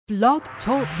Blog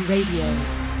Talk Radio.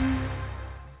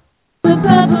 The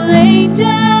purple angel,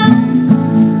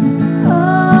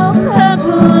 oh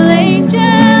purple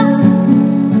angel,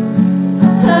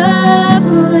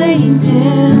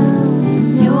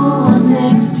 you're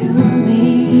next to me.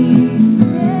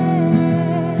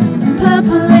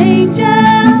 Purple angel,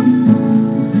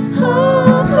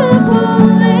 oh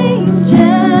purple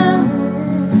angel,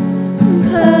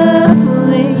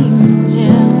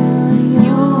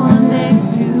 you're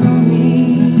next to me.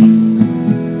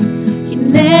 You're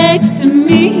next to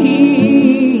me.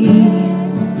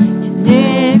 You're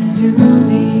next to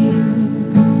me.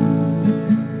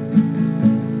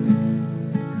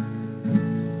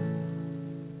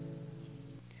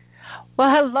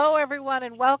 Well, hello, everyone,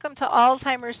 and welcome to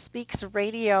Alzheimer's Speaks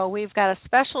Radio. We've got a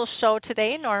special show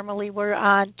today. Normally we're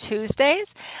on Tuesdays,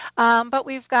 but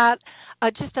we've got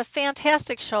just a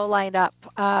fantastic show lined up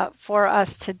for us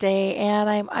today, and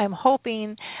I'm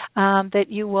hoping that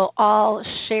you will all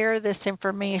share this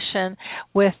information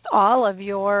with all of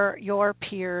your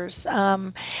peers.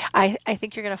 I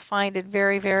think you're going to find it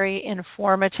very, very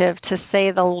informative, to say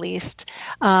the least,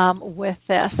 with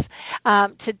this.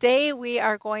 Today we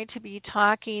are going to be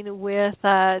talking with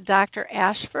Dr.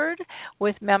 Ashford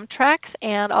with MemTrax,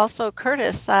 and also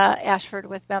Curtis Ashford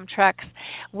with MemTrax,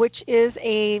 which is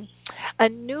a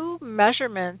new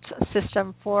measurement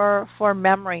system for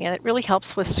memory, and it really helps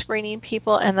with screening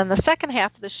people. And then the second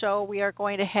half of the show, we are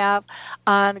going to have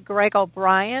on Greg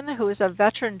O'Brien, who is a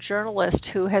veteran journalist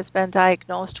who has been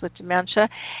diagnosed with dementia,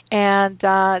 and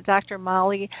Dr.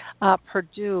 Molly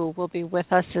Purdue will be with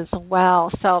us as well.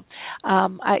 So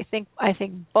I think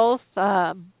both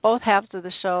halves of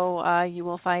the show you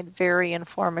will find very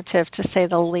informative, to say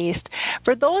the least.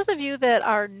 For those of you that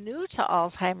are new to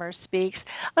Alzheimer's Speaks,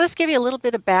 let us give you a little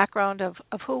bit of background of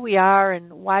who we are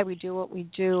and why we do what we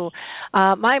do.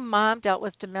 My mom dealt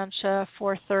with dementia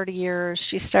for 30 years.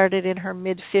 She started in her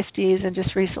mid-50s and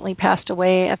just recently passed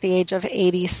away at the age of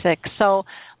 86. So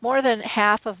more than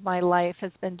half of my life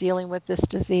has been dealing with this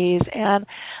disease, and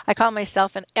I call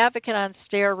myself an advocate on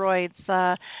steroids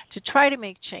to try to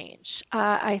make change.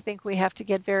 I think we have to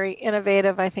get very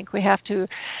innovative. I think we have to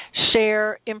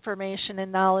share information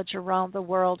and knowledge around the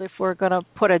world if we're going to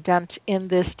put a dent in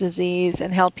this disease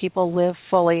and help people live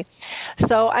fully.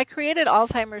 So I created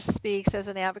Alzheimer's Speaks as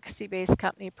an advocacy-based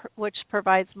company which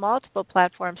provides multiple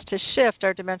platforms to shift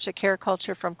our dementia care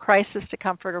culture from crisis to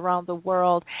comfort around the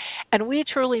world. And we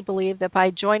truly believe that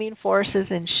by joining forces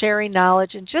and sharing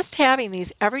knowledge and just having these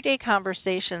everyday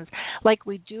conversations like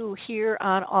we do here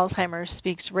on Alzheimer's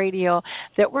Speaks Radio,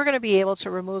 that we're going to be able to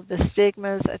remove the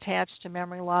stigmas attached to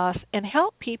memory loss and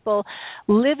help people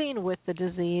living with the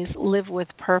disease live with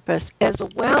purpose, as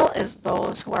well as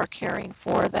those who are caring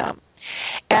for them.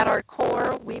 At our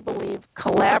core, we believe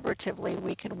collaboratively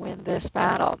we can win this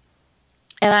battle.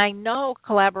 And I know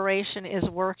collaboration is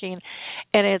working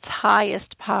in its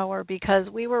highest power, because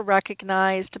we were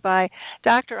recognized by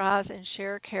Dr. Oz and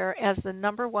ShareCare as the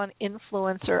 #1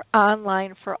 influencer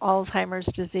online for Alzheimer's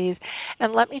disease.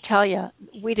 And let me tell you,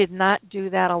 we did not do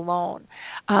that alone.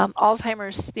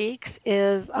 Alzheimer's Speaks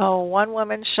is a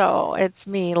one-woman show. It's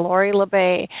me, Lori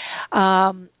LeBay,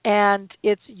 and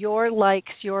it's your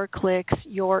likes, your clicks,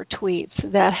 your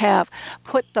tweets that have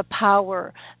put the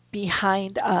power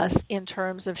behind us in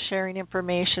terms of sharing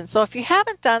information. So if you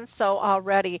haven't done so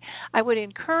already, I would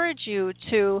encourage you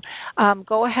to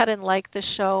go ahead and like the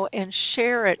show and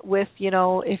share it with,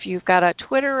 if you've got a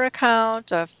Twitter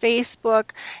account, a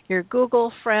Facebook, your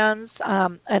Google friends,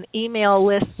 an email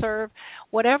listserv,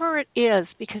 whatever it is,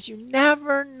 because you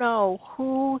never know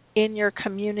who in your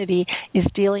community is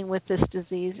dealing with this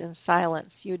disease in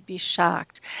silence. You'd be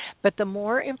shocked. But the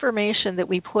more information that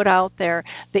we put out there,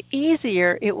 the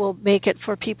easier it will make it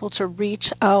for people to reach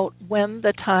out when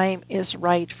the time is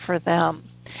right for them.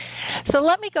 So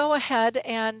let me go ahead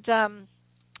and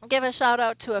give a shout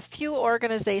out to a few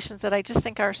organizations that I just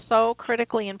think are so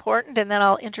critically important, and then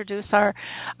I'll introduce our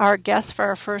guest for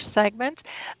our first segment.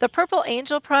 The Purple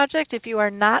Angel Project, if you are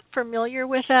not familiar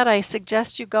with that, I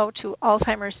suggest you go to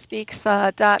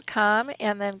alzheimersspeaks.com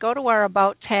and then go to our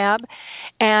About tab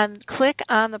and click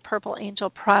on the Purple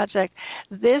Angel Project.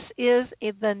 This is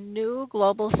the new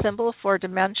global symbol for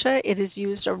dementia. It is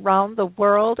used around the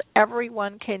world.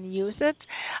 Everyone can use it.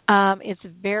 It's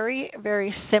very,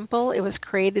 very simple. It was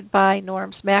created by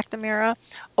Norms McNamara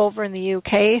over in the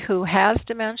UK, who has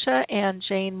dementia, and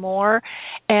Jane Moore,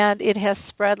 and it has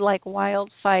spread like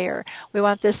wildfire. We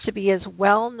want this to be as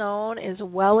well known, as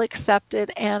well accepted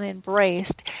and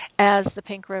embraced as the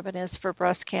pink ribbon is for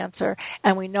breast cancer.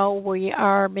 And we know we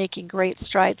are making great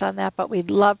strides on that, but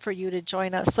we'd love for you to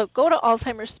join us. So go to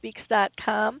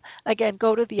alzheimersspeaks.com. Again,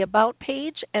 go to the About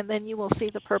page, and then you will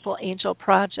see the Purple Angel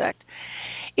Project.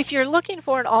 If you're looking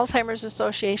for an Alzheimer's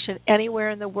Association anywhere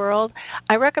in the world,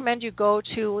 I recommend you go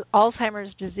to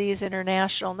Alzheimer's Disease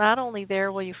International. Not only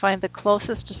there will you find the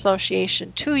closest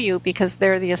association to you, because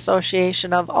they're the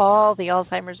association of all the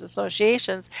Alzheimer's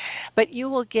associations, but you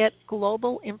will get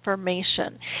global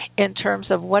information in terms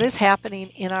of what is happening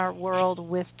in our world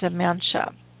with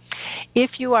dementia.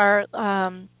 If you are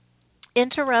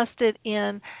interested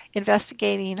in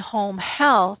investigating home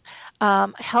health,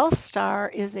 HealthStar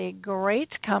is a great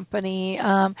company.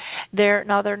 They're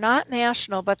not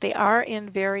national, but they are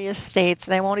in various states,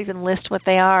 and I won't even list what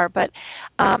they are. But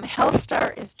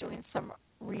HealthStar is doing some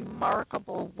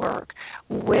remarkable work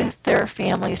with their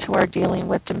families who are dealing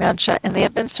with dementia, and they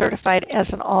have been certified as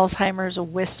an Alzheimer's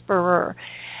Whisperer.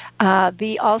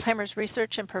 The Alzheimer's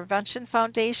Research and Prevention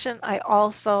Foundation,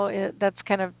 that's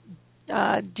kind of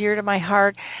dear to my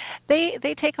heart.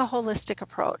 They take a holistic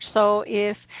approach. So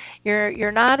if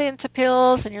you're not into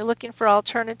pills and you're looking for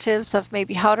alternatives of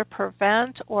maybe how to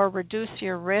prevent or reduce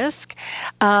your risk,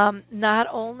 not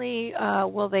only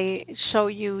will they show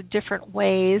you different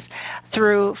ways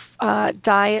through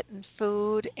diet and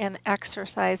food and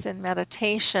exercise and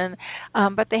meditation,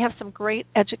 but they have some great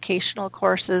educational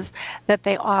courses that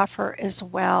they offer as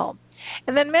well.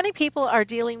 And then many people are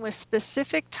dealing with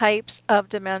specific types of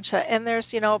dementia, and there's,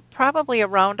 probably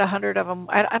around 100 of them.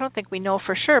 I don't think we know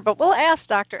for sure, but we'll ask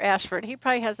Dr. Ashford. He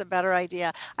probably has a better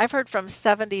idea. I've heard from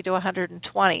 70 to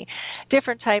 120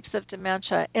 different types of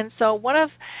dementia. And so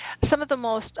some of the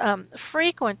most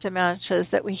frequent dementias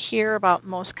that we hear about,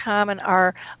 most common,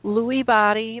 are Lewy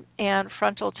body and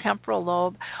frontal temporal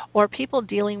lobe, or people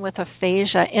dealing with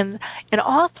aphasia. And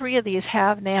all three of these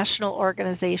have national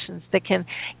organizations that can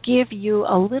give you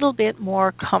a little bit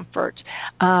more comfort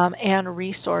and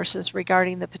resources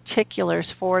regarding the particulars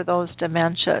for those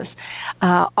dementias.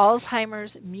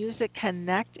 Alzheimer's Music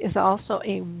Connect is also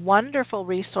a wonderful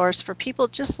resource for people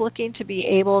just looking to be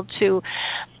able to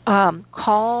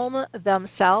calm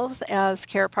themselves as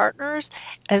care partners,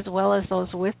 as well as those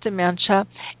with dementia,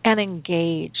 and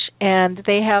engage. And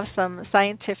they have some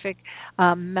scientific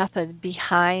method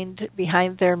behind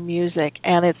their music,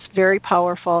 and it's very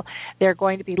powerful. They're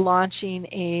going to be launching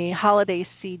a holiday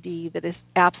CD that is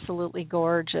absolutely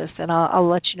gorgeous, and I'll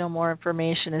let you know more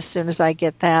information as soon as I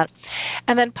get that.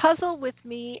 And then Puzzle With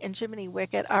Me and Jiminy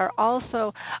Wicket are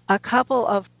also a couple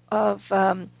of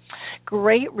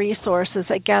great resources,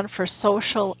 again, for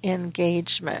social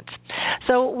engagement.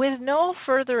 So with no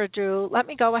further ado, let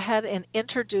me go ahead and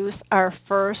introduce our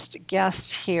first guest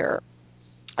here.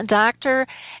 Dr.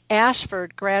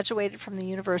 Ashford graduated from the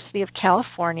University of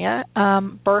California,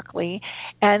 Berkeley,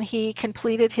 and he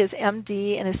completed his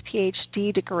MD and his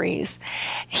PhD degrees.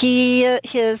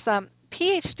 His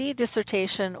PhD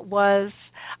dissertation was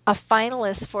a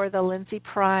finalist for the Lindsay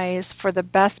Prize for the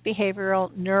Best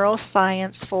Behavioral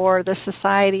Neuroscience for the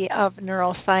Society of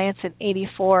Neuroscience in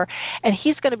 '84, and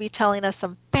he's going to be telling us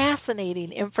some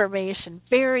fascinating information,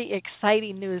 very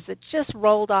exciting news that just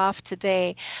rolled off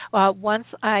today once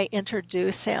I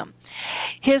introduce him.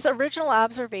 His original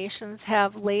observations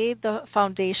have laid the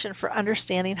foundation for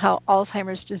understanding how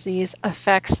Alzheimer's disease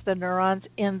affects the neurons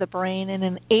in the brain, and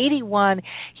in '81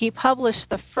 he published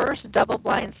the first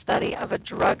double-blind study of a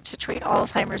drug to treat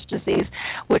Alzheimer's disease,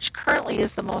 which currently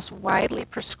is the most widely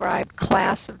prescribed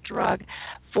class of drug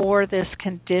for this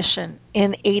condition.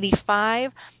 In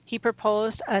 '85, he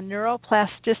proposed a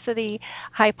neuroplasticity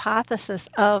hypothesis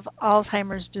of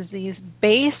Alzheimer's disease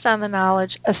based on the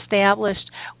knowledge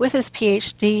established with his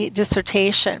PhD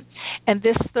dissertation. And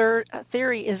this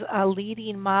theory is a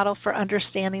leading model for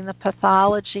understanding the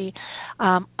pathology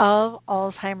of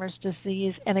Alzheimer's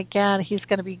disease. And again, he's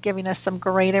going to be giving us some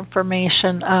great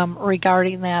information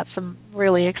regarding that, some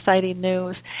really exciting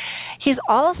news. He's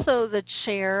also the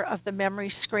chair of the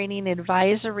Memory Screening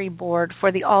Advisory Board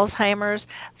for the Alzheimer's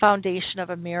Foundation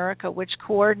of America, which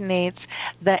coordinates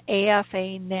the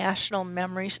AFA National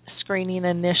Memory Screening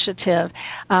Initiative,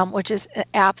 which is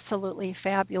absolutely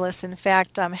fabulous. In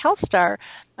fact, HealthStar,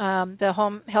 the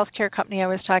home health care company I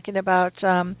was talking about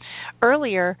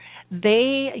earlier,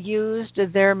 they used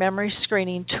their memory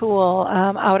screening tool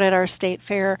out at our state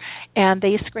fair, and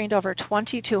they screened over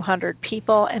 2,200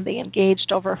 people, and they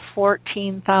engaged over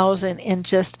 14,000 in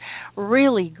just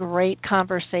really great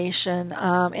conversation,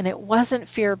 and it wasn't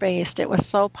fear-based. It was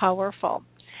so powerful.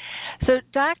 So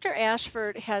Dr.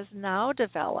 Ashford has now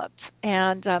developed,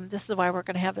 and this is why we're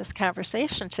going to have this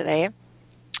conversation today,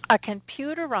 a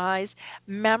computerized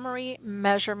memory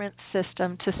measurement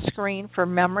system to screen for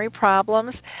memory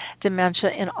problems, dementia,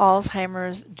 and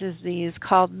Alzheimer's disease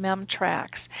called MemTrax.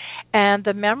 And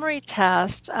the memory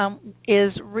test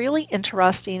is really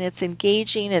interesting. It's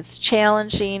engaging, it's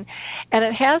challenging, and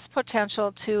it has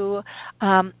potential to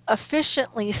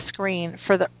efficiently screen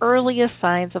for the earliest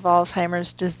signs of Alzheimer's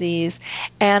disease.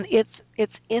 And it's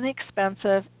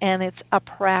inexpensive and it's a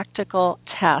practical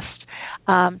test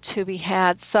to be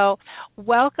had. So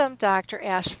welcome, Dr.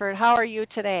 Ashford. How are you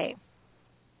today?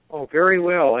 Oh, very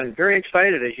well, and very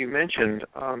excited, as you mentioned.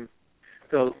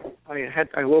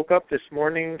 I woke up this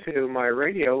morning to my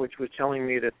radio, which was telling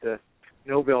me that the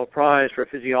Nobel Prize for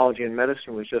Physiology and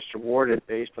Medicine was just awarded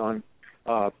based on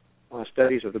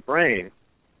studies of the brain.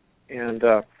 And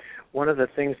one of the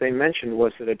things they mentioned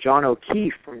was that John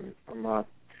O'Keefe from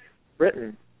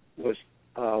Britain was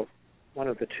one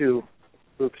of the two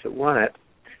groups that won it.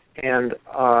 And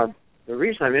the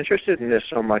reason I'm interested in this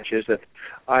so much is that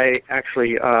I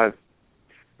actually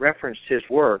referenced his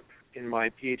work in my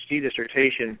PhD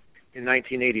dissertation in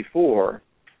 1984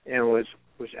 and was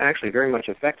actually very much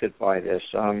affected by this.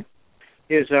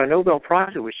 His Nobel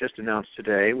Prize that was just announced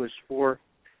today was for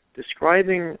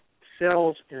describing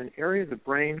cells in an area of the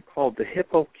brain called the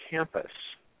hippocampus.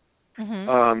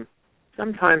 Mm-hmm.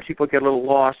 Sometimes people get a little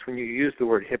lost when you use the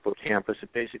word hippocampus.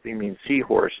 It basically means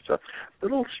seahorse. It's a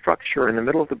little structure in the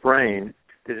middle of the brain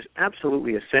that is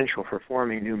absolutely essential for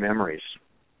forming new memories.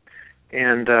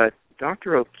 And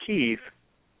Dr. O'Keefe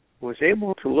was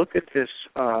able to look at this,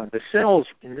 the cells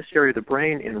in this area of the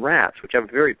brain in rats, which have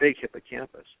a very big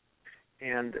hippocampus.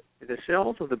 And the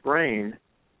cells of the brain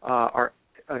are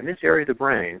in this area of the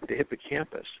brain, the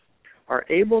hippocampus, are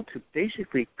able to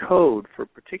basically code for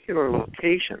particular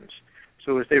locations.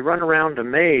 So as they run around a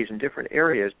maze in different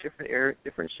areas,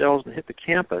 different cells in the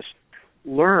hippocampus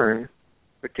learn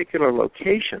particular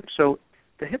locations. So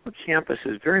the hippocampus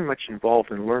is very much involved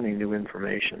in learning new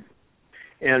information.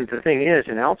 And the thing is,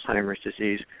 in Alzheimer's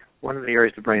disease, one of the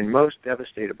areas of the brain most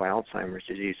devastated by Alzheimer's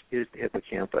disease is the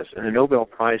hippocampus. And the Nobel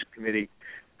Prize Committee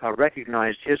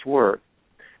recognized his work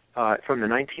from the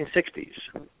 1960s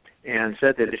and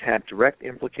said that it had direct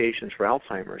implications for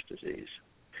Alzheimer's disease.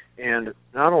 And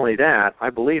not only that, I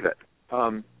believe it,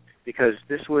 because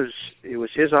it was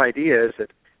his idea is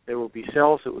that there will be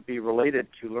cells that would be related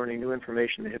to learning new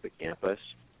information in the hippocampus,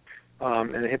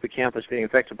 and the hippocampus being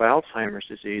affected by Alzheimer's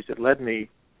disease. It led me,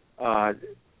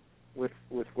 with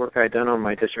work I'd done on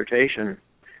my dissertation,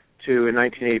 to, in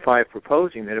 1985,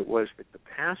 proposing that it was the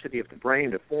capacity of the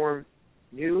brain to form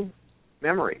new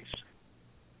memories,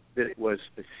 that it was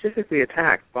specifically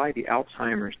attacked by the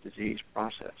Alzheimer's disease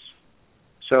process.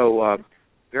 So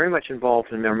very much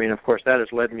involved in memory, and of course that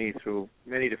has led me through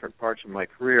many different parts of my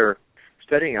career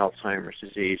studying Alzheimer's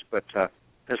disease, but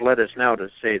has led us now to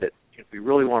say that if we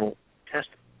really want to test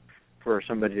for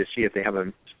somebody to see if they have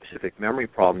a specific memory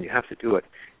problem, you have to do it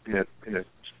in a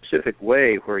specific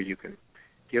way where you can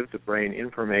give the brain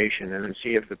information and then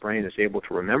see if the brain is able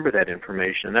to remember that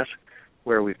information. And that's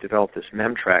where we've developed this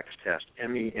MemTrax test,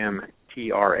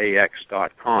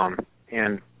 MEMTRAX.com.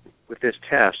 And with this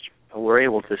test, we're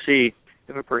able to see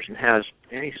if a person has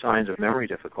any signs of memory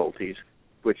difficulties,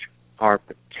 which are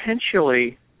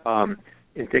potentially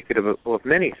indicative of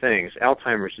many things.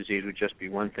 Alzheimer's disease would just be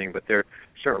one thing, but there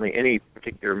certainly any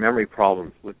particular memory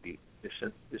problem would be, this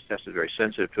test is very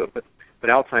sensitive to it. But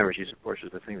Alzheimer's disease, of course,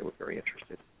 is the thing that we're very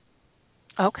interested in.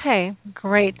 Okay,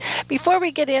 great. Before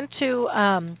we get into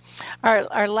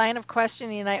our line of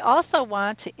questioning, I also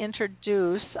want to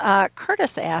introduce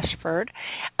Curtis Ashford,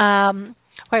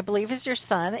 who I believe is your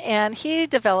son, and he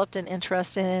developed an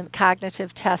interest in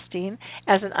cognitive testing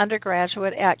as an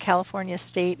undergraduate at California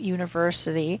State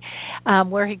University,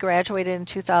 where he graduated in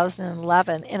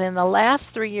 2011. And in the last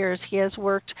 3 years, he has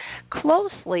worked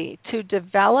closely to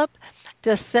develop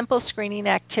the simple screening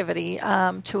activity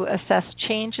to assess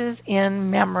changes in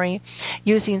memory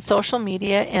using social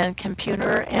media and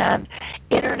computer and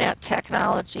internet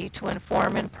technology to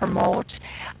inform and promote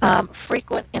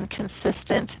frequent and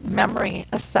consistent memory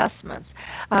assessments.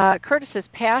 Curtis is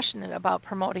passionate about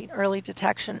promoting early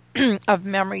detection of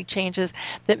memory changes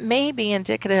that may be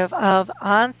indicative of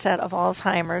onset of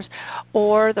Alzheimer's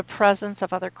or the presence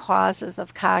of other causes of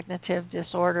cognitive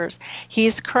disorders.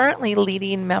 He's currently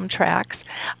leading MemTrax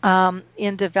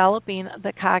in developing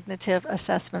the cognitive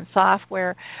assessment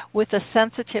software with a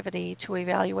sensitivity to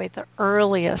evaluate the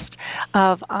earliest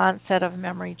of onset of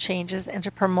memory changes and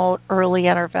to promote early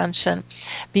intervention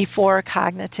before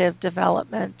cognitive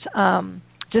development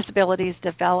disabilities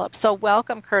develop. So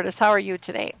welcome, Curtis. How are you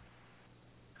today?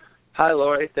 Hi,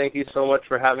 Lori. Thank you so much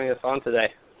for having us on today.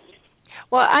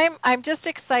 Well, I'm just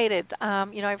excited.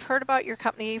 I've heard about your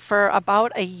company for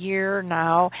about a year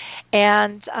now,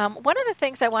 and one of the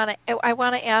things I want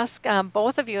to ask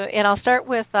both of you, and I'll start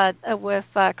with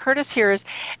Curtis here, is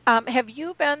have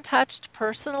you been touched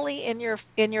personally in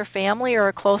your family or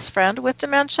a close friend with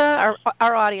dementia?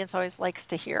 Our audience always likes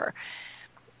to hear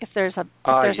if there's a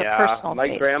personal.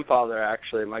 My grandfather,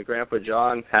 actually, my grandpa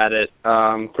John, had it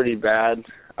pretty bad.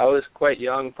 I was quite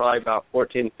young, probably about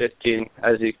 14, 15,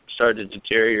 as he started to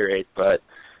deteriorate, but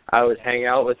I would hang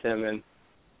out with him, and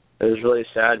it was really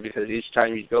sad because each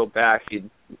time you'd go back, you'd,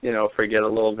 forget a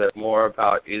little bit more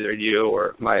about either you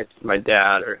or my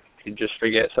dad, or you'd just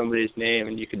forget somebody's name,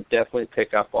 and you could definitely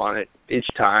pick up on it each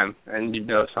time, and you'd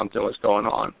know something was going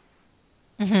on.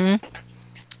 Mm-hmm.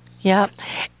 Yeah.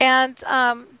 And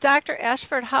Dr.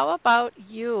 Ashford, how about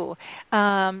you?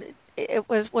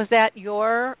 Was that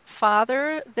your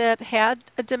father that had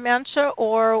a dementia,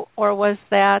 or was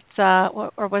that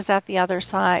the other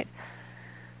side?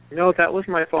 No, that was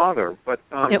my father. But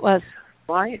it was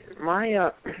my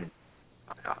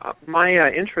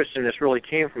interest in this really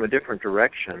came from a different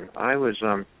direction. I was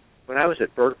when I was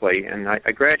at Berkeley, and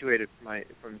I graduated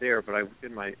from there, but I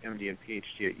did my MD and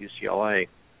PhD at UCLA.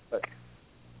 But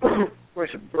of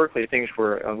course, at Berkeley, things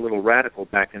were a little radical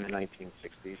back in the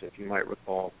 1960s, if you might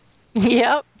recall.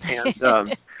 Yep.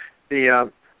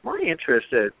 And my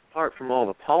interest, apart from all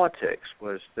the politics,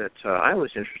 was that I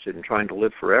was interested in trying to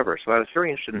live forever. So I was very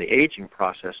interested in the aging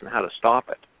process and how to stop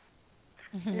it.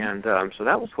 Mm-hmm. And so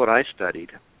that was what I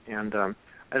studied. And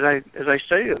as I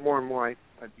studied it more and more, I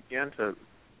began to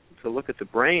look at the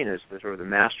brain as the sort of the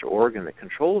master organ that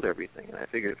controlled everything. And I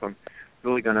figured if I'm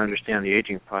really going to understand the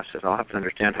aging process, I'll have to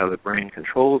understand how the brain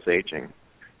controls aging.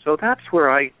 So that's where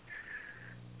I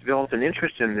developed an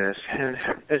interest in this, and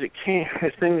as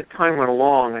time went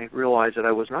along, I realized that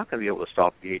I was not going to be able to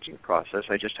stop the aging process.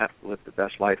 I just had to live the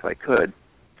best life I could.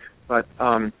 But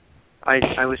I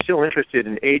was still interested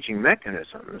in aging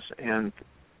mechanisms, and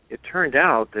it turned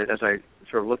out that as I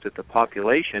sort of looked at the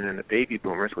population and the baby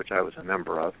boomers, which I was a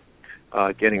member of,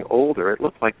 getting older, it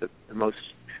looked like that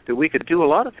we could do a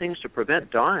lot of things to prevent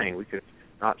dying. We could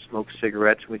not smoke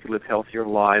cigarettes, we could live healthier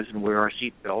lives and wear our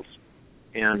seat belts,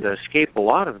 and escape a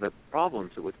lot of the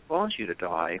problems that would cause you to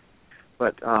die.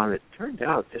 But it turned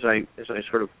out, as I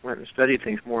sort of went and studied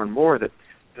things more and more, that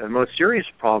the most serious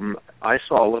problem I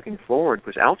saw looking forward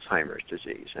was Alzheimer's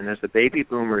disease. And as the baby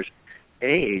boomers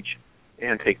age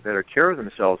and take better care of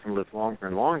themselves and live longer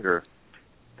and longer,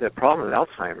 the problem of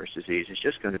Alzheimer's disease is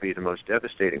just going to be the most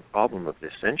devastating problem of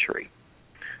this century.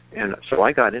 And so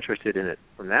I got interested in it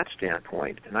from that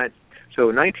standpoint. So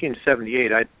in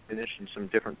 1978, I'd been interested in some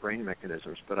different brain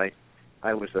mechanisms, but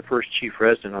I was the first chief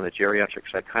resident on the geriatric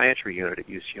psychiatry unit at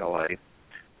UCLA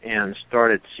and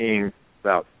started seeing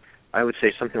about, I would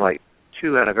say something like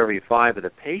 2 out of every 5 of the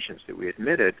patients that we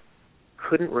admitted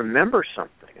couldn't remember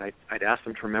something. I'd ask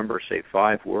them to remember, say,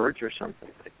 5 words or something.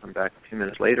 They'd come back a few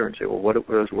minutes later and say, well, what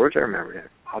were those words I remembered? And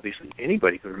obviously,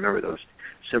 anybody could remember those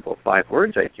simple 5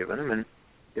 words I'd given them. And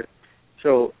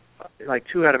so like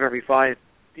 2 out of every 5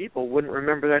 people wouldn't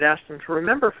remember that I asked them to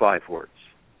remember 5 words.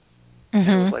 Mm-hmm.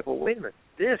 And I was like, well, wait a minute,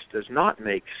 this does not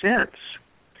make sense.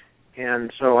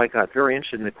 And so I got very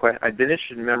interested in I'd been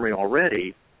interested in memory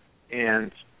already,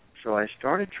 and so I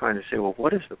started trying to say, well,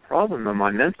 what is the problem? And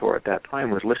my mentor at that time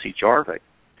was Lissy Jarvik,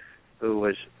 who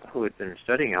had been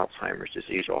studying Alzheimer's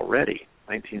disease already,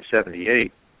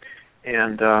 1978.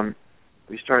 And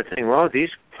we started thinking, well,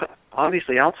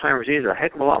 obviously Alzheimer's disease is a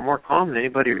heck of a lot more common than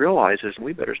anybody realizes, and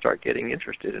we better start getting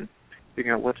interested in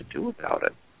figuring out what to do about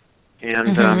it.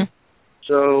 And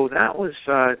so that was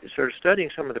sort of studying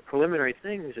some of the preliminary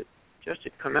things that just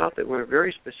had come out that were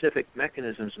very specific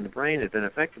mechanisms in the brain that had been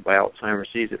affected by Alzheimer's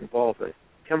disease that involved a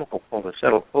chemical called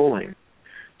acetylcholine.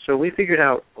 So we figured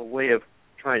out a way of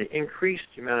trying to increase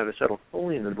the amount of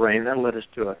acetylcholine in the brain. That led us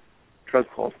to a drug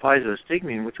called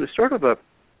physostigmine, which was sort of a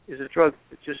drug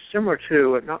that's just similar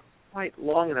to, not quite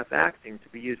long enough acting to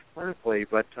be used clinically,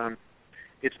 but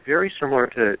it's very similar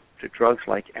to drugs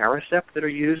like Aricept that are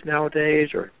used nowadays,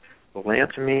 or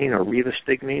galantamine or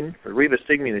rivastigmine.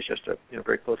 Rivastigmine is just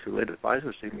very closely related to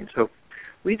physostigmine. So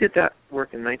we did that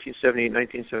work in 1978,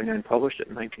 1979, published it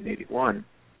in 1981.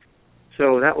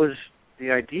 So that was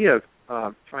the idea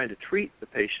of trying to treat the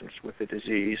patients with the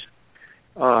disease.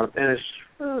 And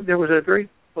there was a very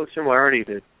close similarity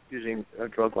to using a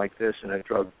drug like this and a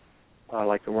drug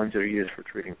like the ones that are used for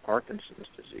treating Parkinson's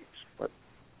disease. But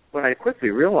what I quickly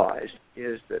realized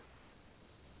is that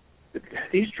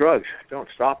these drugs don't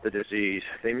stop the disease.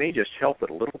 They may just help it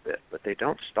a little bit, but they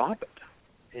don't stop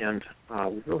it. And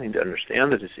we really need to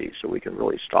understand the disease so we can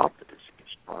really stop the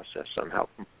disease process somehow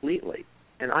completely.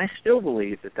 And I still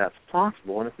believe that that's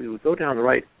possible, and if we would go down the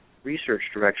right research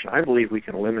direction, I believe we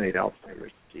can eliminate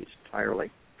Alzheimer's disease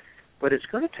entirely. But it's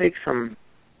going to take some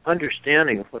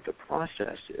understanding of what the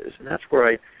process is, and that's where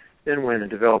I then went and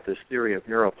developed this theory of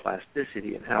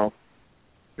neuroplasticity and how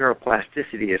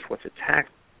neuroplasticity is what's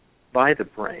attacked by the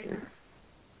brain.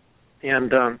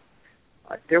 And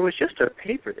there was just a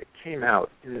paper that came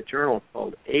out in the journal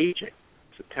called Aging,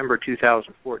 September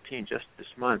 2014, just this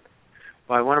month,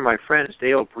 by one of my friends,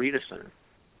 Dale Bredeson,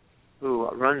 who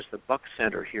runs the Buck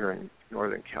Center here in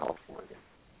Northern California.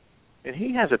 And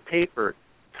he has a paper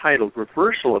titled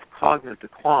Reversal of Cognitive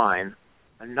Decline,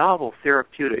 a Novel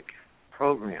Therapeutic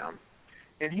Program.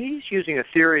 And he's using a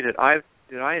theory that I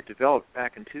had developed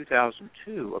back in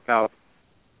 2002 about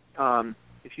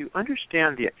if you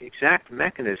understand the exact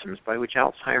mechanisms by which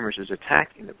Alzheimer's is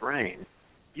attacking the brain,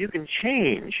 you can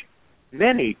change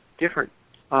many different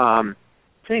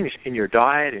things in your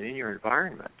diet and in your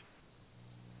environment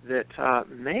that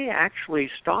may actually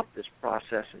stop this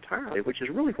process entirely, which is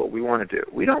really what we want to do.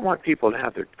 We don't want people to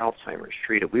have their Alzheimer's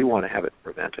treated. We want to have it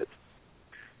prevented.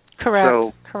 Correct.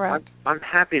 So correct. I'm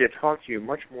happy to talk to you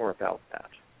much more about that.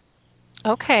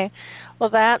 Okay. Well,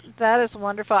 that is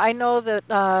wonderful. I know that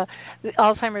the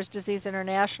Alzheimer's Disease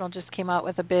International just came out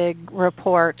with a big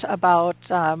report about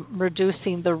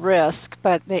reducing the risk,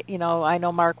 but I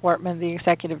know Mark Wortman, the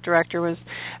executive director, was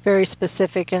very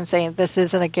specific in saying this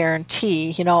isn't a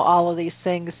guarantee. All of these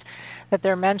things that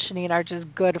they're mentioning are just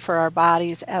good for our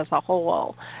bodies as a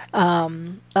whole,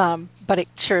 but it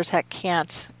sure as heck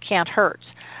can't hurt.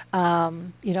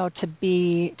 To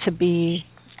be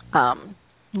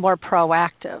more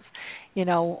proactive,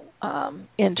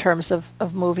 in terms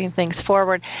of moving things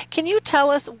forward. Can you tell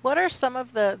us what are some of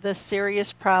the serious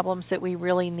problems that we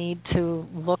really need to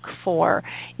look for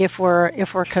if we're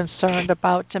concerned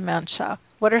about dementia?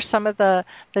 What are some of the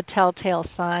telltale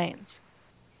signs?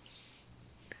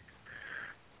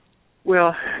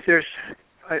 Well, there's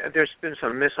been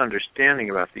some misunderstanding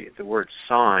about the word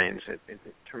signs in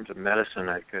terms of medicine,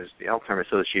 because the Alzheimer's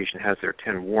Association has their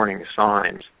 10 warning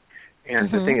signs. And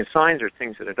the thing is, signs are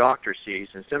things that a doctor sees,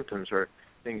 and symptoms are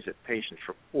things that patients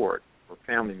report, or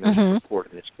family members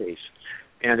report in this case.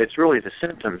 And it's really the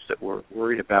symptoms that we're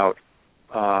worried about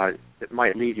that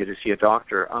might lead you to see a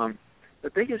doctor. The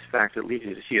biggest factor that leads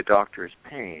you to see a doctor is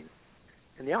pain.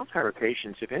 And the Alzheimer's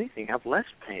patients, if anything, have less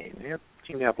pain. They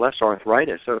seem to have less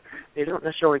arthritis, so they don't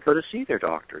necessarily go to see their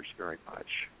doctors very much.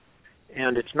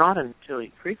 And it's not until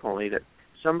frequently that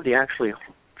somebody actually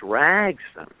drags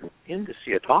them in to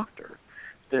see a doctor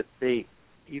that they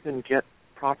even get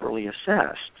properly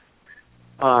assessed.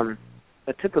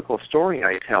 A typical story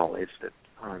I tell is that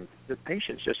the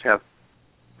patients just have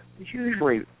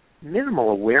usually minimal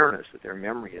awareness that their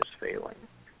memory is failing.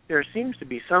 There seems to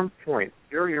be some point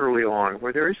very early on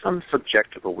where there is some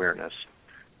subjective awareness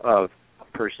of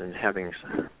a person having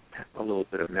a little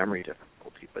bit of memory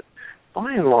difficulty, but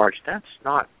by and large,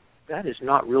 that is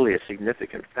not really a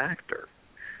significant factor.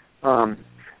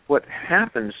 What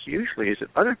happens usually is that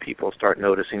other people start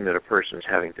noticing that a person's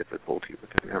having difficulty with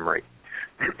their memory.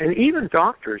 And even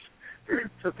doctors,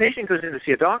 so a patient goes in to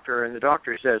see a doctor, and the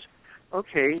doctor says,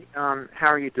 okay, how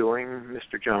are you doing,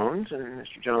 Mr. Jones? And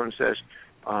Mr. Jones says,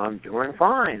 I'm doing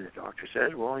fine. The doctor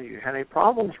says, well, you had any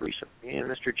problems recently? And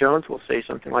Mr. Jones will say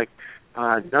something like,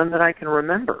 none that I can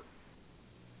remember.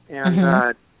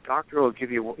 And doctor will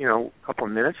give you, a couple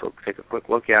of minutes. He'll take a quick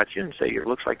look at you and say, it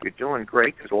looks like you're doing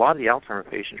great, because a lot of the Alzheimer's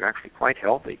patients are actually quite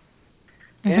healthy.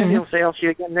 And he'll say, I'll see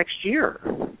you again next year.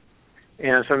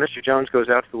 And so Mr. Jones goes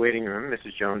out to the waiting room.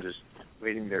 Mrs. Jones is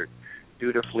waiting there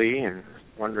dutifully and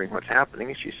wondering what's happening.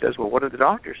 And she says, well, what did the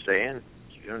doctor say? And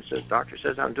Mr. Jones says, doctor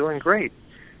says, I'm doing great.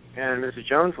 And Mrs.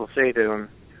 Jones will say to him,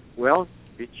 well,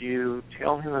 did you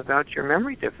tell him about your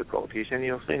memory difficulties? And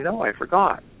he'll say, no, I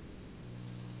forgot.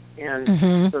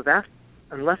 And so that's,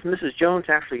 unless Mrs. Jones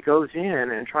actually goes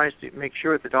in and tries to make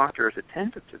sure the doctor is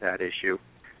attentive to that issue,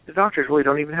 the doctors really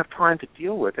don't even have time to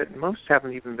deal with it. Most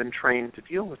haven't even been trained to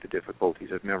deal with the difficulties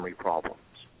of memory problems.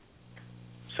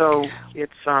 So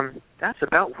it's that's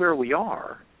about where we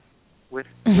are with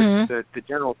the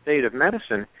general state of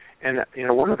medicine. And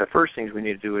one of the first things we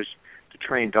need to do is to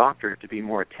train doctors to be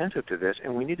more attentive to this,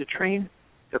 and we need to train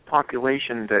the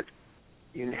population that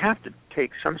you have to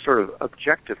take some sort of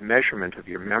objective measurement of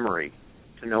your memory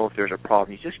to know if there's a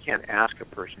problem. You just can't ask a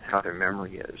person how their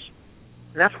memory is.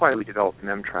 And that's why we developed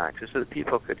MemTrax, so that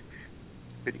people could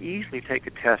easily take a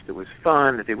test that was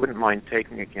fun, that they wouldn't mind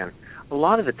taking again. A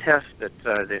lot of the tests that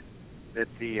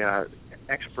the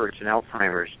experts in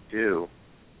Alzheimer's do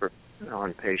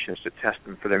on patients to test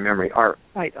them for their memory are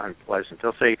quite unpleasant.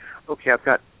 They'll say, okay, I've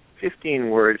got 15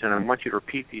 words, and I want you to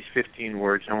repeat these 15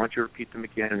 words, and I want you to repeat them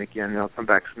again and again, and I'll come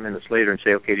back some minutes later and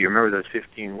say, okay, do you remember those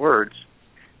 15 words?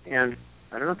 And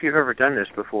I don't know if you've ever done this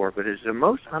before, but it's the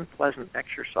most unpleasant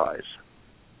exercise.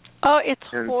 Oh, it's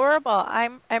horrible.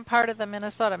 I'm part of the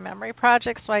Minnesota Memory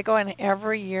Project, so I go in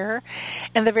every year.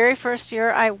 And the very first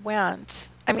year I went,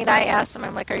 I asked them,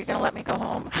 I'm like, are you going to let me go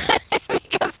home?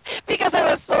 because I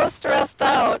was so stressed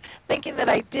out thinking that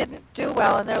I didn't do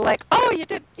well. And they're like, oh, you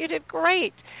did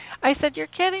great. I said, you're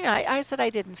kidding. I said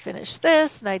I didn't finish this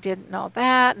and I didn't know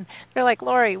that. And they're like,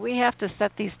 Lori, we have to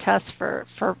set these tests for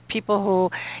people who,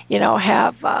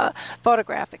 have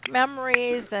photographic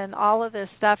memories and all of this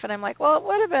stuff. And I'm like, well, it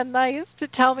would have been nice to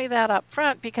tell me that up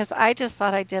front because I just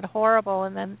thought I did horrible.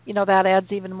 And then, that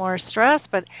adds even more stress.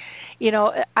 But,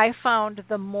 I found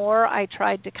the more I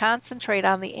tried to concentrate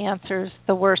on the answers,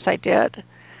 the worse I did.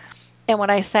 And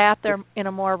when I sat there in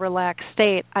a more relaxed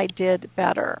state, I did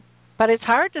better. But it's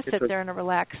hard to sit there in a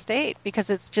relaxed state because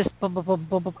it's just boom, boom, boom,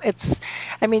 boom, boom.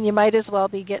 You might as well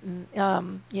be getting,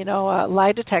 a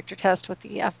lie detector test with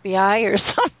the FBI or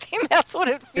something. That's what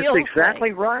it feels like. It's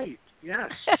exactly right.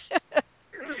 Yes.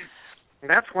 And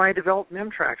that's why I developed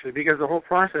MemTrax, because the whole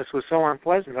process was so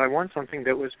unpleasant. I want something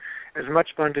that was as much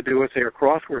fun to do as, say, a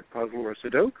crossword puzzle or a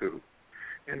Sudoku.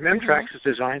 And MemTrax is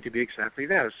designed to be exactly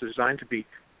that. It's designed to be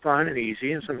fun and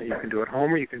easy and something you can do at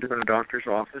home or you can do in a doctor's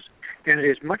office. And it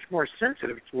is much more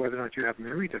sensitive to whether or not you have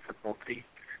memory difficulty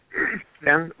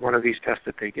than one of these tests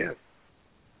that they give.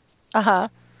 Uh-huh.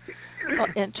 Well,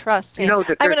 interesting. You know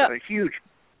that there's a huge...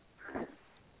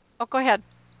 Oh, go ahead.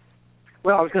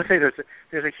 Well, I was going to say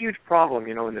there's a huge problem,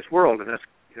 in this world, and that's,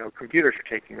 computers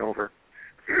are taking over.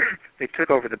 They took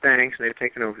over the banks, and they've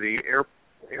taken over the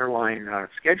airline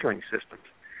scheduling systems.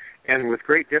 And with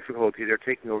great difficulty, they're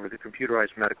taking over the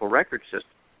computerized medical record system.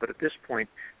 But at this point,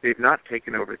 they've not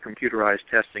taken over the computerized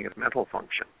testing of mental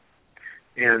function.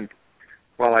 And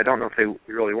while I don't know if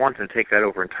they really want to take that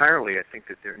over entirely, I think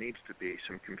that there needs to be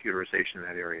some computerization in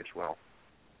that area as well.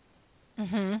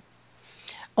 Mm-hmm.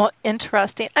 Well,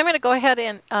 interesting. I'm going to go ahead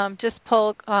and just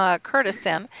pull Curtis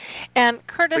in. And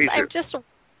Curtis, I'm just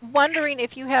wondering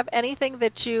if you have anything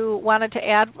that you wanted to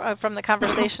add from the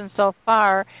conversation so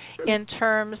far in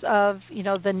terms of,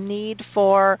 the need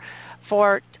for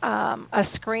a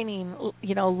screening,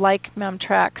 like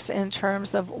MemTrax, in terms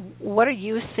of what are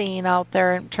you seeing out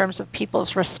there in terms of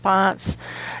people's response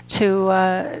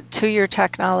to your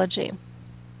technology?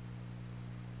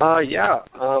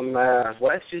 My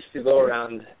wife used to go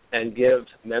around and give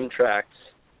MemTrax,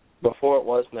 before it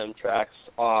was MemTrax,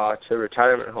 to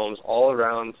retirement homes all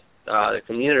around the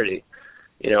community,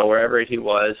 wherever he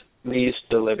was. We used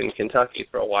to live in Kentucky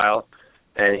for a while,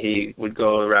 and he would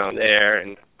go around there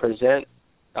and present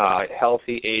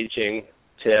healthy aging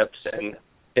tips and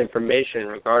information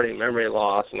regarding memory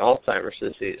loss and Alzheimer's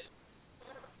disease.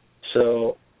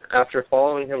 So after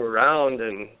following him around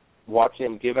and watching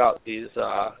him give out these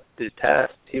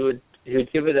tests, he would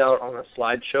give it out on a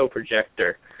slideshow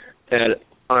projector and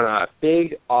on a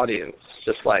big audience,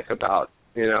 just like about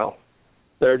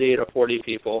 30 to 40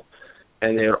 people,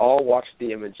 and they would all watch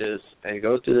the images and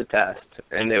go through the test,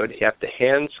 and they would have to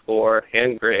hand score,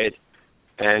 hand grade,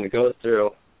 and go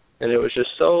through. And it was just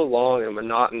so long and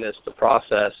monotonous, the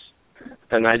process,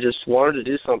 and I just wanted to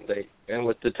do something. And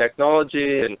with the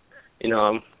technology, and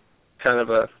I'm kind of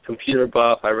a computer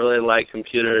buff. I really like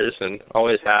computers and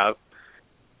always have.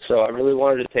 So I really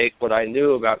wanted to take what I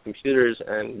knew about computers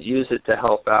and use it to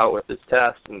help out with this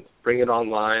test and bring it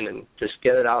online and just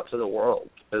get it out to the world,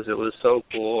 because it was so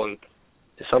cool and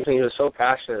it's something he was so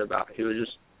passionate about. He would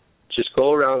just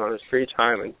go around on his free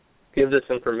time and give this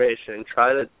information and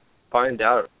try to find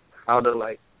out how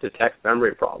to detect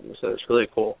memory problems, and it's really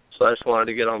cool. So I just wanted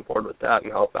to get on board with that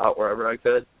and help out wherever I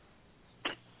could.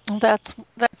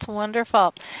 That's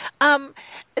wonderful.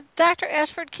 Dr.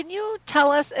 Ashford, can you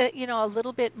tell us, a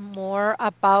little bit more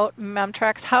about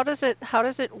MemTrax? How does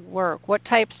it work? What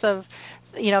types of,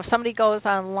 if somebody goes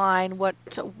online, what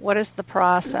is the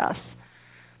process?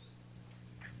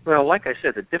 Well, like I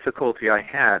said, the difficulty I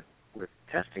had with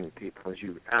testing people is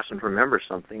you ask them to remember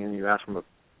something, and you ask them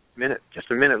just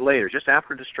a minute later, just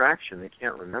after distraction, they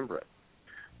can't remember it.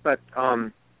 But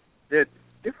the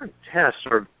different tests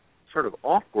are sort of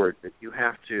awkward, that you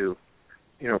have to,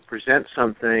 present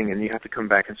something and you have to come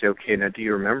back and say, okay, now do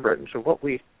you remember it? And so what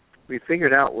we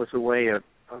figured out was a way of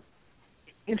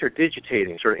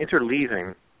interdigitating, sort of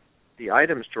interleaving the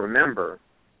items to remember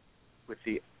with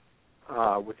the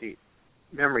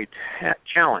memory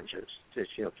challenges.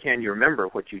 Can you remember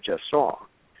what you just saw?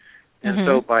 And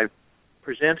so by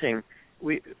presenting,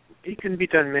 it can be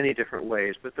done many different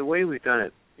ways, but the way we've done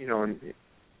it,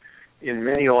 in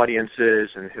many audiences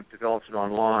and have developed it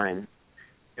online.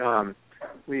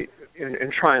 We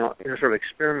in trying, sort of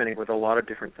experimenting with a lot of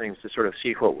different things to sort of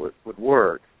see what would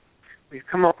work. We've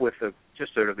come up with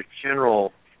just sort of a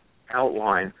general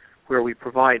outline where we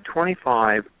provide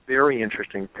 25 very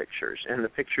interesting pictures, and the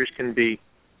pictures can be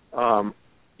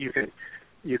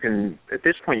you can at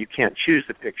this point you can't choose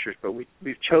the pictures, but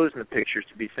we've chosen the pictures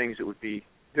to be things that would be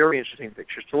very interesting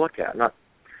pictures to look at, not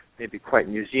maybe quite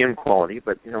museum quality,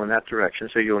 but in that direction,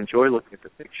 so you'll enjoy looking at the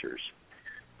pictures.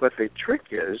 But the trick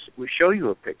is we show you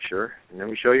a picture, and then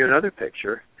we show you another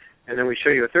picture, and then we show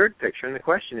you a third picture, and the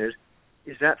question is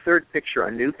that third picture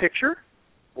a new picture,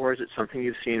 or is it something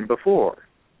you've seen before?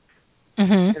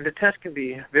 Mm-hmm. And the test can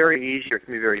be very easy or it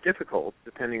can be very difficult,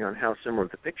 depending on how similar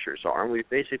the pictures are. And we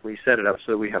basically set it up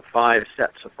so we have 5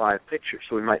 sets of 5 pictures.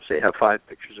 So we might say have 5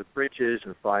 pictures of bridges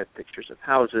and 5 pictures of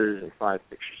houses and 5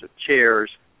 pictures of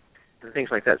chairs and things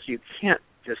like that. So you can't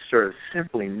just sort of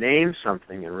simply name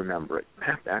something and remember it. You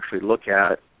have to actually look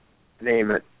at it, name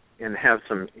it, and have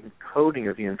some encoding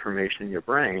of the information in your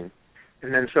brain.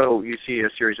 And then so you see a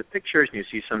series of pictures and you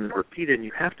see some repeated, and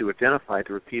you have to identify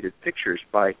the repeated pictures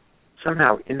by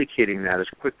somehow indicating that as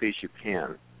quickly as you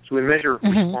can. So we measure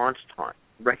response time,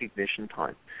 recognition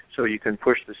time. So you can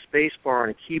push the space bar on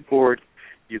a keyboard,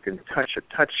 you can touch a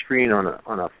touch screen on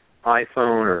a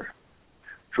iPhone or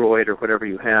Droid or whatever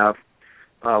you have.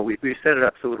 We set it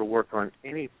up so it'll work on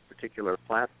any particular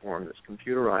platform that's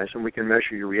computerized, and we can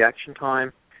measure your reaction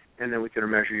time, and then we can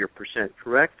measure your percent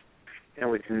correct, and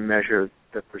we can measure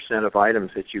the percent of items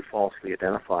that you falsely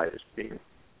identified as being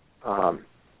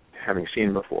having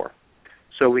seen before.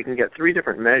 So we can get 3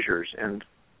 different measures, and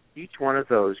each one of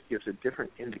those gives a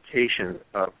different indication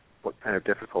of what kind of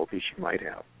difficulties you might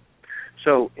have.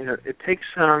 So it takes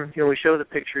we show the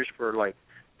pictures for like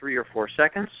 3 or 4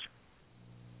 seconds,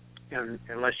 and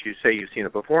unless you say you've seen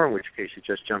it before, in which case it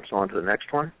just jumps on to the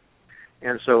next one.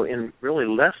 And so in really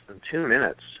less than 2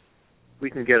 minutes, we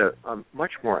can get a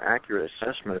much more accurate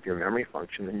assessment of your memory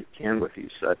function than you can with these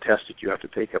tests that you have to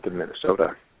take up in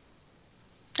Minnesota.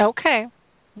 Okay.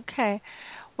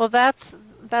 Well,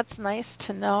 that's nice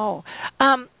to know.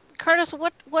 Curtis,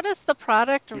 what does the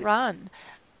product run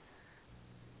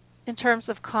in terms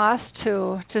of cost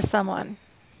to someone?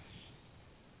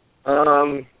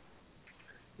 Right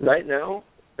now,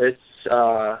 it's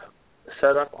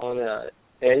set up on an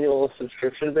annual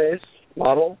subscription-based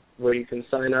model where you can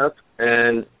sign up,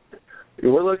 and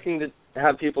we're looking to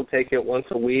have people take it once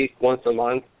a week, once a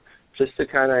month, just to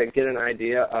kind of get an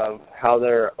idea of how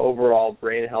their overall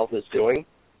brain health is doing.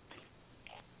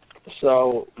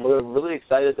 So we're really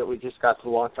excited that we just got to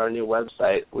launch our new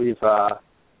website. We've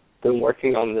been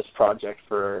working on this project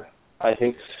for, I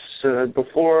think,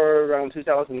 before around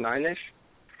 2009-ish.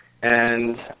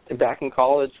 And back in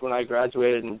college, when I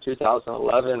graduated in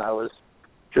 2011, I was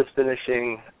just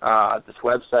finishing this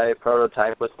website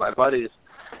prototype with my buddies.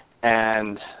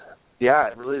 And, yeah,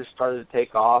 it really just started to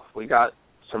take off. We got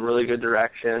some really good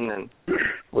direction, and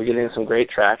we're getting some great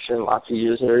traction, lots of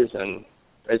users, and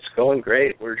it's going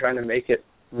great. We're trying to make it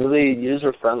really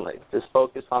user-friendly, just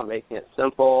focus on making it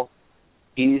simple,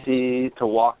 easy to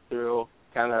walk through,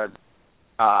 kind of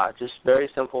just very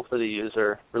simple for the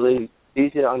user, really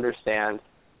easy to understand,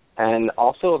 and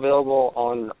also available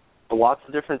on lots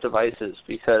of different devices,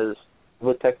 because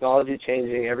with technology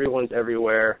changing, everyone's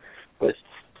everywhere with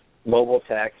mobile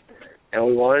tech, and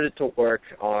we wanted it to work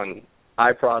on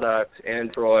iProducts,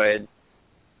 Android,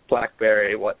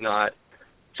 BlackBerry, whatnot,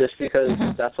 just because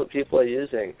that's what people are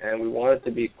using, and we want it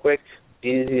to be quick,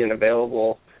 easy, and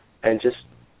available, and just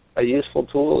a useful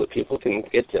tool that people can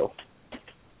get to.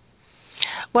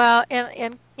 Well,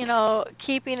 and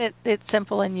keeping it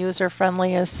simple and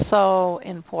user-friendly is so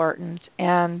important,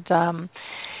 and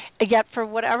yet for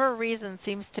whatever reason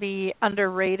seems to be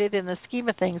underrated in the scheme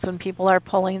of things. When people are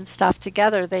pulling stuff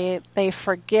together, they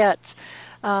forget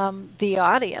the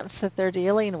audience that they're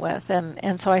dealing with,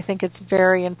 and so I think it's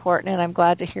very important, and I'm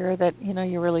glad to hear that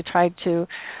you really tried to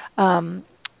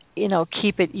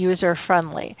keep it user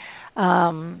friendly.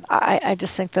 I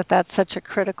just think that that's such a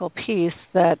critical piece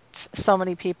that so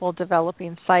many people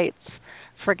developing sites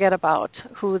forget about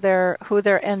who their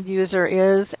end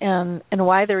user is and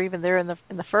why they're even there in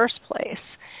the first place.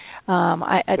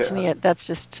 To me, that's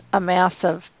just a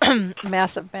massive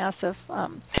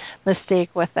mistake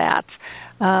with that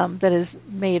is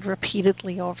made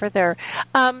repeatedly over there.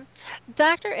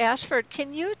 Dr. Ashford,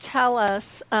 can you tell us,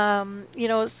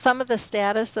 some of the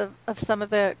status of some of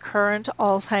the current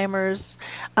Alzheimer's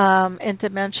and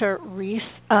dementia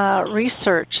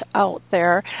research out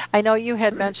there? I know you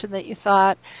had mentioned that you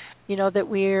thought that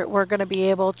we're going to be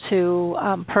able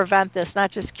to prevent this,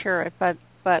 not just cure it, but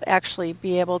actually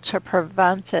be able to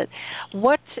prevent it.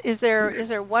 Is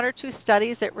there one or two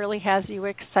studies that really has you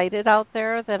excited out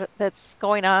there that's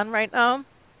going on right now?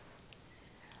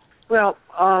 Well,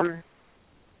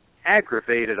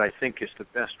 aggravated, I think, is the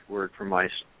best word for my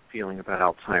feeling about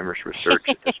Alzheimer's research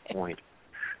at this point.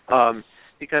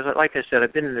 Because, like I said,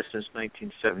 I've been in this since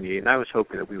 1978, and I was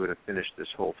hoping that we would have finished this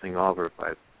whole thing over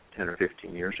by 10 or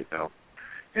 15 years ago.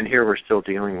 And here we're still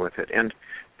dealing with it. And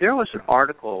there was an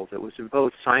article that was in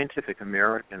both Scientific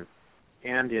American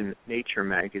and in Nature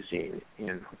magazine,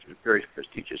 which is a very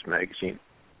prestigious magazine,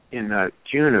 in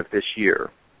June of this year,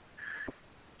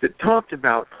 that talked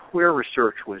about where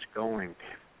research was going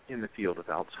in the field of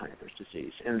Alzheimer's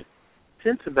disease. And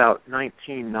since about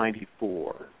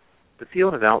 1994, the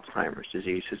field of Alzheimer's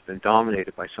disease has been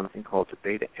dominated by something called the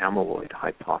beta amyloid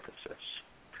hypothesis.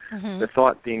 The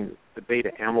thought being the beta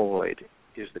amyloid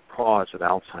is the cause of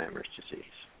Alzheimer's disease.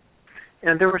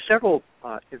 And there were several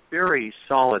very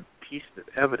solid pieces of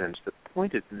evidence that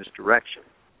pointed in this direction,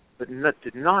 but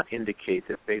did not indicate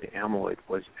that beta amyloid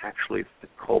was actually the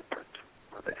culprit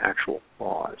or the actual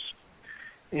cause.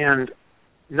 And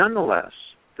nonetheless,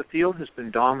 the field has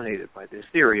been dominated by this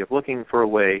theory of looking for a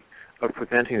way of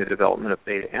preventing the development of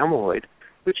beta amyloid,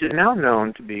 which is now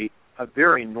known to be a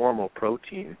very normal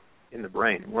protein in the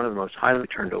brain, one of the most highly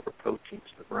turned over proteins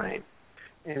in the brain.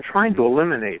 And trying to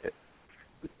eliminate it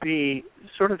would be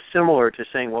sort of similar to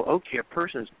saying, well, okay, a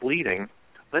person's bleeding,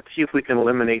 let's see if we can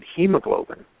eliminate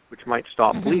hemoglobin, which might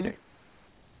stop bleeding.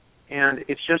 And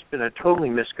it's just been a totally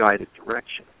misguided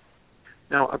direction.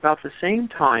 Now, about the same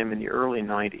time in the early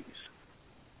 90s,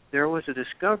 there was a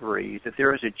discovery that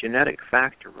there is a genetic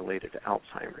factor related to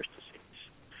Alzheimer's disease.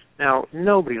 Now,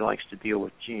 nobody likes to deal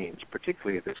with genes,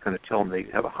 particularly if it's going to tell them they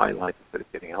have a high likelihood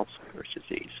of getting Alzheimer's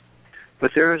disease.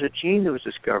 But there is a gene that was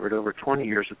discovered over 20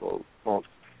 years ago called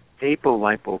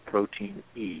apolipoprotein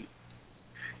E.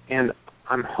 And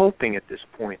I'm hoping at this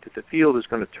point that the field is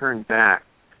going to turn back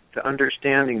to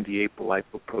understanding the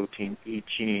apolipoprotein E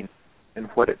gene and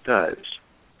what it does.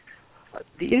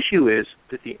 The issue is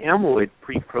that the amyloid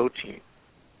pre-protein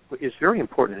is very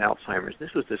important in Alzheimer's.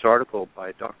 This article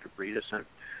by Dr. Bredesen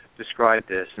described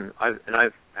this, and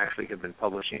I've actually been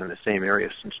publishing in the same area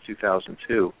since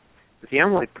 2002. But the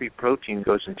amyloid pre-protein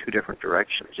goes in two different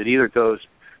directions. It either goes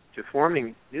to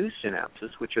forming new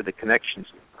synapses, which are the connections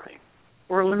in the brain,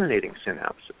 or eliminating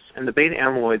synapses. And the beta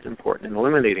amyloid is important in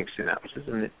eliminating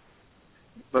synapses,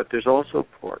 but there's also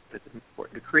a part that's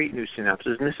important to create new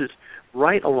synapses. And this is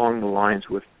right along the lines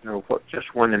with what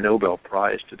just won the Nobel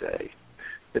Prize today,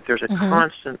 that there's a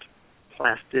constant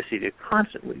plasticity,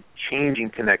 constantly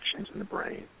changing connections in the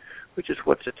brain, which is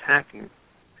what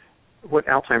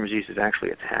Alzheimer's disease is actually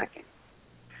attacking.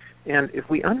 And if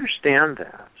we understand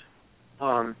that,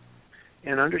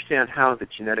 and understand how the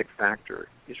genetic factor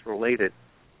is related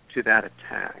to that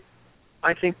attack,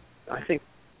 I think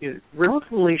in a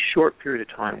relatively short period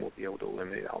of time we'll be able to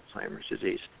eliminate Alzheimer's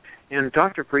disease. And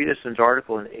Dr. Bredesen's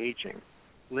article in Aging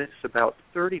lists about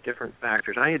 30 different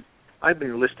factors. I've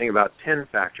been listing about 10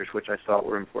 factors which I thought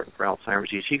were important for Alzheimer's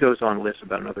disease. He goes on and lists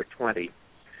about another 20.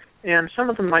 And some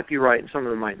of them might be right and some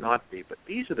of them might not be, but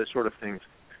these are the sort of things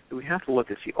that we have to look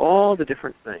and see all the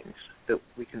different things that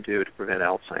we can do to prevent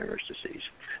Alzheimer's disease.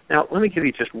 Now, let me give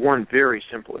you just one very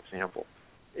simple example.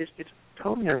 It's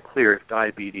totally unclear if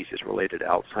diabetes is related to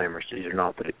Alzheimer's disease or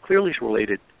not, but it clearly is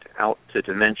related to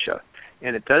dementia,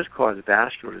 and it does cause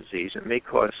vascular disease. It may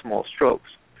cause small strokes,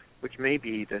 which may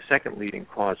be the second leading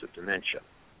cause of dementia.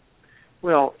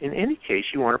 Well, in any case,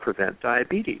 you want to prevent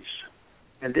diabetes,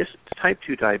 and this type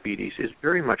 2 diabetes is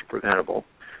very much preventable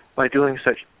by doing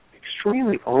such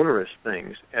extremely onerous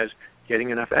things as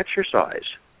getting enough exercise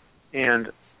and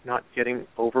not getting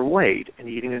overweight and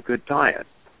eating a good diet.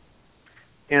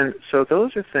 And so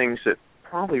those are things that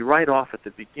probably right off at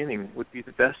the beginning would be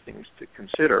the best things to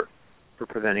consider for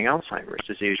preventing Alzheimer's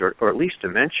disease or at least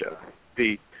dementia.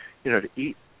 To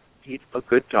eat a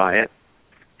good diet,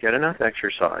 get enough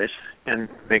exercise, and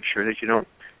make sure that you don't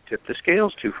tip the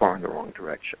scales too far in the wrong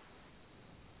direction.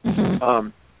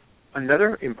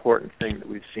 Another important thing that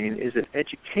we've seen is that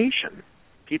education,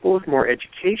 people with more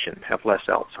education have less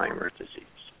Alzheimer's disease.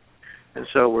 And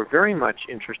so we're very much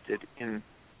interested in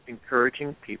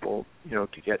encouraging people,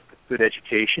 to get good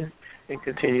education and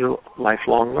continue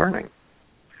lifelong learning.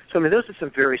 So, those are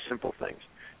some very simple things.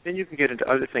 Then you can get into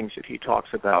other things that he talks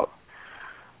about,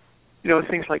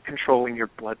 things like controlling your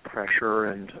blood pressure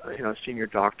and, seeing your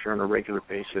doctor on a regular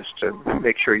basis to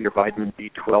make sure your vitamin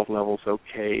B12 level's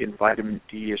okay, and vitamin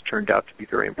D has turned out to be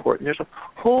very important. There's a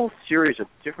whole series of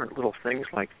different little things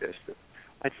like this that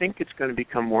I think it's going to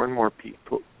become more and more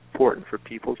important for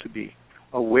people to be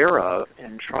aware of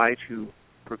and try to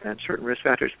prevent certain risk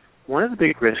factors. One of the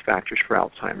big risk factors for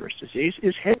Alzheimer's disease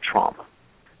is head trauma.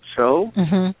 So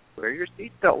wear your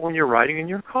seatbelt when you're riding in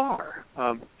your car.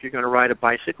 If you're going to ride a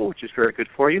bicycle, which is very good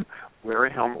for you, wear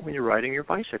a helmet when you're riding your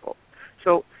bicycle.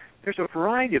 So there's a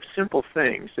variety of simple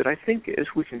things that I think as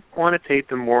we can quantitate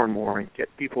them more and more and get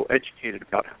people educated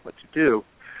about what to do,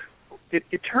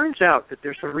 it turns out that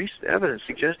there's some recent evidence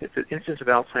suggesting that the incidence of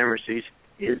Alzheimer's disease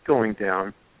is going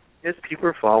down as people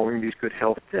are following these good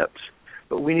health tips.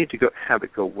 But we need to have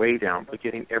it go way down by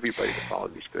getting everybody to follow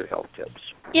these good health tips.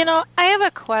 You know, I have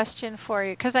a question for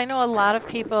you, because I know a lot of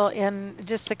people in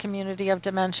just the community of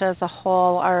dementia as a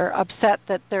whole are upset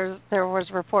that there was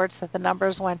reports that the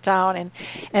numbers went down,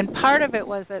 and part of it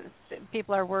was that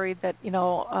people are worried that, you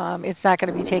know, it's not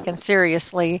going to be taken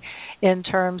seriously in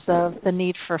terms of the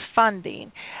need for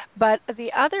funding. But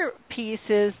the other piece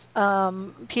is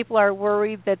people are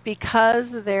worried that because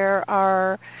there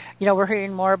are, you know, we're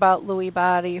hearing more about Lewy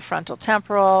body, frontal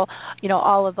temporal, you know,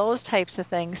 all of those types of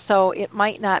things. So it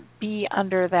might not be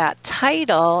under that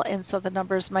title, and so the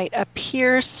numbers might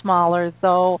appear smaller,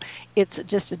 though it's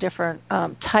just a different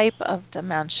type of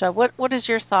dementia. What is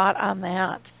your thought on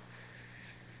that?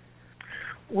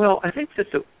 Well, I think that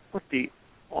what the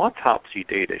autopsy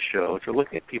data shows, or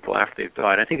looking at people after they've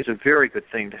died, I think it's a very good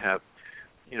thing to have,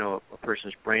 you know, a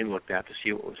person's brain looked at to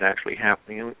see what was actually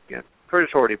happening. And, you know, Curtis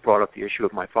already brought up the issue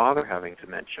of my father having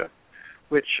dementia,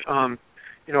 which,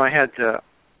 you know, I had the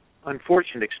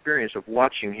unfortunate experience of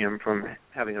watching him from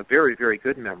having a very, very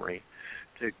good memory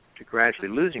to gradually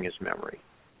losing his memory.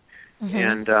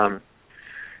 And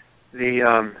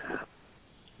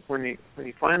when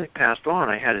he finally passed on,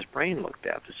 I had his brain looked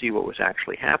at to see what was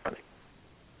actually happening.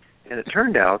 And it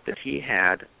turned out that he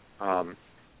had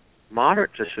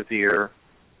moderate to severe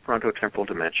frontotemporal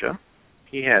dementia.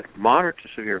 He had moderate to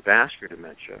severe vascular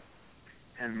dementia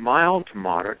and mild to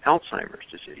moderate Alzheimer's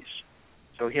disease.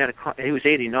 So he was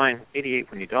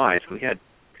 88 when he died. So he had,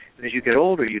 and as you get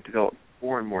older, you develop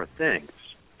more and more things.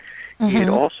 He had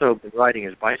also been riding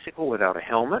his bicycle without a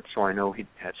helmet, so I know he'd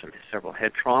had several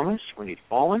head traumas when he'd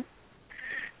fallen.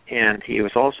 And he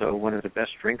was also one of the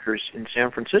best drinkers in San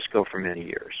Francisco for many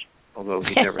years, although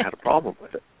he never had a problem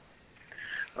with it.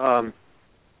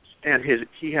 And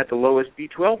he had the lowest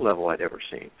B12 level I'd ever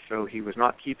seen, so he was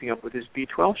not keeping up with his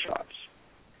B12 shots.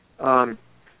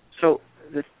 So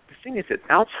the thing is that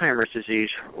Alzheimer's disease,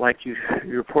 like you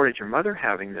reported your mother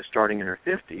having this starting in her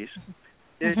 50s,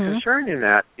 the concern in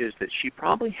that is that she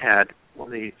probably had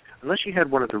unless she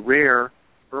had one of the rare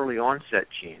early onset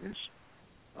genes,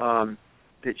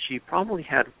 that she probably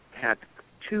had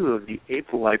two of the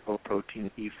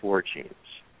apolipoprotein E4 genes.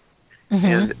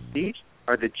 And these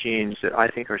are the genes that I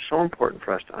think are so important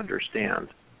for us to understand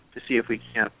to see if we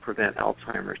can't prevent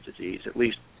Alzheimer's disease, at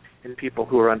least in people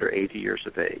who are under 80 years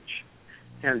of age.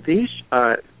 And these,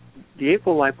 the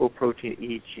apolipoprotein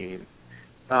E gene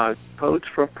codes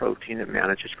for a protein that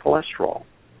manages cholesterol.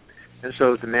 And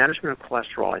so the management of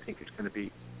cholesterol, I think, is going to be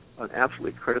an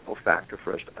absolutely critical factor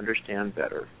for us to understand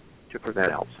better to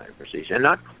prevent Alzheimer's disease. And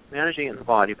not managing it in the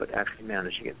body, but actually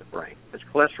managing it in the brain. Because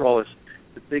cholesterol is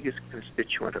the biggest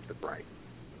constituent of the brain.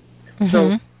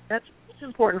 So it's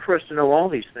important for us to know all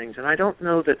these things. And I don't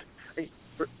know that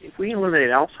if we eliminate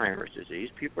Alzheimer's disease,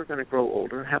 people are going to grow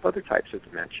older and have other types of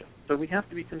dementia. So we have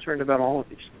to be concerned about all of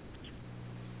these things.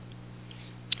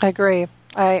 I agree.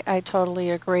 I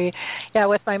totally agree. Yeah,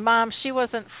 with my mom, she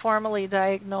wasn't formally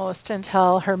diagnosed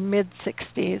until her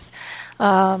mid-60s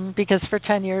because for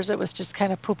 10 years it was just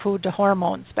kind of poo-pooed to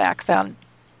hormones back then.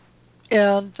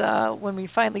 And when we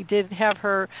finally did have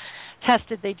her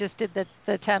tested, they just did the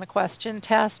 10-question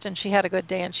test, and she had a good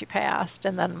day and she passed,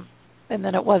 and then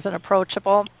it wasn't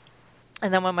approachable.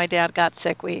 And then when my dad got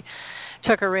sick, we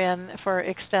took her in for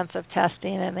extensive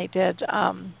testing, and they did 2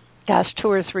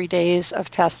 or 3 days of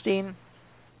testing,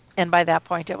 and by that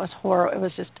point it was horrible. It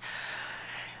was just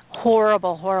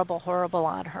horrible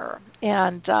on her.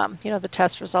 And the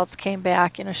test results came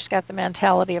back. She's got the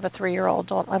mentality of a 3-year-old.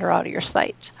 Don't let her out of your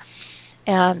sight.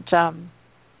 And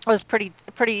it was pretty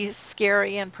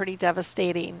scary and pretty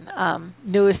devastating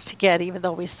news to get, even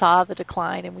though we saw the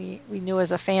decline, and we knew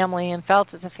as a family and felt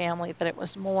as a family that it was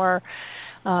more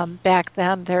back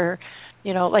then. There,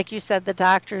 like you said, the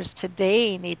doctors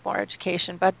today need more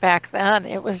education, but back then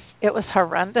it was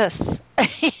horrendous.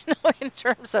 In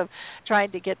terms of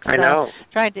trying to get to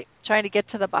trying to get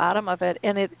to the bottom of it,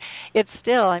 and it's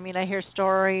still. I mean, I hear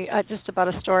just about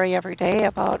a story every day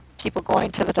about people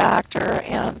going to the doctor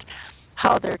and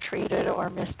how they're treated or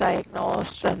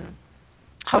misdiagnosed and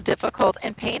how difficult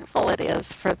and painful it is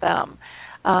for them.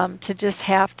 to just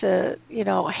have to,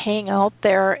 hang out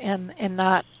there and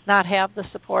not have the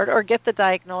support, or get the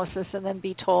diagnosis and then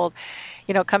be told,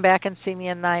 come back and see me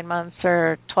in 9 months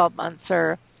or 12 months,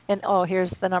 and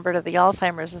here's the number to the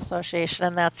Alzheimer's Association,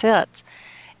 and that's it.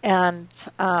 And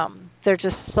they're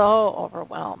just so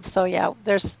overwhelmed. So yeah,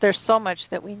 there's so much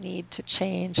that we need to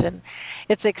change, and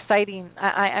it's exciting.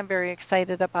 I'm very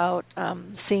excited about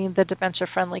seeing the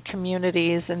dementia-friendly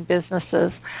communities and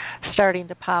businesses starting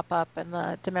to pop up, and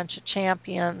the dementia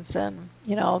champions, and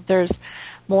there's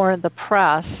more in the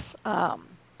press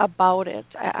about it.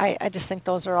 I just think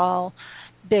those are all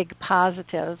big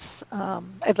positives.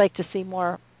 I'd like to see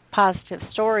more positive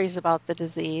stories about the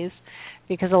disease,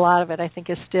 because a lot of it, I think,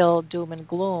 is still doom and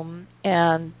gloom,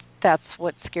 and that's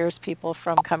what scares people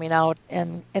from coming out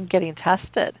and getting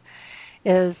tested,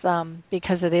 is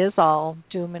because it is all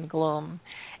doom and gloom.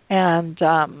 And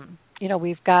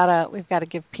we've got to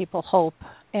give people hope,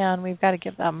 and we've got to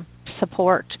give them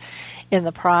support in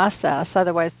the process.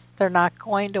 Otherwise, they're not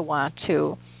going to want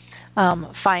to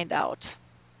find out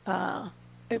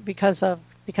because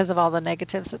of all the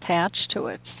negatives attached to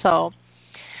it. So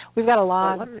we've got a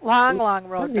long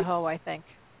road to hoe, I think.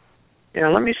 Yeah,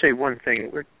 let me say one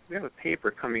thing. We have a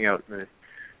paper coming out in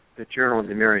the Journal of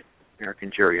the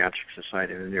American Geriatric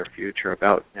Society in the near future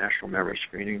about National Memory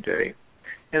Screening Day.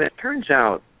 And it turns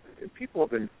out people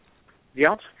have been,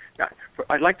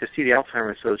 I'd like to see the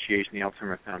Alzheimer's Association, the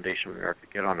Alzheimer's Foundation of America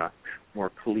get on a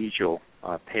more collegial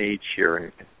page here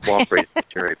and cooperate with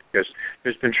this area, because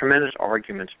there's been tremendous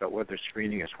arguments about whether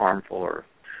screening is harmful or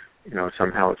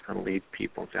somehow it's going to lead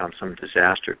people down some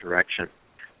disaster direction.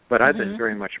 But I've been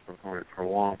very much a proponent for a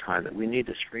long time that we need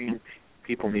to screen.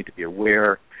 People need to be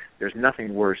aware. There's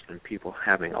nothing worse than people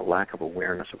having a lack of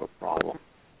awareness of a problem.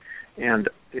 And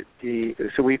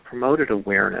so we promoted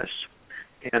awareness.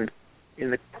 And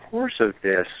in the course of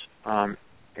this,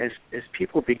 as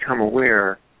people become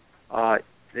aware,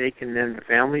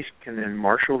 families can then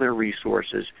marshal their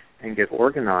resources and get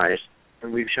organized.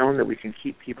 And we've shown that we can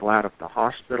keep people out of the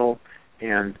hospital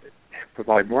and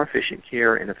provide more efficient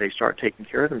care. And if they start taking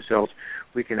care of themselves,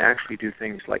 we can actually do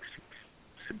things like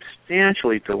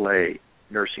substantially delay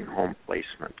nursing home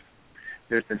placement.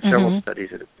 There's been several studies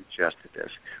that have suggested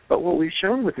this. But what we've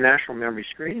shown with National Memory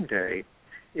Screening Day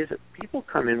is that people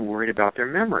come in worried about their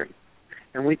memory,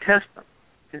 and we test them.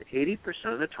 And 80%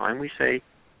 of the time we say,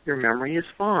 your memory is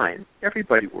fine.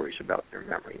 Everybody worries about their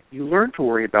memory. You learn to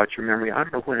worry about your memory, I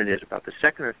don't know when it is, about the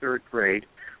second or third grade,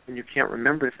 when you can't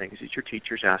remember things that your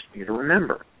teacher's asking you to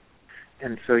remember.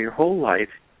 And so your whole life,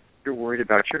 you're worried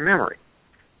about your memory.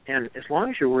 And as long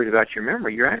as you're worried about your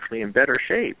memory, you're actually in better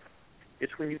shape.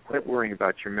 It's when you quit worrying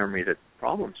about your memory that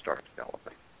problems start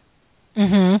developing.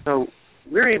 So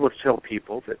we're able to tell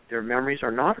people that their memories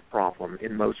are not a problem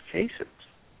in most cases.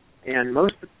 And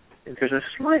there's a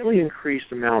slightly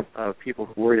increased amount of people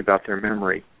who worry about their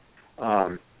memory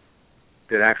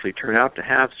that actually turn out to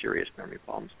have serious memory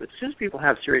problems. But since people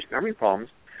have serious memory problems,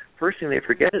 first thing they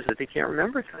forget is that they can't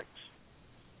remember things.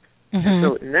 And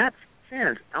so in that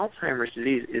sense, Alzheimer's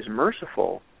disease is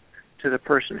merciful to the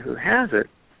person who has it,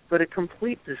 but a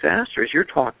complete disaster, as you're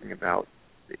talking about,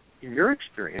 in your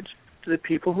experience, to the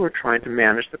people who are trying to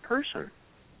manage the person.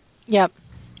 Yep.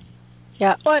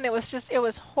 Yeah. Well, and it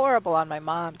was horrible on my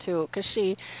mom too, because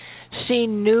she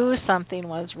knew something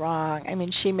was wrong. I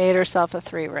mean, she made herself a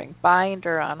 3-ring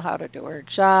binder on how to do her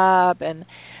job, and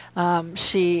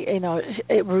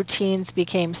routines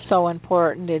became so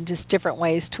important, and just different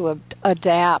ways to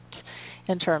adapt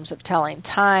in terms of telling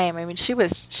time. I mean, she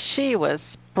was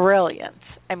brilliant.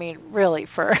 I mean, really,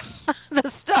 for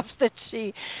the stuff that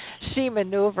she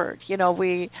maneuvered.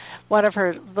 One of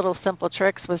her little simple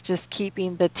tricks was just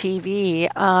keeping the TV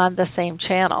on the same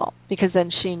channel, because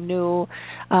then she knew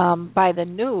by the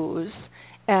news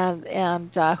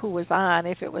and who was on,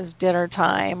 if it was dinner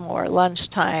time or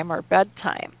lunchtime or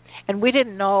bedtime. And we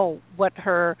didn't know what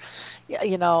her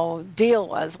deal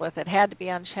was with it. Had to be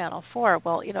on Channel 4.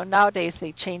 Well, nowadays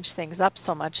they change things up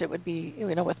so much, it would be,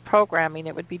 with programming,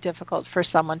 it would be difficult for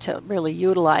someone to really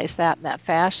utilize that in that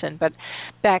fashion. But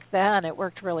back then it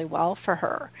worked really well for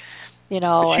her.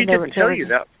 But she didn't tell you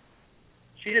that.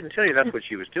 She didn't tell you that's what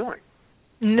she was doing.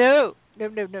 No.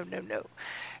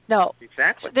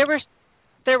 Exactly.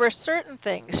 There were certain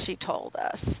things she told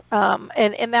us,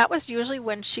 and that was usually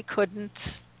when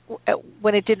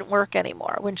when it didn't work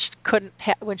anymore, when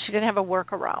she didn't have a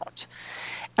workaround.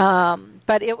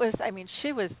 But it was,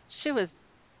 she was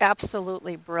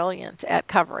absolutely brilliant at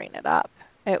covering it up.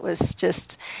 It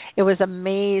was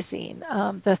amazing,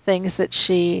 the things that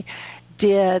she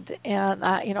did, and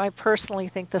I personally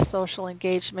think the social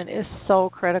engagement is so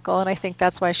critical, and I think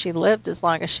that's why she lived as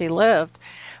long as she lived,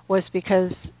 was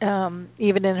because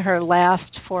even in her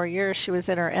last 4 years, she was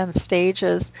in her end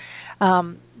stages,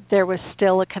 there was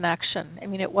still a connection. I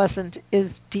mean, it wasn't as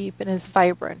deep and as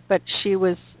vibrant, but she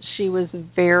was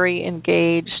very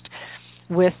engaged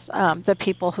with the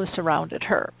people who surrounded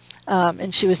her,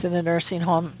 and she was in a nursing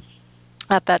home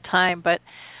at that time, but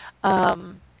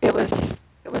it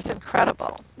was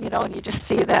incredible, and you just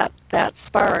see that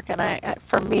spark. And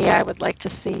for me, I would like to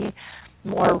see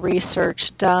more research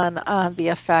done on the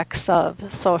effects of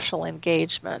social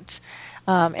engagement,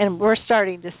 and we're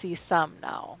starting to see some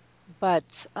now, but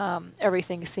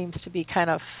everything seems to be kind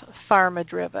of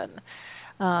pharma-driven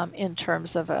in terms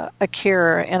of a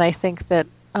cure. And I think that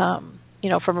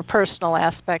from a personal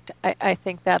aspect, I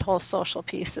think that whole social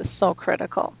piece is so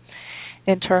critical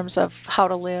in terms of how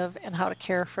to live and how to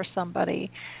care for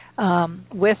somebody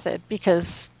with it, because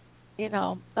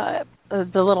the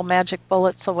little magic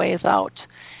bullet's a ways out,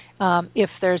 if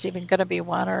there's even going to be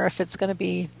one, or if it's going to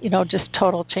be just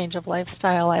total change of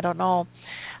lifestyle. I don't know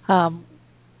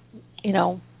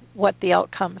what the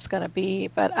outcome is going to be,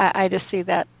 but I just see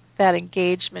that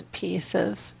engagement piece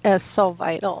as so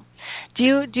vital. Do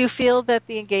you feel that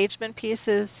the engagement piece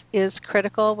is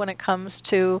critical when it comes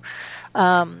to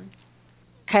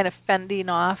kind of fending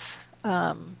off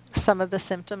some of the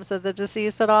symptoms of the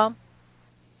disease at all?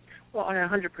 Well, I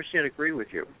 100% agree with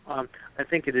you. I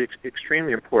think it is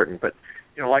extremely important, but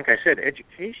like I said,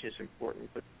 education is important.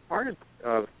 But part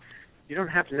of you don't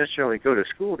have to necessarily go to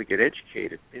school to get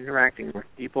educated. Interacting with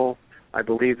people, I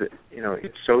believe that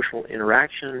it's social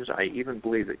interactions. I even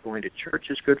believe that going to church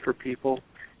is good for people,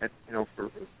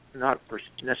 for not for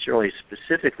necessarily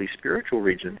specifically spiritual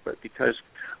reasons, but because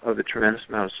of the tremendous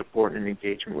amount of support and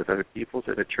engagement with other people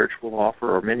that a church will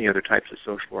offer, or many other types of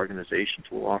social organizations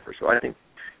will offer. So I think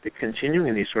that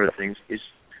continuing these sort of things is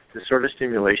the sort of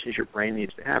stimulations your brain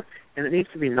needs to have, and it needs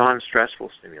to be non-stressful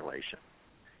stimulation,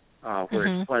 where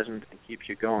it's pleasant and keeps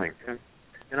you going.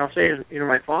 And I'll say,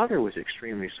 my father was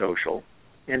extremely social,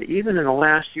 and even in the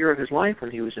last year of his life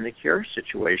when he was in a care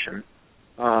situation,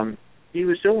 he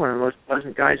was still one of the most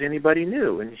pleasant guys anybody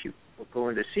knew. And you would go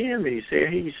in to see him, and he'd say,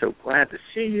 "Hey, he's so glad to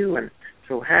see you, and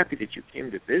so happy that you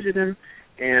came to visit him.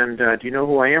 And do you know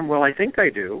who I am?" "Well, I think I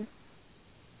do."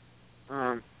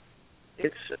 And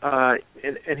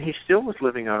he still was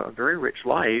living a very rich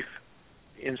life,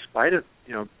 in spite of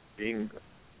being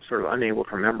sort of unable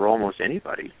to remember almost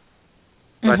anybody.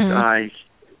 But I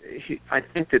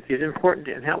think that it's important,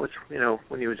 and that was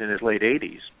when he was in his late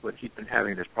 80s, but he'd been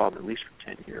having this problem at least for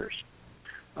 10 years.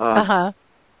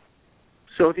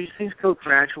 So these things go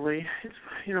gradually. It's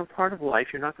part of life.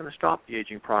 You're not going to stop the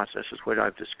aging process, is what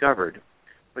I've discovered,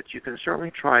 but you can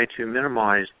certainly try to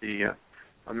minimize the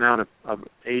amount of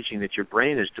aging that your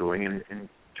brain is doing, and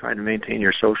try to maintain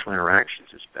your social interactions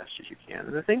as best as you can.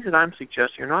 And the things that I'm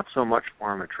suggesting are not so much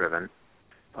pharma-driven.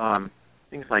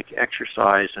 Things like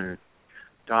exercise and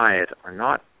diet I'm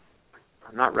not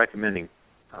recommending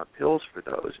pills for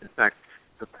those. In fact,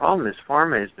 the problem is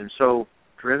pharma has been so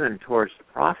driven towards the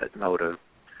profit motive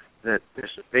that this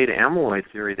beta amyloid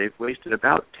theory, they've wasted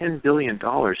about $10 billion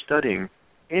studying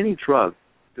any drug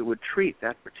that would treat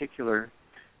that particular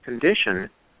condition,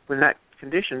 when that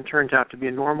condition turns out to be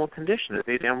a normal condition. That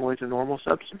beta amyloid is a normal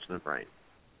substance in the brain.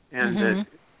 And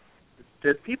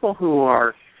that people who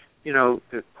are,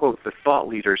 the quote, the thought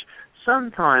leaders,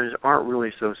 sometimes aren't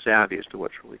really so savvy as to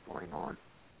what's really going on.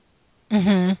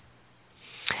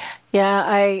 Yeah,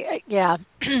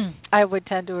 I would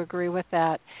tend to agree with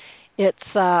that. It's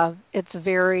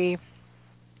very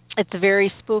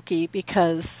spooky,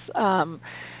 because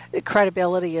the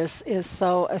credibility is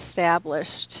so established,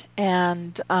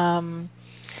 and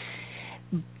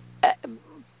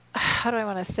how do I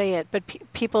want to say it? But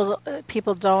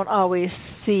people don't always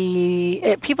see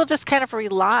it. People just kind of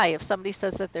rely, if somebody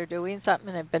says that they're doing something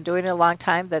and have been doing it a long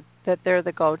time, that they're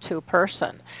the go-to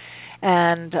person,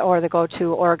 or the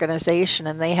go-to organization,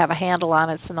 and they have a handle on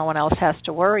it, so no one else has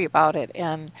to worry about it.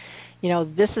 And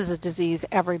this is a disease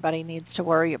everybody needs to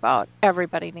worry about.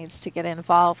 Everybody needs to get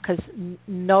involved, because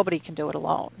nobody can do it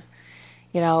alone.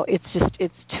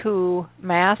 It's too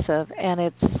massive, and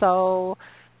it's so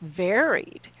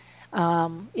varied.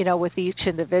 With each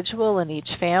individual and each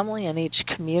family and each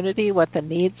community, what the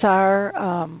needs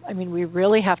are. We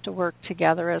really have to work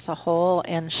together as a whole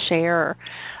and share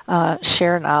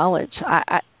knowledge.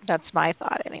 That's my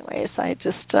thought, anyways.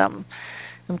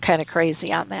 I'm kind of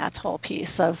crazy on that whole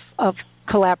piece of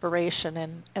collaboration,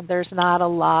 and there's not a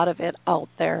lot of it out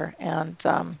there, and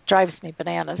drives me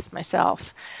bananas myself.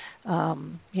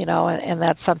 and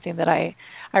that's something that I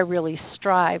really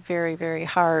strive very, very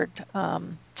hard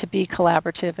to be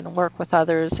collaborative and work with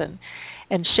others and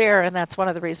share, and that's one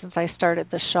of the reasons I started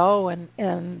the show, and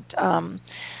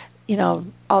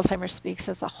Alzheimer's Speaks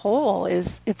as a whole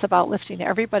it's about lifting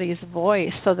everybody's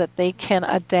voice so that they can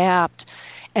adapt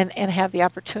and have the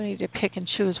opportunity to pick and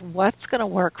choose what's going to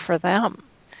work for them,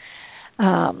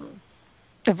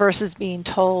 versus being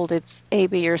told it's A,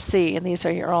 B, or C, and these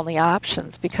are your only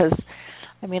options. Because,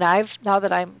 now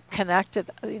that I'm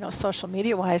connected, social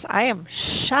media-wise, I am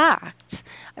shocked.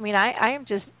 I am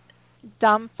just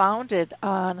dumbfounded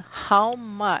on how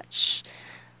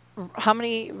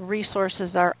many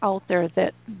resources are out there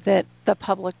that the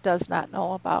public does not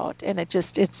know about, and it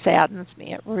saddens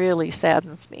me. It really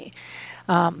saddens me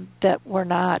that we're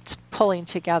not pulling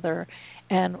together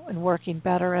and working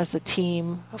better as a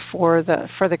team for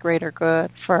the greater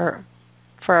good, for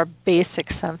a basic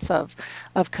sense of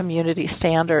community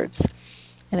standards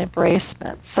and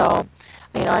embracement. So,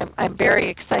 I'm very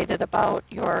excited about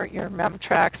your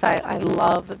MemTrax. I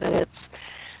love that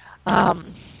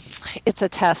it's a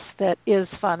test that is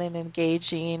fun and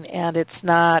engaging, and it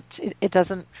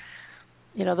doesn't,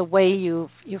 the way you've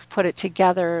put it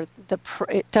together,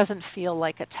 it doesn't feel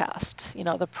like a test.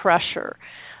 The pressure,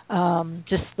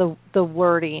 just the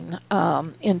wording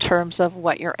in terms of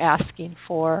what you're asking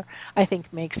for, I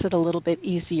think makes it a little bit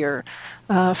easier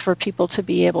for people to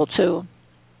be able to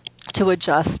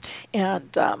adjust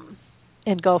and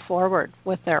go forward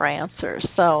with their answers.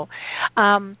 So,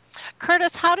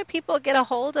 Curtis, how do people get a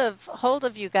hold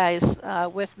of you guys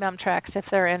with MemTrax if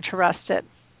they're interested?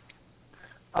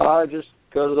 Just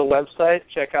go to the website,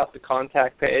 check out the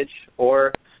contact page,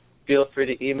 or feel free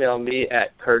to email me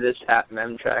at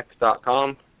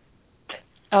curtis@memtrax.com.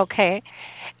 Okay.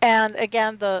 And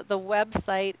again, the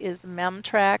website is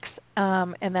MemTrax,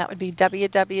 and that would be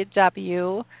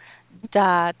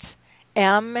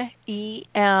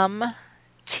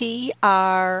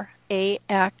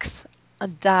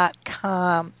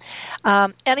www.memtrax.com.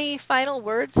 Any final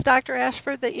words, Dr.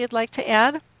 Ashford, that you'd like to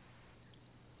add?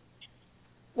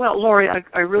 Well, Lori,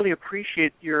 I really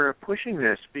appreciate your pushing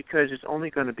this, because it's only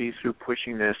going to be through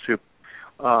pushing this.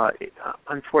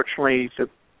 Unfortunately, the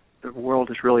world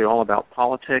is really all about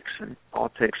politics, and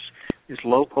politics is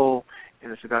local,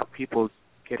 and it's about people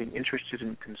getting interested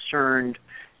and concerned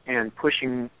and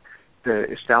pushing the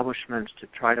establishments to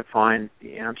try to find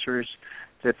the answers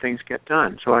that things get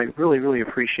done. So I really, really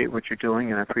appreciate what you're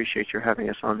doing, and I appreciate your having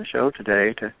us on the show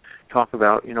today to talk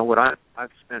about, what I've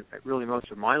spent really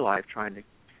most of my life trying to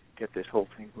get this whole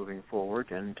thing moving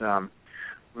forward, and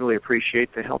really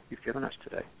appreciate the help you've given us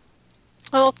today.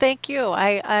 Well, thank you.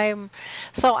 I'm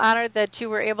so honored that you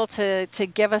were able to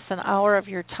give us an hour of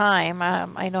your time.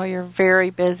 I know you're very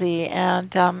busy,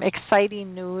 and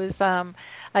exciting news,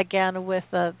 again, with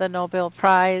the Nobel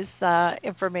Prize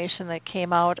information that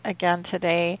came out again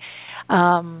today.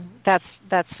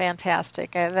 That's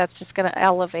fantastic. That's just going to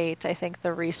elevate, I think,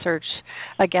 the research,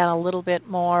 again, a little bit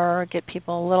more, get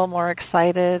people a little more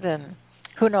excited, and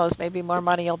who knows, maybe more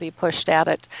money will be pushed at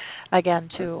it again,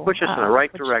 too. Push us in the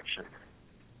right direction.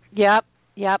 Yep,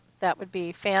 that would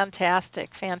be fantastic.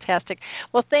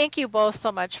 Well, thank you both so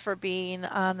much for being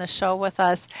on the show with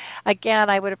us. Again,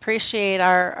 I would appreciate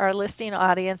our listening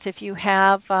audience if you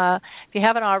haven't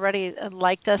already,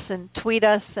 liked us and tweet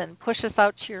us and push us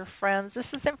out to your friends.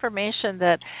 This is information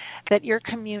that your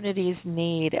communities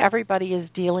need. Everybody is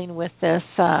dealing with this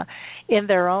in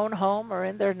their own home or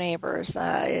in their neighbors.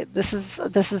 This is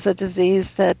a disease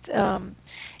that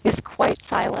is quite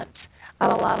silent on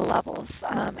a lot of levels,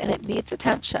 and it needs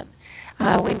attention.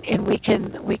 And we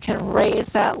can raise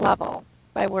that level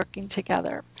by working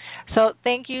together. So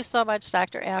thank you so much,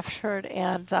 Dr. Ashford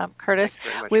and Curtis.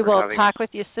 We will talk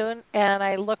with you soon, and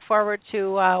I look forward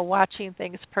to watching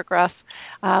things progress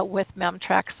with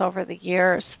MemTrax over the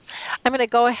years. I'm going to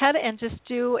go ahead and just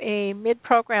do a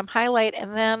mid-program highlight,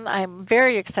 and then I'm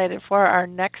very excited for our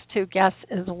next two guests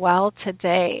as well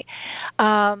today.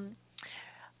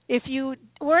 If you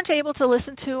weren't able to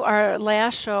listen to our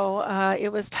last show, it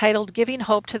was titled Giving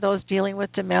Hope to Those Dealing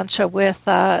with Dementia with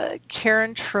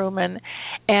Karen Truman,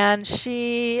 and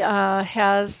she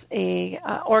has a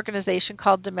organization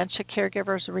called Dementia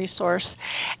Caregivers Resource,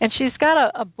 and she's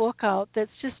got a book out that's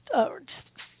just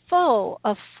full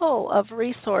of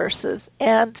resources,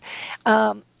 and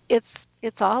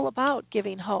it's all about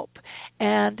giving hope,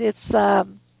 and it's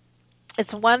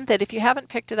one that if you haven't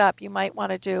picked it up, you might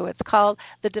want to do. It's called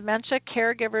The Dementia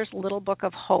Caregiver's Little Book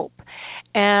of Hope.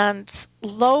 and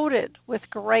loaded with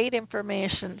great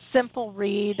information, simple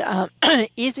read,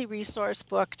 easy resource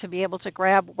book to be able to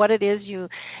grab what it is you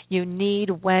need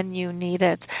when you need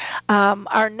it.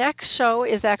 Our next show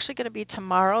is actually going to be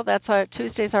tomorrow. That's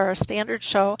Tuesdays are our standard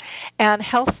show, and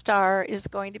Health Star is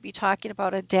going to be talking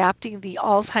about adapting the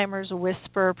Alzheimer's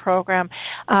Whisper program.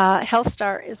 Health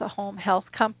Star is a home health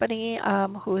company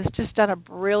who has just done a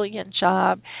brilliant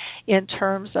job in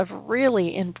terms of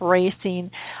really embracing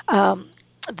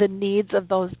the needs of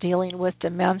those dealing with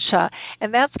dementia.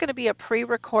 And that's going to be a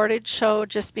pre-recorded show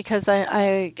just because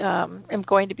I am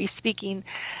going to be speaking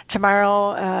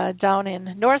tomorrow down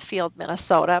in Northfield,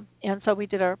 Minnesota. And so we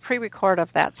did a pre-record of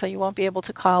that, so you won't be able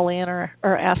to call in or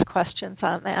ask questions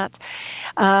on that.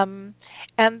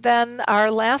 And then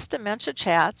our last Dementia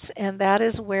Chats, and that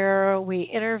is where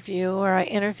I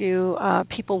interview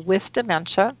people with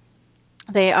dementia.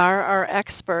 They are our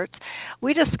experts.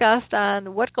 We discussed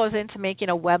on what goes into making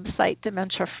a website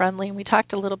dementia-friendly, and we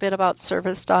talked a little bit about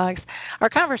service dogs. Our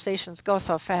conversations go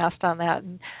so fast on that,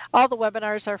 and all the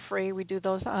webinars are free. We do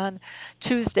those on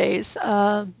Tuesdays,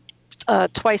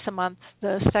 twice a month,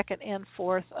 the 2nd and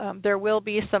 4th. There will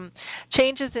be some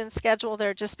changes in schedule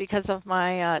there just because of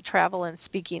my travel and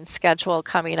speaking schedule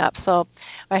coming up. So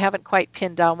I haven't quite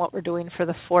pinned down what we're doing for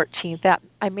the 14th. That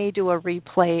I may do a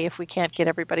replay if we can't get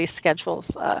everybody's schedules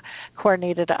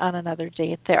coordinated on another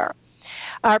date there.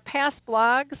 Our past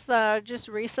blogs just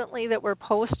recently that were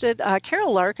posted,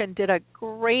 Carol Larkin did a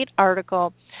great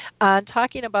article on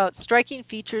talking about striking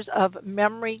features of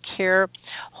memory care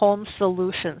home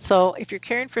solutions. So if you're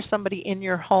caring for somebody in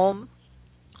your home,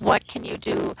 what can you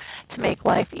do to make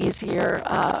life easier,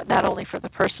 not only for the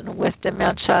person with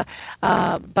dementia,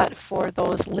 but for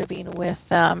those living with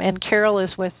them? And Carol is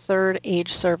with Third Age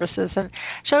Services, and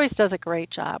she always does a great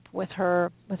job with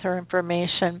her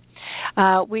information.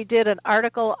 We did an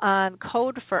article on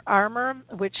Code for Armor,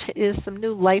 which is some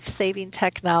new life-saving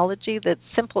technology that's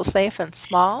simple, safe, and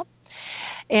small.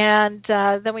 And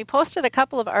then we posted a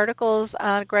couple of articles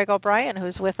on Greg O'Brien,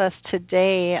 who's with us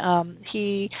today.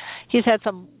 He's had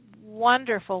some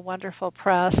wonderful, wonderful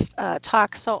press,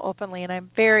 talk so openly, and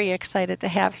I'm very excited to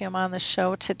have him on the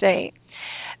show today.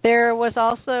 There was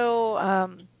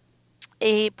also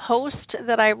a post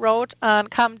that I wrote on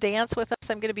Come Dance With Us.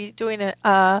 I'm going to be doing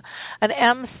I'm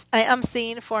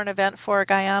emceeing for an event for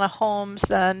Guyana Homes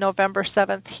November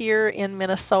 7th here in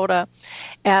Minnesota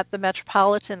at the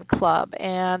Metropolitan Club,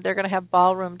 and they're going to have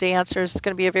ballroom dancers. It's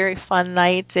going to be a very fun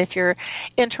night. If you're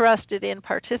interested in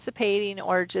participating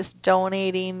or just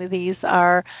donating, these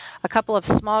are a couple of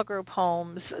small group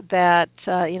homes that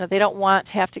they don't want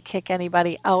to have to kick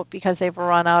anybody out because they've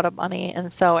run out of money,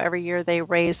 and so every year they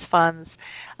raise funds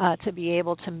to be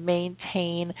able to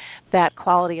maintain that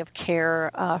quality of care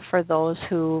for those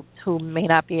who may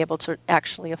not be able to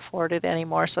actually afford it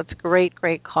anymore. So it's a great,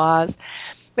 great cause.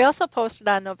 We also posted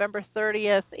on November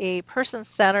 30th a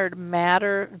Person-Centered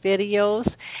Matter videos.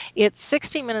 It's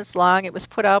 60 minutes long. It was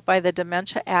put out by the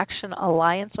Dementia Action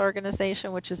Alliance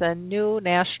organization, which is a new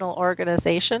national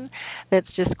organization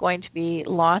that's just going to be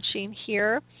launching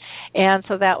here. And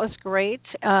so that was great.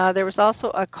 There was also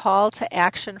a call to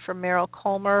action from Meryl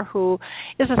Comer, who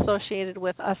is associated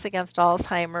with Us Against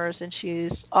Alzheimer's, and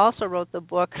she's also wrote the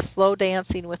book Slow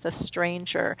Dancing with a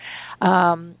Stranger.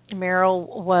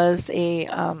 Meryl was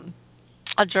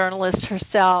a journalist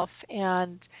herself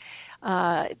and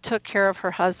took care of her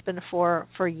husband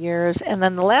for years. And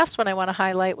then the last one I want to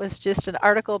highlight was just an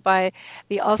article by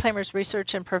the Alzheimer's Research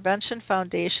and Prevention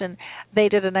Foundation. They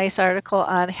did a nice article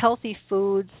on healthy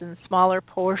foods and smaller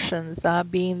portions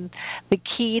being the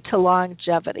key to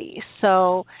longevity.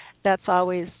 So that's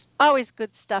always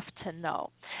good stuff to know.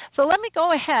 So let me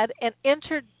go ahead and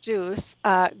introduce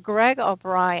Greg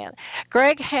O'Brien.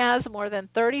 Greg has more than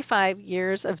 35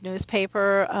 years of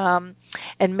newspaper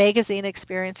and magazine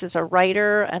experience as a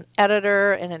writer, an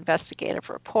editor, an investigative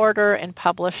reporter, and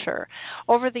publisher.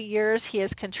 Over the years, he has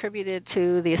contributed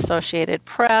to the Associated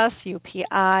Press,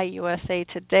 UPI, USA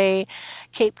Today,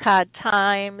 Cape Cod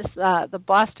Times, the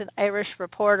Boston Irish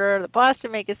Reporter, the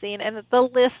Boston Magazine, and the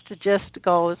list just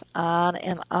goes on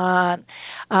and on.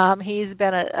 He's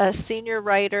been a senior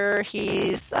writer.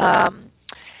 He's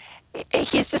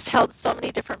just held so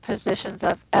many different positions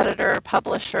of editor,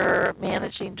 publisher,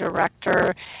 managing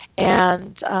director,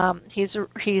 and he's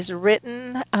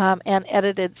written and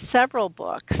edited several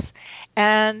books.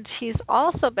 And he's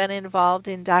also been involved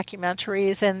in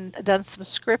documentaries and done some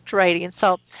script writing.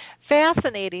 So,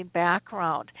 fascinating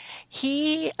background.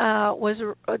 He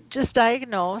was just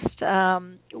diagnosed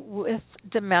with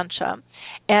dementia,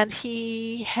 and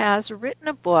he has written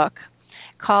a book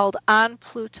called On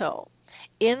Pluto.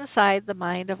 Inside the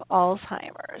Mind of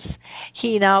Alzheimer's.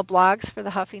 He now blogs for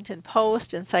the Huffington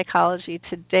Post and Psychology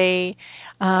Today.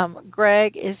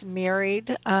 Greg is married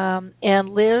and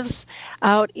lives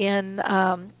out in,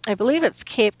 I believe it's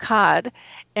Cape Cod,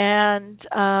 and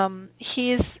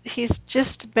he's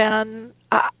just been,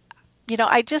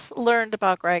 I just learned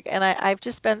about Greg, and I've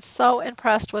just been so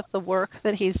impressed with the work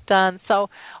that he's done.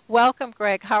 So welcome,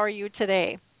 Greg. How are you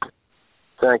today?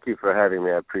 Thank you for having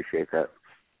me. I appreciate that.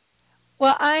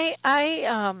 Well,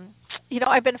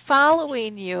 I've been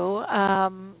following you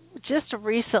just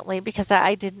recently because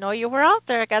I didn't know you were out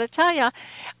there. I got to tell you,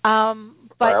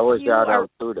 but I was out on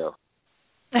Pluto.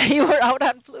 You were out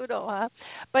on Pluto, huh?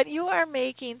 But you are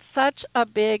making such a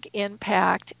big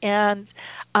impact, and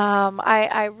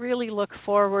I really look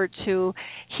forward to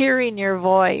hearing your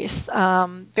voice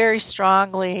very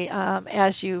strongly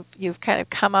as you've kind of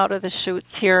come out of the chutes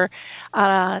here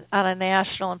on a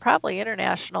national and probably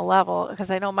international level,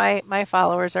 because I know my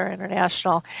followers are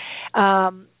international.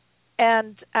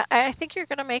 And I think you're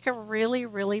going to make a really,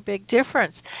 really big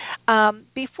difference.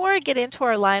 Before I get into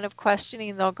our line of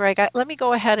questioning, though, Greg, let me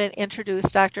go ahead and introduce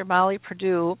Dr. Molly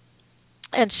Purdue.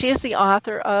 And she is the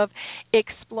author of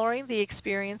Exploring the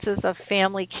Experiences of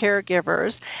Family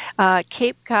Caregivers,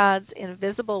 Cape Cod's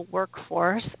Invisible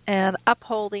Workforce, and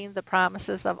Upholding the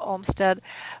Promises of Olmsted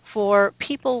for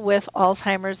People with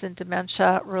Alzheimer's and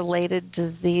Dementia-Related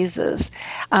Diseases.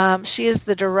 She is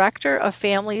the Director of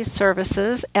Family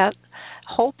Services at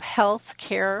Hope Health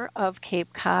Care of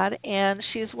Cape Cod, and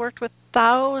she's worked with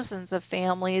thousands of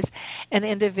families and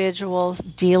individuals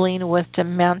dealing with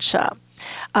dementia.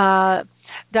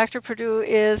 Dr. Purdue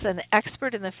is an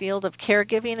expert in the field of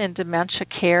caregiving and dementia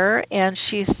care, and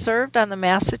she served on the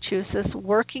Massachusetts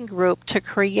Working Group to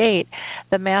create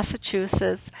the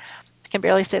Massachusetts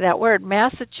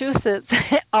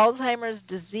Alzheimer's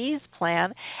Disease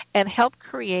Plan and helped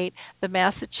create the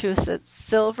Massachusetts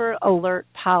Silver Alert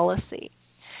Policy.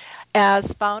 As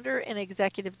founder and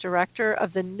executive director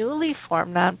of the newly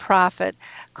formed nonprofit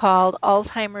called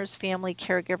Alzheimer's Family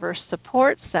Caregiver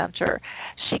Support Center,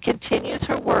 she continues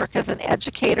her work as an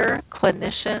educator,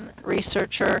 clinician,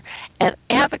 researcher, and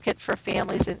advocate for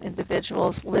families and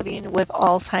individuals living with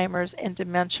Alzheimer's and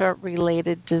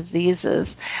dementia-related diseases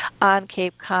on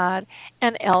Cape Cod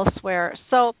and elsewhere.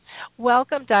 So,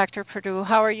 welcome, Dr. Purdue.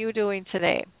 How are you doing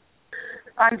today?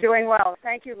 I'm doing well.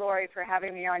 Thank you, Lori, for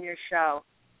having me on your show.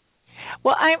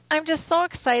 Well, I'm just so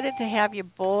excited to have you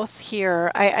both here.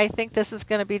 I think this is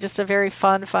going to be just a very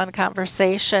fun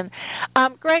conversation.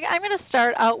 Greg, I'm going to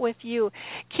start out with you.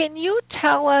 Can you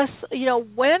tell us,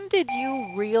 when did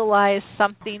you realize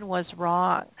something was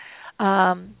wrong,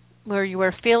 where you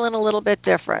were feeling a little bit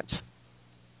different?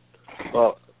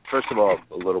 Well, first of all,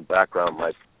 a little background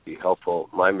might be helpful.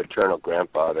 My maternal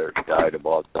grandfather died of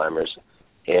Alzheimer's,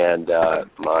 and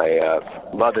my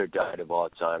mother died of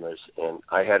Alzheimer's, and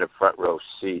I had a front row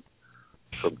seat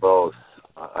for both.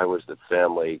 I was the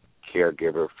family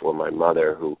caregiver for my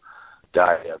mother, who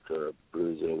died after a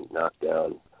bruising,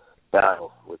 knockdown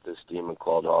battle with this demon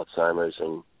called Alzheimer's,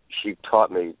 and she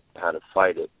taught me how to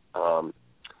fight it. I'm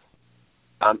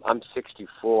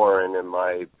 64, and in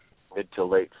my mid to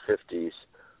late 50s,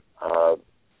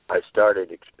 I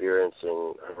started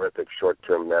experiencing horrific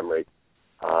short-term memory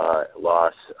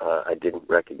loss. I didn't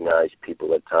recognize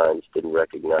people at times, didn't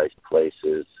recognize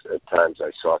places. At times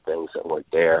I saw things that weren't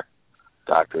there.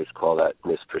 Doctors call that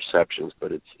misperceptions,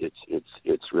 but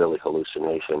it's really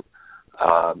hallucination.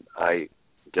 I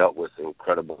dealt with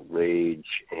incredible rage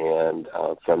and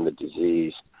from the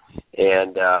disease,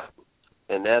 and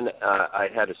then I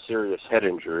had a serious head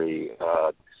injury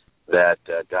that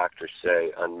doctors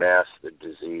say unmasked the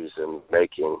disease in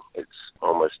making. It's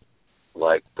almost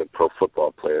like the pro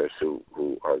football players who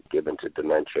are given to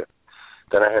dementia.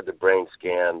 Then I had the brain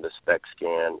scan, the SPECT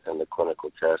scan, and the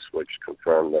clinical test, which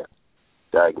confirmed the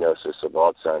diagnosis of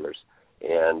Alzheimer's.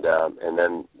 And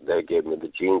then they gave me the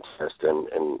gene test,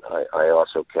 and I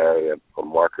also carry a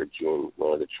marker gene,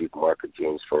 one of the chief marker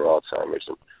genes for Alzheimer's.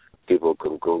 And people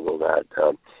can Google that,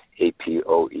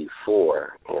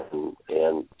 APOE4.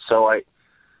 And so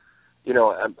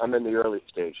I'm in the early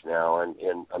stage now,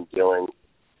 and I'm dealing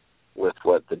with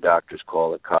what the doctors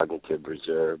call a cognitive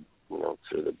reserve.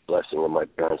 Through the blessing of my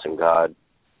parents and God,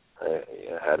 I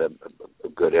had a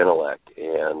good intellect,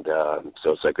 and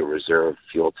so it's like a reserve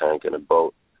fuel tank in a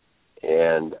boat.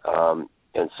 And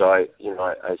so I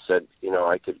said,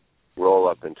 I could roll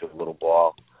up into a little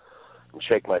ball and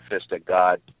shake my fist at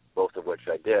God, both of which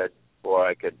I did, or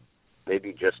I could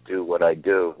maybe just do what I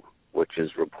do, which is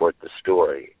report the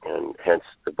story, and hence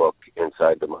the book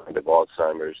Inside the Mind of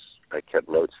Alzheimer's. I kept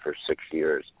notes for 6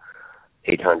 years,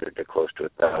 800 to close to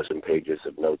 1,000 pages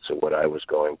of notes of what I was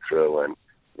going through, and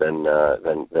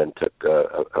then took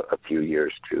a few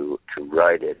years to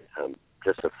write it.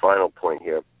 Just a final point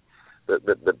here.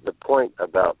 The point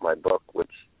about my book,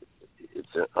 which it's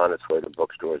on its way to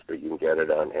bookstores, but you can get it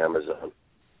on Amazon,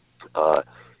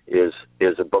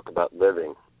 is a book about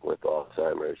living with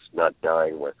Alzheimer's, not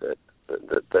dying with it.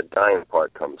 The dying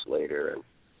part comes later, and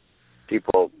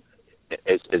people,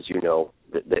 as you know,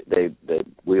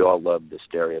 we all love the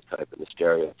stereotype, and the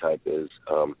stereotype is,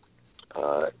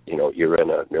 you're in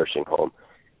a nursing home,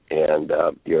 and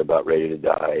you're about ready to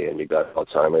die, and you got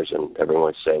Alzheimer's, and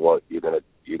everyone's saying, well, you're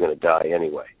gonna die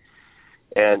anyway,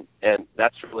 and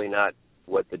that's really not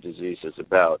what the disease is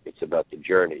about. It's about the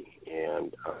journey,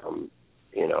 and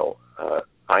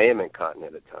I am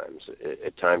incontinent at times.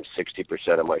 At times,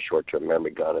 60% of my short-term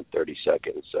memory gone in 30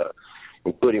 seconds,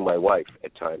 including my wife.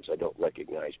 At times, I don't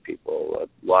recognize people,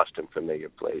 lost in familiar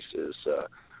places.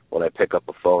 When I pick up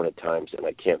a phone at times and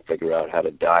I can't figure out how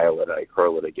to dial it, I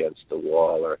hurl it against the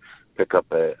wall, or pick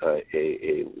up a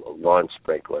lawn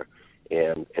sprinkler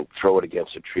and throw it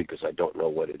against a tree because I don't know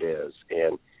what it is.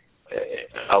 And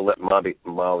I'll let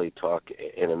Molly talk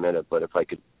in a minute, but if I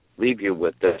could leave you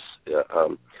with this,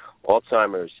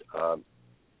 Alzheimer's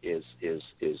is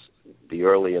the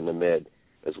early and the mid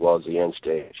as well as the end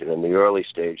stage. And in the early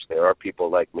stage, there are people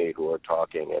like me who are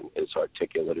talking and as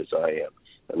articulate as I am.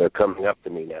 And they're coming up to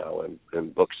me now in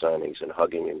book signings and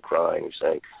hugging and crying,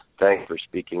 saying, thanks for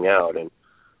speaking out. And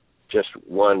just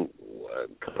one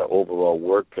kind of overall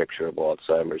word picture of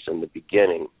Alzheimer's in the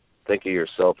beginning, think of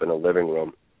yourself in a living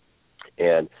room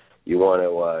and you want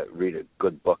to read a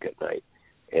good book at night.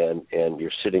 And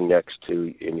you're sitting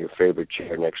in your favorite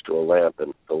chair next to a lamp,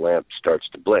 and the lamp starts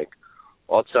to blink.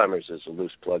 Alzheimer's is a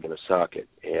loose plug in a socket,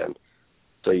 and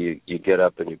so you get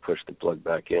up and you push the plug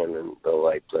back in, and the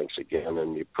light blinks again,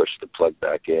 and you push the plug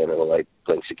back in, and the light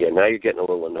blinks again. Now you're getting a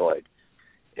little annoyed,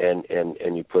 and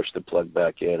you push the plug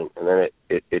back in, and then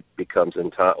it becomes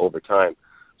over time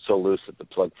so loose that the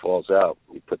plug falls out.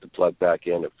 You put the plug back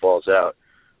in, it falls out.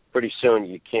 Pretty soon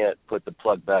you can't put the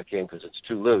plug back in because it's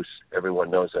too loose.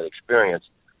 Everyone knows that experience.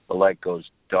 The light goes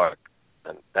dark,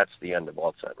 and that's the end of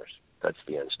Alzheimer's. That's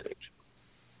the end stage.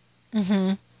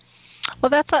 Mhm. Well,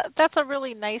 that's a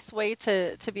really nice way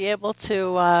to be able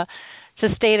to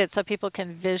state it so people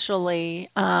can visually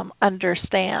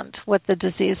understand what the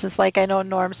disease is like. I know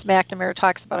Norm McNamara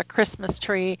talks about a Christmas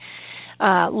tree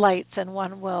lights, and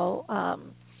one will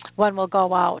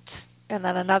go out, and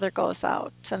then another goes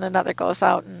out, and another goes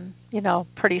out, and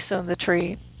pretty soon the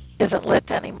tree isn't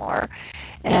lit anymore.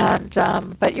 And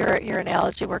but your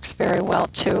analogy works very well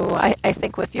too. I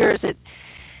think with yours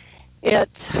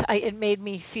it made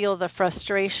me feel the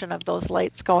frustration of those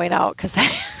lights going out, because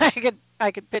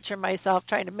I could picture myself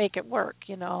trying to make it work,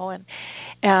 and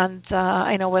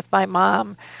I know with my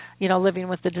mom, living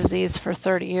with the disease for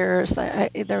 30 years,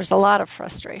 there was a lot of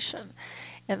frustration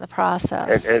in the process.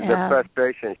 And the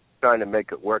frustration is trying to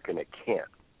make it work, and it can't.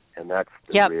 And that's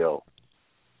the real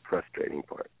frustrating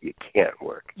part. You can't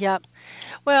work. Yep.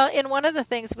 Well, in one of the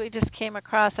things we just came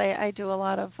across, I do a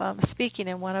lot of speaking,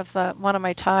 and one of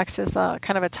my talks is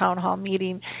kind of a town hall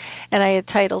meeting, and I had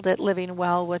titled it "Living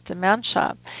Well with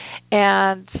Dementia."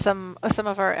 And some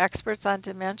of our experts on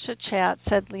dementia chat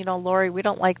said, Lori, we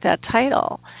don't like that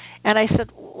title. And I said,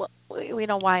 well,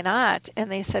 why not? And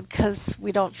they said, because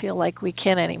we don't feel like we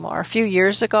can anymore. A few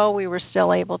years ago, we were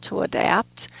still able to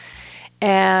adapt,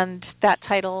 and that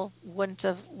title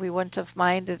we wouldn't have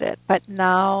minded it. But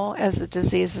now, as the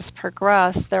disease has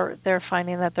progressed, they're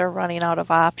finding that they're running out of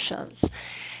options.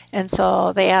 And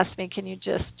so they asked me, can you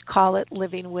just call it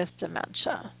Living with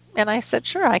Dementia? And I said,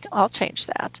 sure, I'll change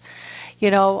that.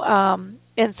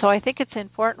 And so I think it's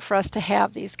important for us to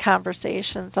have these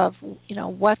conversations of,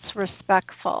 what's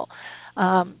respectful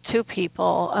to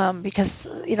people, because,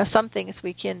 some things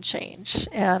we can change,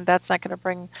 and that's not going to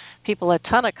bring people a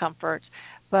ton of comfort.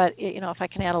 But, if I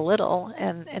can add a little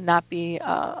and not be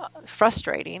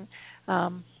frustrating,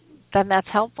 then that's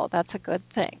helpful. That's a good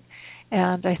thing.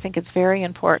 And I think it's very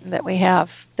important that we have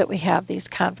these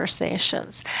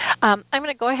conversations. I'm going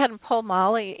to go ahead and pull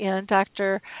Molly in,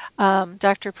 Dr.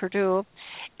 Perdue,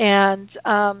 and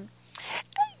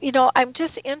I'm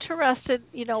just interested,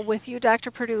 with you,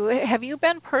 Dr. Perdue. Have you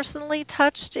been personally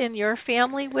touched in your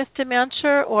family with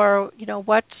dementia, or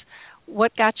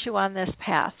what got you on this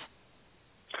path?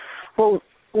 Well,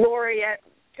 Lori,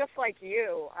 just like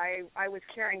you, I was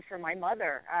caring for my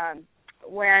mother.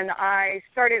 When I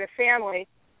started a family,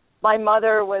 my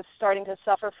mother was starting to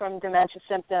suffer from dementia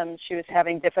symptoms. She was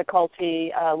having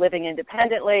difficulty living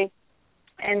independently,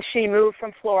 and she moved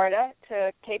from Florida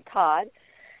to Cape Cod.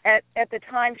 At the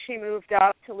time she moved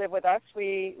up to live with us,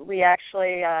 we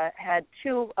actually had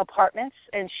 2 apartments,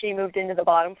 and she moved into the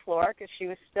bottom floor because she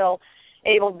was still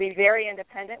able to be very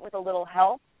independent with a little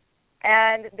help.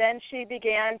 And then she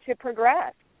began to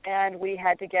progress, and we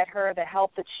had to get her the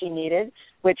help that she needed,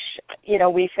 which,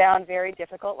 we found very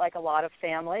difficult, like a lot of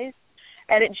families.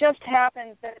 And it just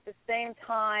happens that at the same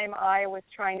time I was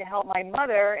trying to help my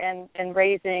mother and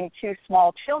raising 2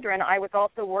 small children, I was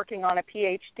also working on a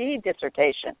PhD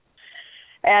dissertation.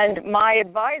 And my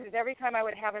advisors, every time I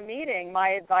would have a meeting, my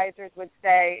advisors would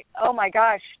say, oh, my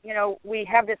gosh, we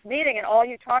have this meeting and all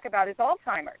you talk about is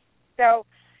Alzheimer's. So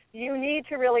you need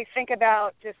to really think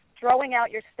about just throwing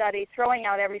out your study, throwing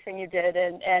out everything you did,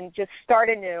 and just start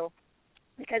anew,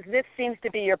 because this seems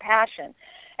to be your passion.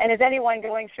 And as anyone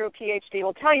going through a PhD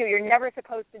will tell you, you're never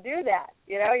supposed to do that.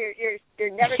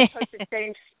 You're never supposed to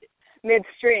change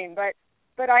midstream.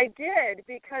 But I did,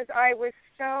 because I was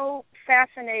so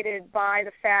fascinated by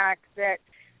the fact that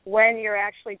when you're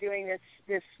actually doing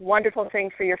this wonderful thing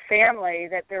for your family,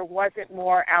 that there wasn't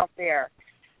more out there.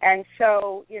 And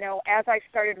so, as I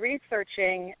started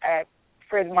researching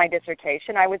for my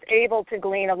dissertation, I was able to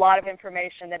glean a lot of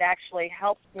information that actually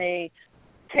helped me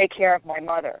take care of my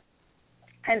mother.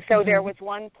 And so there was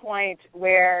one point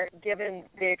where, given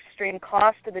the extreme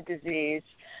cost of the disease,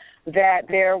 that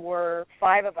there were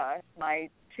 5 of us, my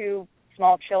 2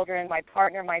 small children, my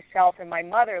partner, myself, and my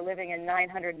mother, living in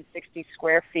 960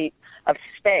 square feet of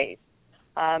space.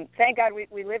 Thank God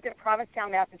we lived in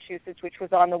Provincetown, Massachusetts, which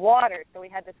was on the water, so we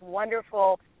had this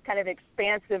wonderful kind of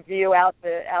expansive view out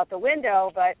the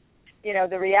window, but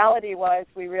the reality was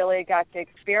we really got to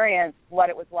experience what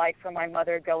it was like for my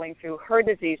mother going through her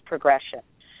disease progression.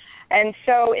 And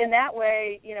so in that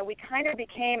way, we kind of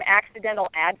became accidental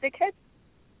advocates.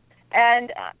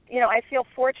 And, I feel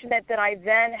fortunate that I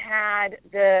then had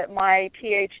my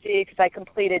PhD, because I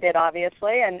completed it,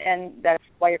 obviously, and that's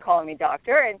why you're calling me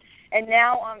doctor. And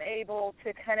now I'm able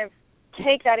to kind of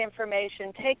take that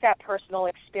information, take that personal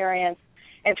experience,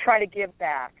 and try to give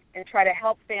back and try to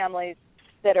help families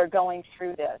that are going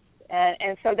through this.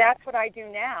 And so that's what I do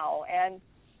now. And,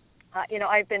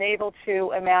 I've been able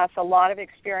to amass a lot of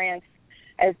experience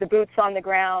as the boots on the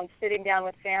ground, sitting down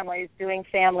with families, doing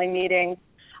family meetings,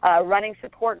 running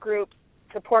support groups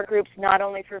not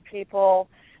only for people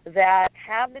that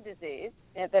have the disease,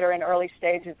 that are in early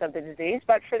stages of the disease,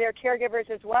 but for their caregivers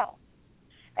as well.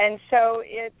 And so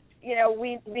it's,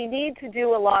 we need to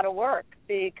do a lot of work,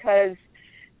 because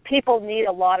people need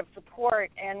a lot of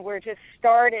support, and we're just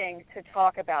starting to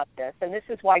talk about this. And this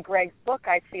is why Greg's book,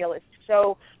 I feel, is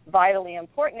so vitally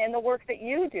important, and the work that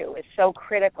you do is so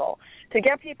critical, to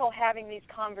get people having these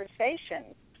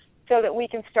conversations so that we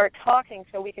can start talking,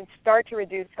 so we can start to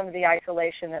reduce some of the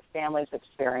isolation that families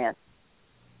experience.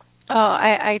 Oh,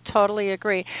 I totally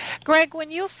agree. Greg, when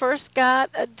you first got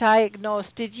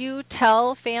diagnosed, did you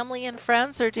tell family and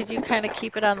friends, or did you kind of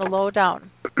keep it on the low down?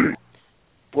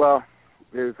 Well,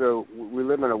 we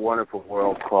live in a wonderful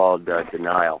world called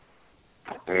denial,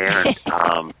 and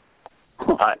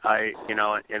I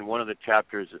and one of the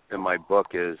chapters in my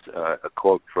book is a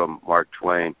quote from Mark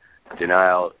Twain: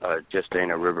 "Denial just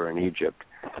ain't a river in Egypt,"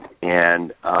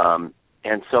 and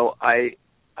so I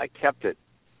kept it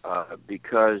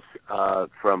because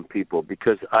from people,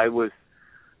 because I was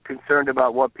concerned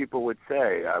about what people would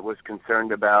say. I was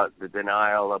concerned about the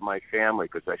denial of my family,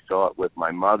 because I saw it with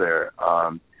my mother.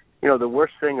 The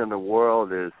worst thing in the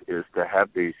world is to have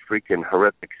these freaking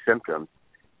horrific symptoms,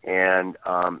 and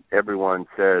everyone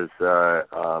says,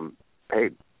 "Hey,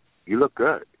 you look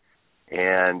good,"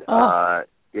 and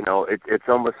it's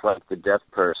almost like the deaf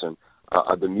person,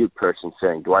 the mute person,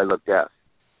 saying, "Do I look deaf?"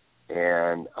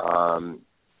 And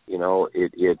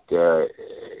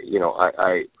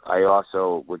I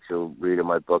also, which you'll read in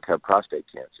my book, have prostate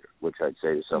cancer, which I'd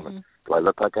say to someone, "Do I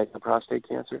look like I have prostate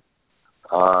cancer?"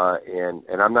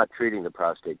 And I'm not treating the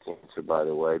prostate cancer, by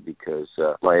the way, because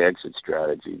my exit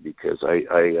strategy, because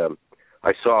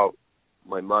I saw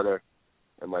my mother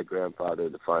and my grandfather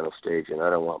at the final stage, and I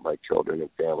don't want my children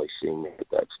and family seeing me at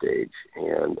that stage.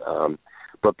 And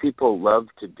but people love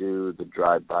to do the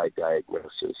drive-by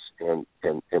diagnosis, and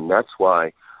that's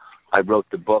why I wrote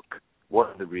the book. One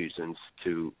of the reasons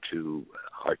to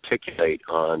articulate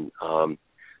on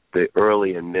the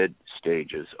early and mid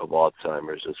stages of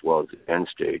Alzheimer's, as well as the end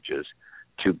stages,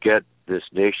 to get this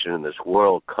nation and this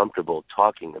world comfortable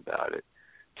talking about it,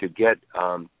 to get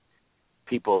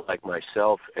people like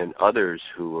myself and others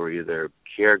who are either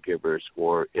caregivers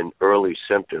or in early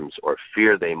symptoms or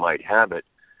fear they might have it,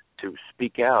 to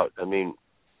speak out. I mean,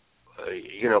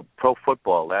 pro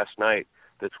football last night,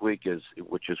 this week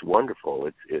which is wonderful.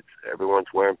 It's everyone's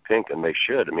wearing pink, and they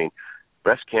should. I mean,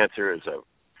 breast cancer is a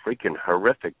freaking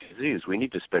horrific disease. We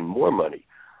need to spend more money.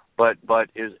 But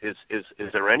is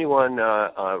there anyone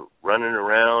running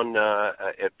around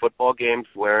at football games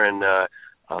wearing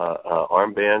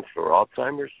armbands for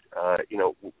Alzheimer's?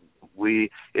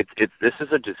 This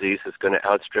is a disease that's going to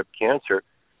outstrip cancer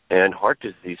and heart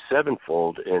disease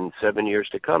sevenfold in 7 years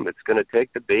to come. It's going to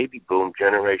take the baby boom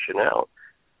generation out,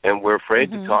 and we're afraid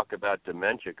to talk about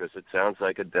dementia because it sounds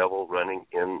like a devil running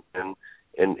in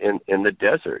the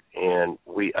desert. And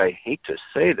I hate to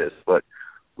say this, but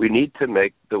we need to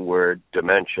make the word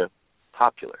dementia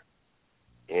popular,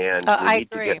 and we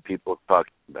need to get people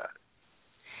talking about it.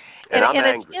 And I'm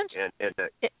angry.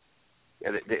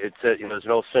 And it's there's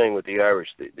an old saying with the Irish,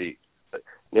 the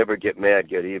never get mad,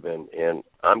 get even, and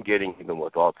I'm getting even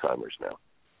with Alzheimer's now.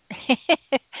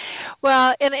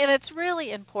 Well, and it's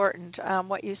really important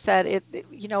what you said.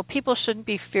 People shouldn't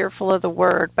be fearful of the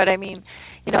word, but I mean,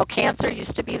 cancer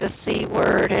used to be the C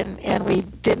word, and we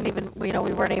didn't even, we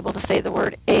weren't able to say the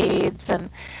word AIDS, and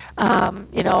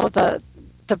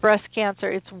the breast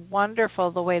cancer. It's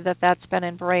wonderful the way that that's been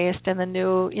embraced, and the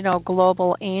new,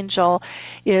 global angel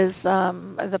is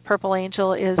the purple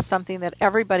angel is something that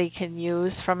everybody can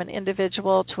use, from an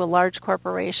individual to a large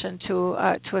corporation to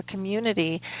a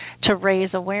community, to raise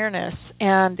awareness,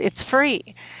 and it's free.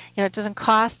 It doesn't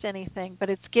cost anything, but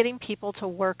it's getting people to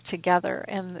work together,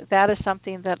 and that is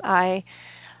something that I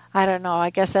don't know,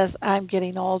 I guess as I'm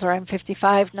getting older, I'm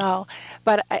 55 now,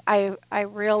 but I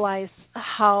realize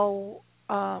how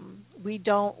we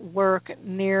don't work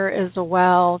near as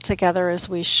well together as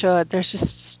we should. There's just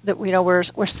that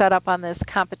we're set up on this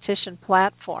competition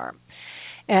platform,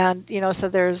 and so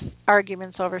there's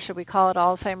arguments over, should we call it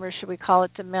Alzheimer's, should we call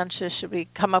it dementia, should we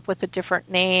come up with a different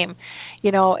name?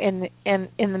 In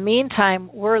the meantime,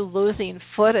 we're losing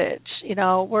footage.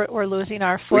 We're losing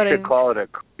our footing. We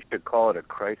should call it a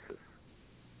crisis.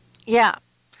 Yeah.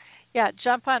 Yeah,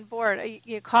 jump on board.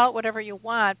 You call it whatever you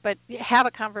want, but have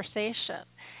a conversation,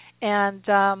 and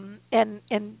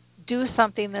do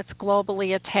something that's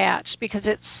globally attached, because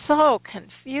it's so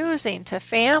confusing to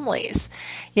families,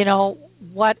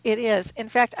 what it is. In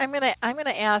fact, I'm gonna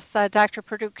ask Dr.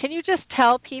 Perdue. Can you just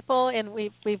tell people, and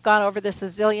we've gone over this a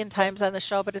zillion times on the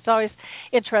show, but it's always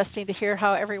interesting to hear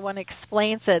how everyone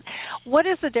explains it. What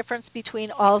is the difference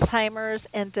between Alzheimer's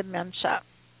and dementia?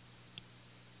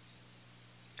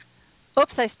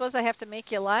 Oops, I suppose I have to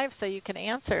make you live so you can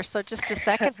answer. So just a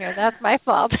second here. That's my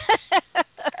fault.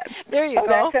 There you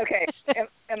go. That's okay.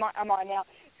 I'm on now.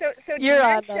 So You're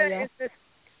dementia on now,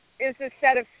 yeah. is this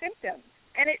set of symptoms.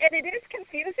 And it is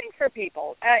confusing for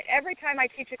people. Every time I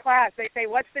teach a class, they say,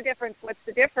 what's the difference? What's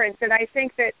the difference? And I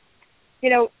think that,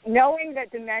 knowing that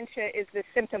dementia is the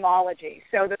symptomology,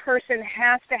 so the person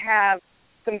has to have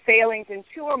some failings in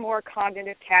two or more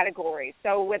cognitive categories.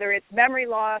 So whether it's memory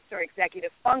loss or executive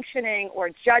functioning or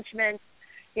judgment,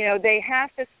 they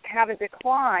have to have a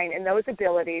decline in those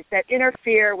abilities that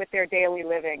interfere with their daily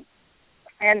living.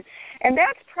 And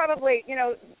that's probably,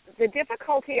 the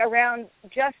difficulty around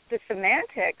just the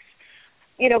semantics,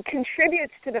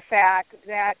 contributes to the fact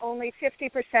that only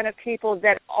 50% of people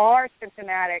that are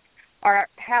symptomatic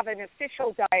have an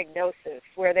official diagnosis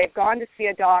where they've gone to see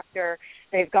a doctor,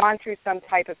 they've gone through some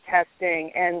type of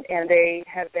testing, and they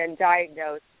have been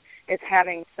diagnosed as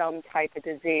having some type of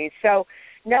disease. So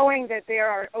knowing that there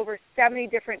are over 70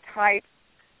 different types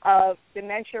of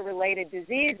dementia-related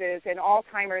diseases, and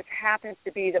Alzheimer's happens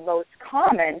to be the most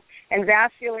common, and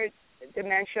vascular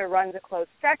dementia runs a close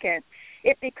second,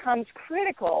 it becomes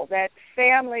critical that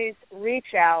families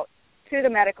reach out to the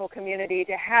medical community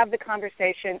to have the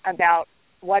conversation about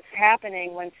what's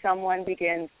happening when someone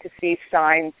begins to see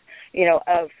signs,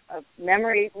 of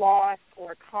memory loss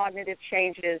or cognitive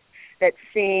changes that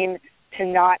seem to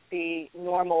not be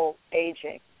normal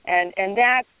aging. And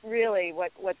that's really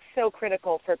what's so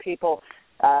critical for people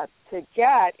to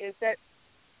get, is that,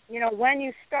 when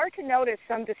you start to notice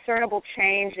some discernible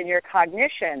change in your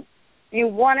cognition, you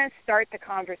want to start the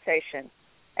conversation.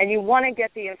 And you want to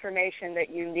get the information that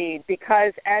you need,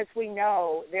 because, as we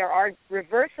know, there are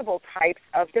reversible types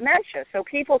of dementia. So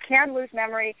people can lose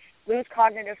memory, lose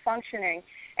cognitive functioning,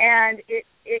 and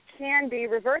it can be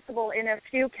reversible in a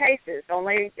few cases,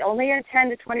 only in 10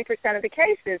 to 20% of the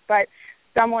cases. But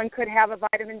someone could have a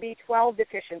vitamin B12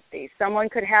 deficiency. Someone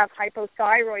could have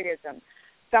hypothyroidism.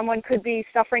 Someone could be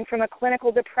suffering from a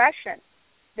clinical depression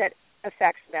that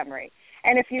affects memory.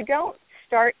 And if you don't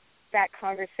start that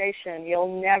conversation,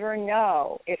 you'll never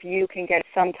know if you can get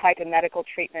some type of medical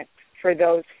treatment for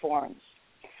those forms.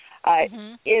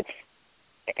 It's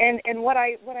And what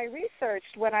I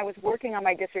researched when I was working on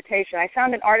my dissertation, I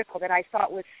found an article that I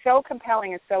thought was so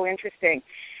compelling and so interesting,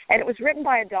 and it was written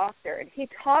by a doctor, and he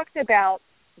talked about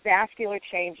vascular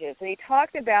changes, and he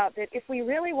talked about that if we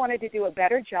really wanted to do a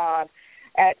better job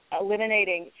at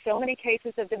eliminating so many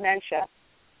cases of dementia,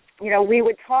 we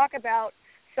would talk about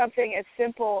something as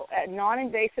simple, a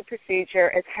non-invasive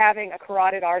procedure as having a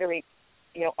carotid artery,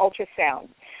 ultrasound.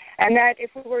 And that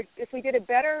if we did a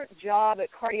better job at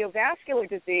cardiovascular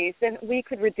disease, then we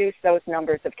could reduce those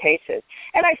numbers of cases.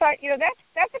 And I thought,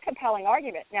 that's a compelling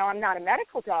argument. Now, I'm not a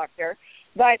medical doctor,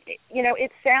 but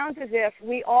it sounds as if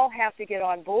we all have to get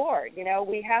on board.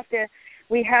 We have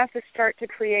to start to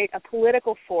create a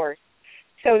political force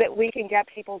so that we can get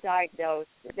people diagnosed,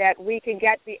 that we can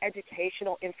get the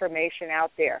educational information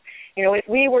out there. If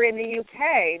we were in the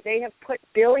UK, they have put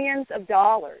billions of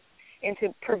dollars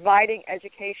into providing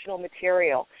educational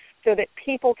material so that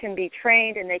people can be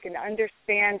trained and they can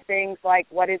understand things like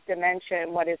what is dementia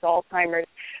and what is Alzheimer's,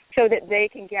 so that they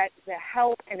can get the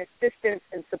help and assistance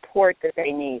and support that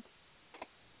they need.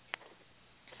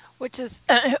 Which is,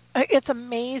 it's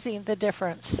amazing the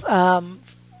difference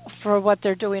for what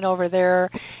they're doing over there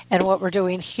and what we're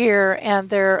doing here, and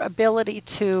their ability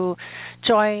to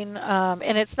join,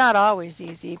 and it's not always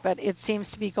easy, but it seems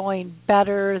to be going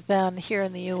better than here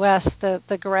in the U.S., the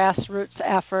grassroots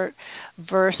effort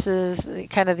versus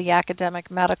kind of the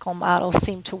academic medical model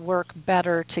seem to work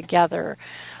better together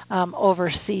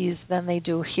overseas than they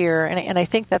do here, and I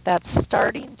think that that's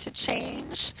starting to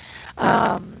change.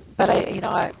 But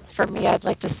for me, I'd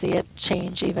like to see it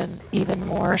change even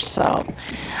more so.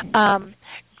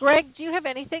 Greg, do you have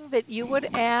anything that you would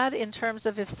add in terms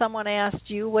of if someone asked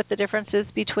you what the difference is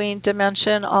between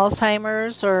dementia and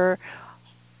Alzheimer's, or?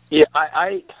 Yeah,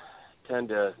 I tend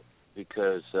to,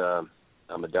 because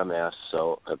I'm a dumbass,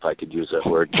 so if I could use that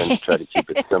word, tend to try to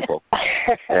keep it simple.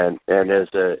 And as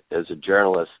a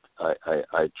journalist,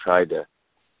 I try to,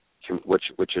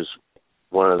 which is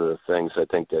one of the things I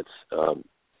think that's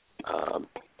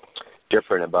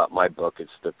different about my book.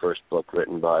 It's the first book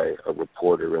written by a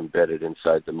reporter embedded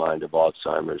inside the mind of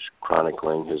Alzheimer's,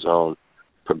 chronicling his own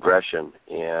progression.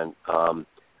 And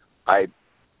I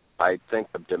think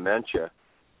of dementia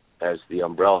as the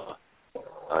umbrella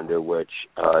under which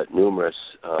numerous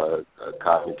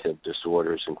cognitive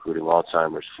disorders, including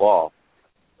Alzheimer's, fall.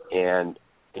 And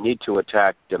you need to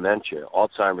attack dementia.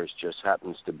 Alzheimer's just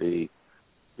happens to be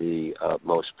the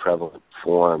most prevalent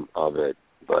form of it,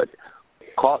 but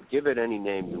give it any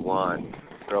name you want,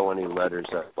 throw any letters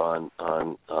up on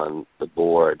the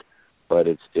board, but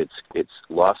it's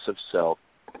loss of self.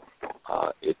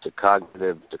 It's a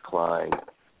cognitive decline.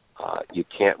 You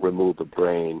can't remove the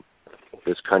brain.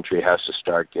 This country has to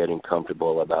start getting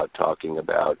comfortable about talking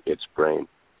about its brain.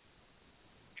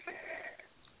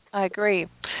 I agree.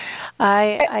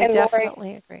 I definitely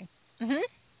Lori, agree. Mm-hmm.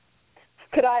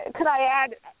 Could I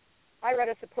add? I run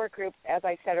a support group, as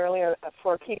I said earlier,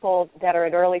 for people that are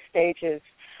in early stages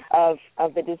of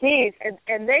the disease,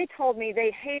 and they told me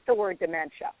they hate the word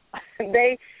dementia.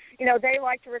 They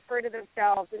like to refer to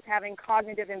themselves as having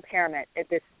cognitive impairment at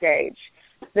this stage.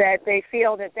 That they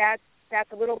feel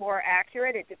that's a little more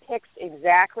accurate. It depicts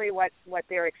exactly what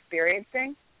they're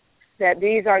experiencing. That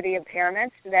these are the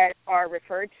impairments that are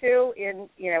referred to in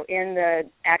the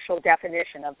actual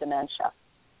definition of dementia.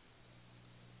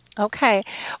 Okay,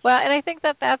 well, and I think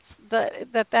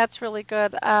that's really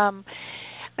good.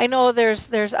 I know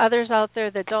there's others out there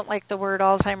that don't like the word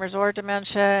Alzheimer's or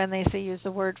dementia, and they say use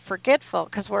the word forgetful,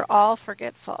 because we're all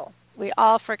forgetful. We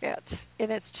all forget,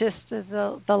 and it's just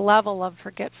the level of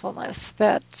forgetfulness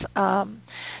that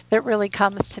really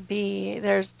comes to be.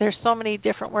 There's so many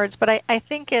different words, but I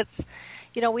think it's,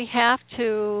 we have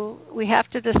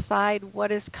to decide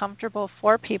what is comfortable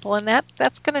for people, and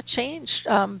that's going to change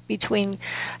between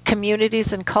communities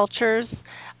and cultures,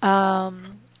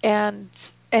 and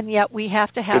yet we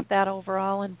have to have that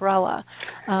overall umbrella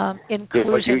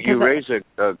inclusion. You raise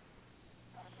a.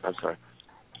 I'm sorry.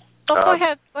 Oh,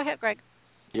 go ahead, Greg.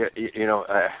 Yeah,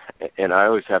 and I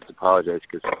always have to apologize,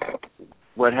 because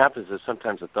what happens is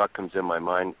sometimes a thought comes in my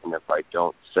mind, and if I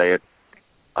don't say it,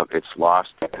 it's lost,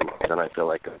 and then I feel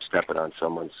like I'm stepping on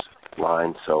someone's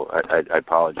line. So I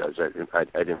apologize. I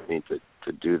didn't mean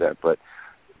to do that, but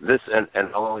this, and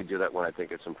I'll only do that when I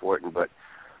think it's important. But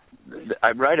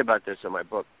I write about this in my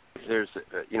book. There's,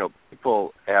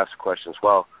 people ask questions.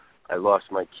 Well, I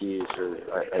lost my keys, or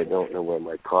I don't know where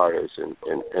my car is, and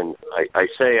I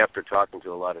say, after talking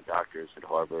to a lot of doctors at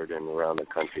Harvard and around the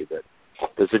country, that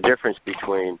there's a difference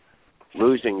between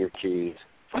losing your keys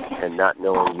and not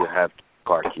knowing you have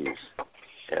car keys,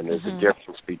 and there's a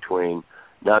difference between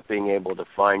not being able to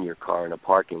find your car in a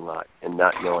parking lot and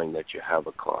not knowing that you have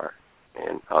a car.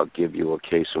 And I'll give you a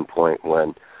case in point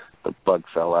when the bug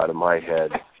fell out of my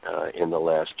head in the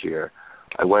last year.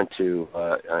 I went to,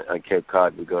 on Cape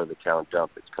Cod, we go to the town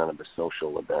dump. It's kind of a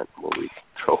social event where we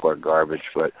throw our garbage.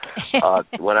 But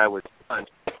when I was done,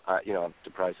 I'm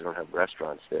surprised they don't have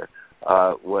restaurants there.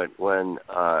 When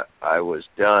I was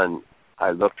done,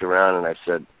 I looked around and I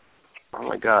said, oh,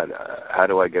 my God, how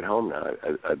do I get home now?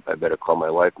 I better call my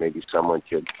wife. Maybe someone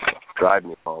could drive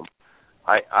me home.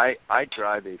 I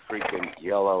drive a freaking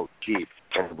yellow Jeep,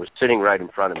 and it was sitting right in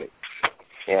front of me.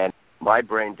 And my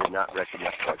brain did not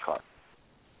recognize my car.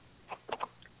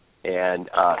 And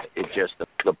it just,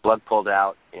 the plug pulled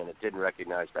out, and it didn't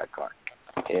recognize that car.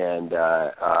 And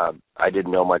I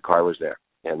didn't know my car was there.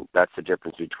 And that's the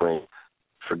difference between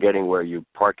forgetting where you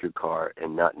park your car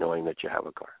and not knowing that you have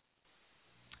a car.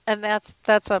 And that's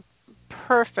a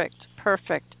perfect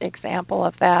example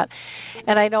of that.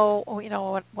 And I know,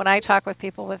 when I talk with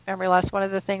people with memory loss, one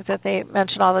of the things that they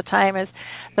mention all the time is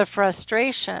the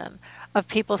frustration of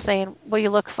people saying, well, you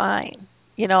look fine,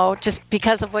 just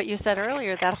because of what you said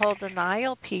earlier, that whole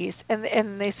denial piece.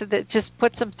 And they said that just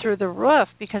puts them through the roof,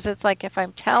 because it's like, if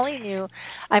I'm telling you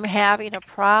I'm having a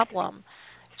problem,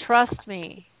 trust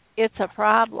me, it's a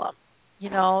problem.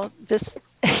 This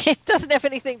it doesn't have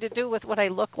anything to do with what I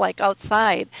look like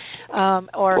outside. In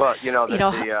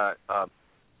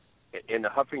the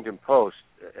Huffington Post,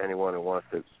 anyone who wants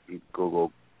to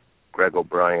Google Greg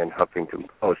O'Brien Huffington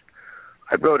Post,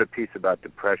 I wrote a piece about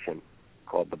depression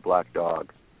called The Black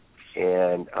Dog,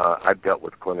 and I've dealt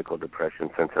with clinical depression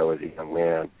since I was a young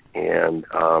man, and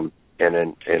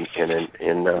in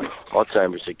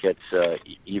Alzheimer's it gets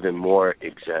even more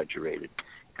exaggerated,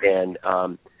 and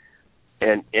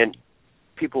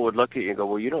people would look at you and go,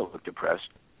 well, you don't look depressed.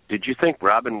 Did you think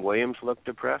Robin Williams looked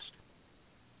depressed?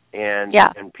 And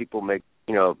people make,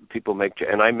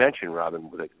 and I mentioned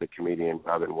the comedian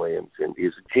Robin Williams, and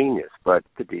he's a genius, but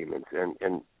the demons,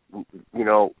 and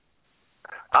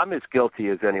I'm as guilty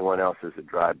as anyone else as a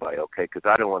drive-by, okay, because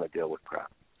I don't want to deal with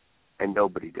crap, and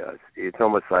nobody does. It's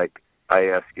almost like I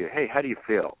ask you, hey, how do you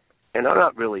feel? And I'm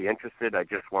not really interested. I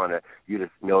just want you to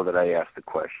know that I asked the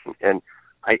question. And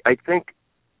I think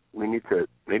we need to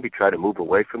maybe try to move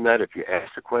away from that. If you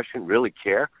ask the question, really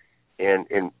care,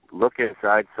 and look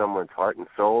inside someone's heart and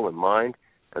soul and mind,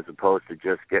 as opposed to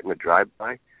just getting a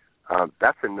drive-by.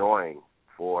 That's annoying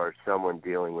for someone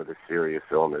dealing with a serious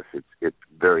illness. It's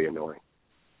very annoying.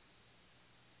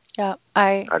 Yeah,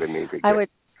 I didn't mean to.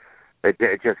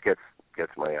 It just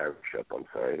gets my Irish up. I'm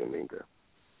sorry, I didn't mean to.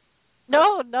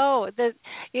 No,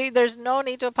 there's no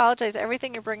need to apologize.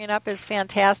 Everything you're bringing up is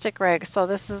fantastic, Greg. So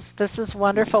this is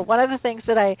wonderful. One of the things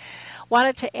that I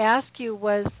wanted to ask you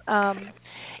was,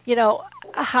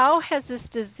 how has this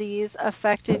disease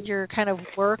affected your kind of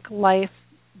work-life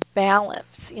balance?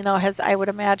 I would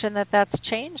imagine that's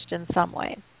changed in some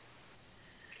way.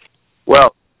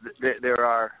 Well, there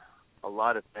are a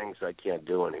lot of things I can't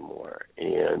do anymore,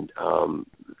 and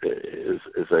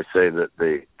as I say, that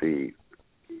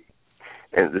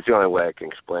and it's the only way I can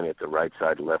explain it, the right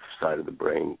side, left side of the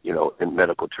brain. In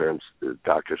medical terms, the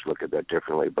doctors look at that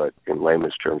differently, but in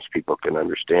layman's terms, people can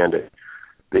understand it.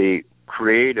 The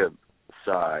creative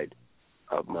side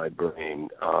of my brain,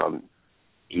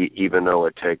 even though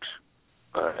it takes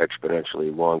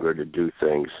exponentially longer to do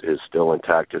things, is still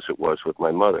intact as it was with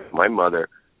my mother. My mother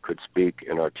could speak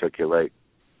and articulate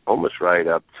almost right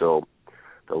up till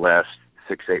the last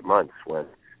 6-8 months, when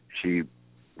she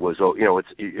was,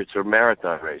 it's a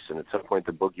marathon race, and at some point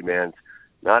the boogeyman's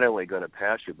not only going to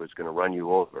pass you, but it's going to run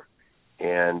you over.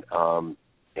 And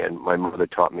my mother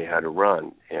taught me how to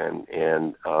run,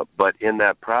 but in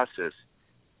that process,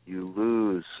 you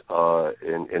lose,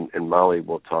 and Molly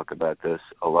will talk about this,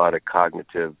 a lot of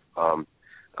cognitive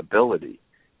ability.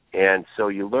 And so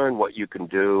you learn what you can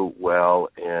do well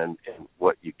and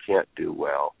what you can't do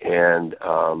well. And,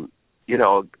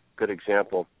 a good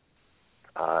example,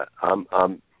 and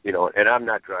I'm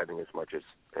not driving as much as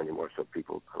anymore, so I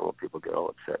don't want people get all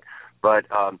upset. But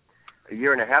a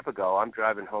year and a half ago, I'm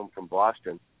driving home from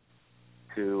Boston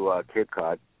to Cape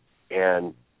Cod,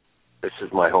 and this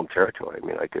is my home territory. I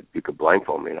mean, you could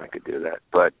blindfold me and I could do that.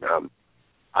 But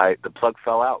the plug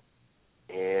fell out,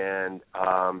 and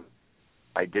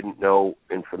I didn't know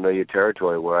in familiar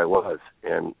territory where I was.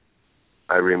 And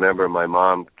I remember my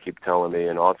mom keep telling me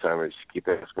in Alzheimer's, keep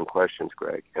asking questions,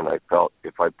 Greg. And I felt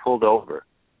if I pulled over,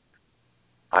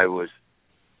 I was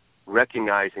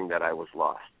recognizing that I was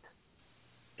lost.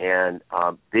 And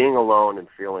being alone and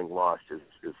feeling lost is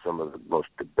some of the most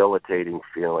debilitating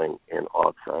feeling in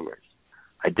Alzheimer's.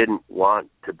 I didn't want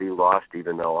to be lost,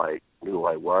 even though I knew who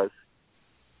I was.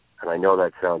 And I know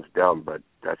that sounds dumb, but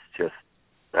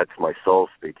that's my soul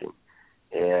speaking.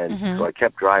 And so I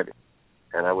kept driving,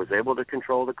 and I was able to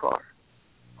control the car.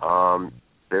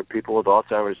 There are people with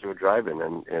Alzheimer's who are driving,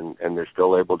 and they're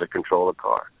still able to control the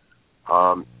car.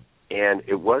 And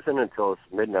it wasn't until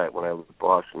midnight when I was in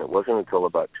Boston, it wasn't until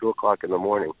about 2 o'clock in the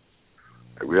morning,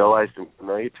 I realized in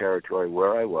familiar territory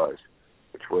where I was,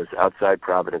 which was outside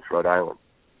Providence, Rhode Island.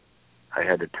 I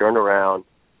had to turn around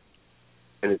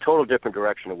in a total different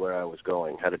direction of where I was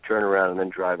going. Had to turn around and then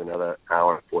drive another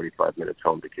hour and 45 minutes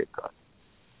home to Cape Cod.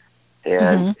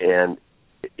 And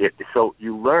so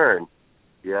you learn,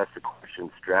 you ask the question,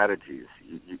 strategies.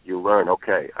 You learn,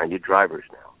 okay, I need drivers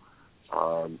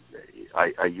now.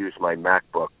 I use my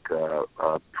MacBook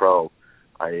Pro.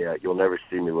 You'll never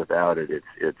see me without it.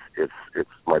 It's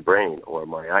my brain or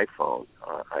my iPhone.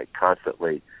 I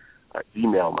constantly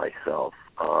email myself.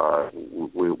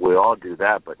 We all do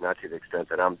that, but not to the extent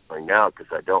that I'm doing now,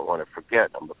 because I don't want to forget.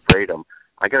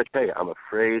 I got to tell you, I'm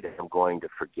afraid I'm going to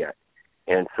forget.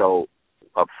 And so,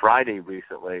 Friday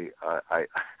recently,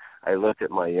 I looked at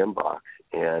my inbox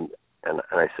and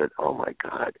I said, oh my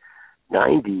God,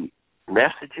 90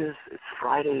 messages. It's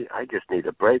Friday. I just need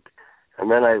a break. And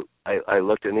then I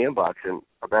looked in the inbox, and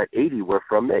about 80 were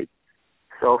from me.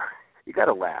 So you got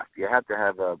to laugh. You have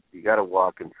to you got to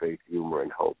walk in faith, humor,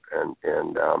 and hope.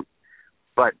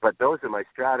 But those are my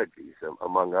strategies,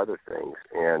 among other things.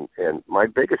 And my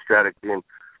biggest strategy, and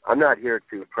I'm not here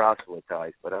to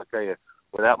proselytize, but I'll tell you,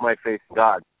 without my faith in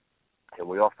God, and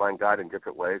we all find God in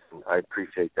different ways, and I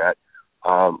appreciate that.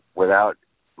 Without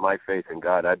my faith in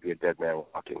God, I'd be a dead man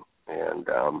walking. And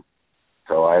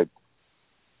so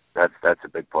that's a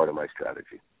big part of my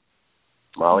strategy.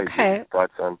 Molly, okay.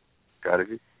 Thoughts on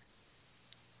strategy?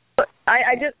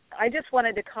 I just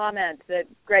wanted to comment that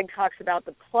Greg talks about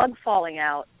the plug falling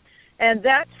out, and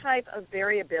that type of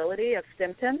variability of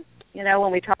symptoms,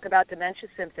 when we talk about dementia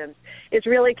symptoms, is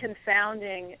really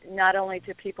confounding not only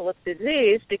to people with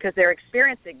disease because they're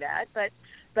experiencing that, but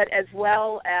as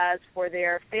well as for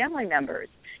their family members.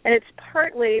 And it's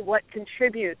partly what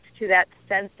contributes to that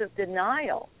sense of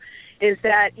denial, is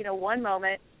that, one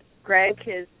moment Greg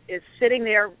is sitting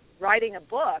there writing a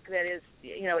book that is,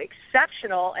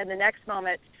 exceptional, and the next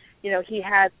moment, he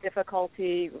has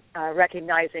difficulty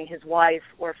recognizing his wife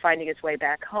or finding his way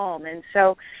back home. And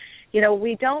so,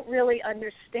 we don't really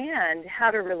understand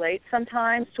how to relate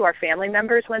sometimes to our family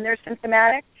members when they're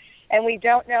symptomatic, and we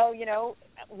don't know,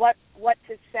 what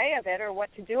to say of it or what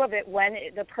to do of it when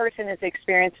the person is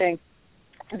experiencing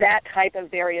that type of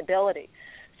variability.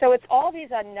 So it's all these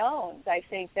unknowns, I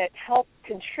think, that help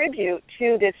contribute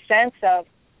to this sense of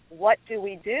what do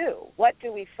we do? What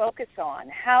do we focus on?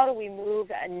 How do we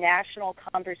move a national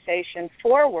conversation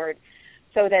forward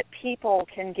so that people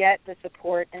can get the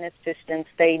support and assistance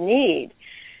they need?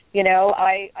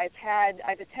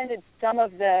 I've attended some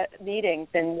of the meetings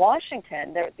in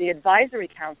Washington that the Advisory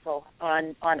Council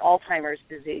on Alzheimer's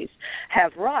disease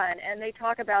have run, and they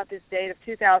talk about this date of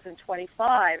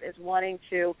 2025 as wanting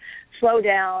to slow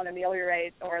down,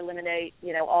 ameliorate, or eliminate,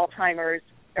 Alzheimer's,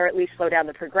 or at least slow down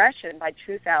the progression by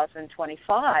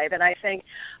 2025. And I think,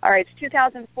 all right, it's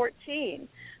 2014.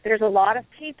 There's a lot of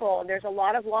people, and there's a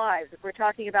lot of lives. If we're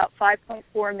talking about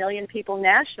 5.4 million people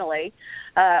nationally,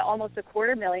 almost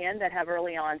 250,000 that have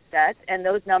early onset, and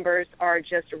those numbers are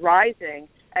just rising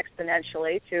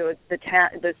exponentially to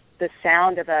the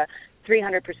sound of a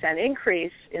 300%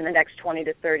 increase in the next 20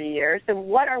 to 30 years. And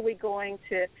what are we going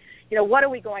to, what are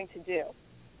we going to do?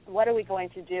 What are we going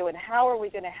to do, and how are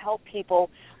we going to help people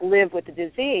live with the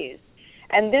disease?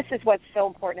 And this is what's so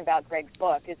important about Greg's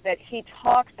book, is that he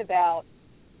talks about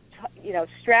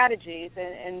strategies,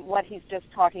 and what he's just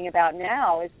talking about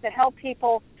now is to help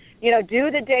people,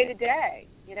 do the day-to-day.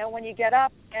 When you get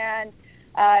up and,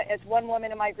 as one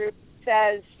woman in my group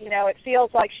says, it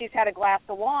feels like she's had a glass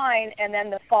of wine, and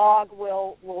then the fog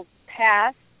will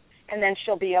pass, and then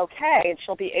she'll be okay, and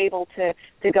she'll be able to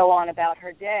go on about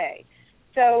her day.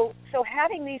 So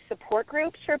having these support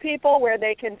groups for people where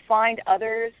they can find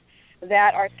others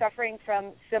that are suffering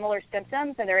from similar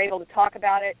symptoms, and they're able to talk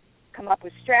about it, come up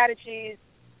with strategies,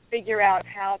 figure out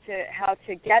how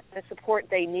to get the support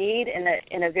they need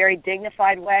in a very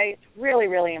dignified way. It's really,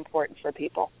 really important for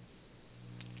people.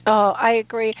 Oh, I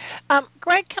agree.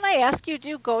 Greg, can I ask you, do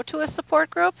you go to a support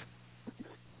group?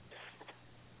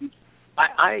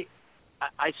 I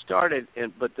started,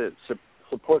 but the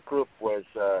support group was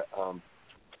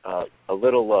a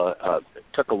little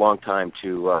took a long time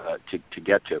to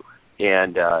get to,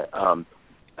 and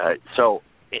so.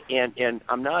 And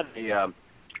I'm not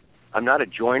a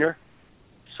joiner,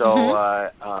 so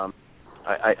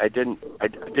I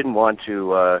didn't want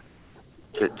to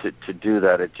do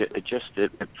that.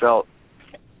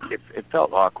 It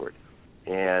felt awkward,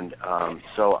 and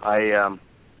so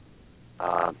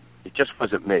it just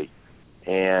wasn't me.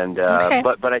 And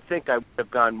but I think I would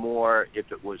have gone more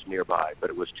if it was nearby, but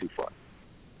it was too far.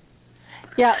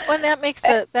 Yeah, well,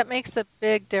 that makes a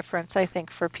big difference, I think,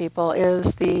 for people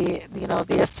is the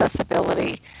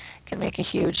accessibility can make a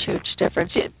huge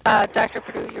difference. Dr.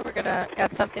 Perdue, you were going to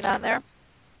add something on there?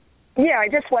 Yeah, I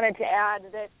just wanted to add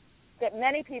that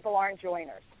many people aren't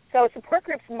joiners. So support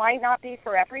groups might not be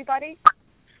for everybody,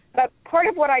 but part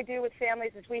of what I do with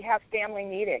families is we have family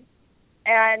meetings,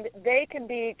 and they can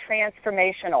be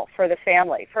transformational for the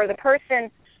family, for the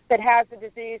person that has the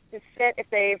disease to sit if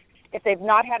they've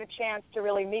not had a chance to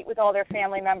really meet with all their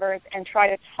family members and try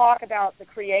to talk about the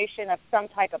creation of some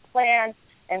type of plan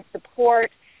and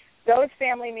support. Those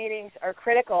family meetings are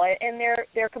critical, and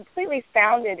they're completely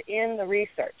founded in the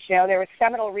research. You know, there was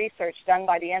seminal research done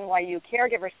by the NYU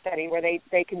caregiver study where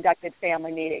they conducted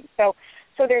family meetings. So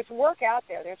there's work out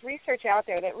there, there's research out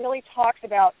there that really talks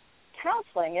about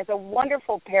counseling as a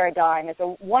wonderful paradigm, as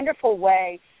a wonderful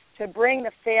way to bring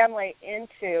the family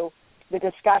into the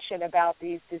discussion about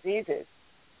these diseases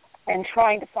and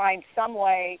trying to find some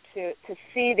way to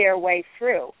see their way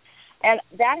through. And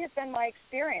that has been my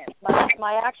experience.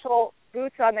 My actual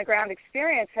boots-on-the-ground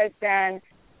experience has been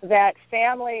that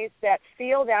families that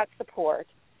feel that support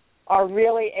are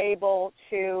really able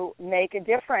to make a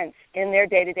difference in their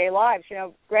day-to-day lives. You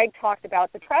know, Greg talked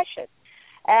about depression.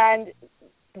 And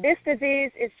this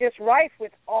disease is just rife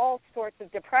with all sorts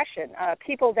of depression.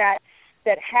 People that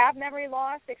have memory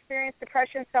loss experience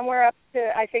depression. Somewhere up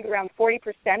to, I think, around 40%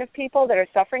 of people that are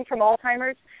suffering from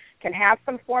Alzheimer's can have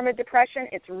some form of depression.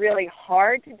 It's really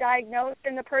hard to diagnose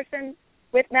in the person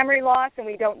with memory loss, and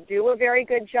we don't do a very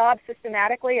good job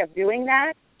systematically of doing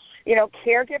that. You know,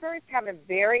 caregivers have a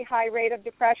very high rate of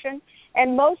depression,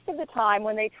 and most of the time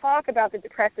when they talk about the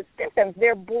depressive symptoms,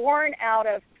 they're born out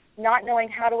of not knowing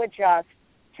how to adjust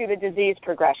to the disease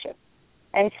progression.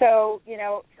 And so, you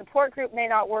know, support group may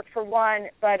not work for one,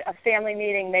 but a family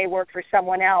meeting may work for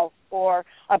someone else, or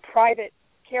a private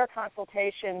care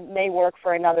consultation may work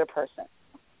for another person.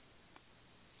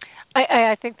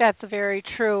 I think that's very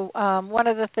true. One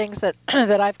of the things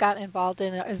that I've gotten involved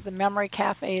in is the memory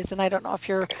cafes, and I don't know if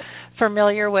you're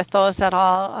familiar with those at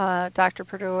all, Dr.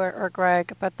 Perdue or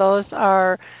Greg, but those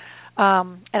are,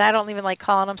 and I don't even like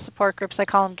calling them support groups, I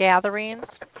call them gatherings,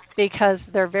 because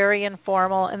they're very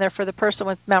informal, and they're for the person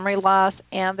with memory loss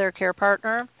and their care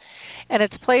partner. And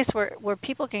it's a place where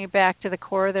people can get back to the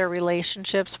core of their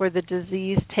relationships, where the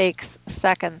disease takes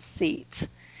second seat.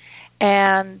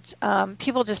 And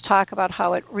people just talk about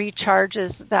how it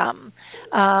recharges them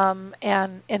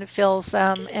and it fills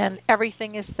them, and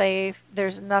everything is safe.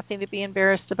 There's nothing to be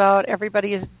embarrassed about.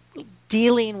 Everybody is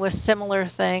dealing with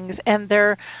similar things, and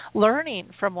they're learning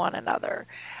from one another.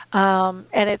 And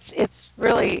it's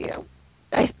really,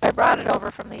 I brought it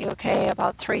over from the UK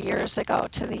about 3 years ago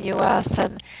to the U.S.,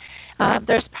 and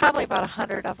there's probably about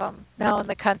 100 of them now in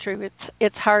the country.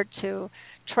 It's hard to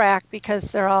track because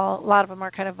a lot of them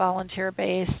are kind of volunteer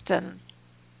based, and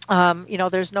you know,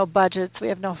 there's no budgets. We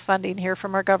have no funding here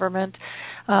from our government,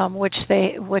 which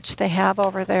they have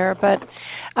over there. But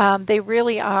they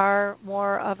really are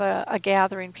more of a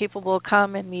gathering. People will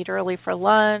come and meet early for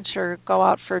lunch or go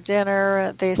out for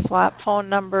dinner. They swap phone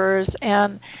numbers,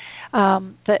 and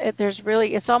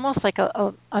it's almost like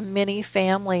a mini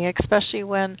family, especially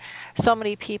when so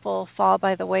many people fall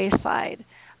by the wayside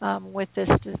with this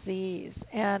disease.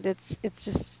 And it's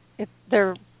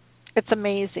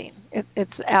amazing.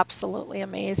 It's absolutely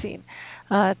amazing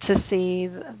to see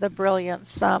the brilliance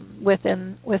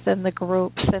within the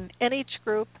groups, and each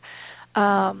group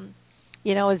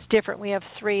you know, is different. We have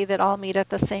 3 that all meet at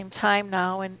the same time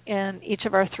now, and each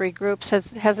of our 3 groups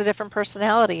has a different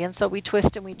personality, and so we twist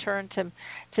and we turn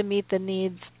to meet the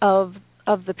needs of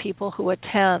the people who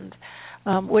attend,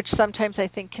 which sometimes I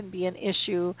think can be an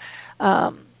issue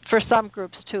for some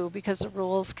groups too, because the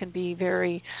rules can be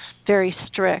very, very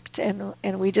strict,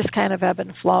 and we just kind of ebb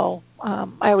and flow.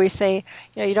 I always say,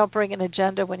 you know, you don't bring an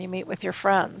agenda when you meet with your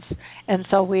friends, and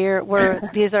so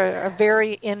these are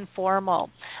very informal.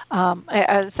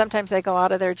 Sometimes I go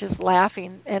out of there just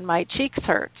laughing, and my cheeks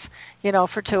hurts, you know,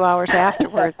 for 2 hours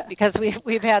afterwards because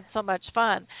we've had so much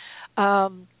fun.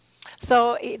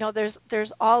 So, you know, there's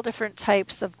all different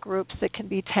types of groups that can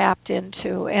be tapped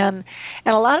into, and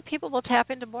a lot of people will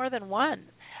tap into more than one,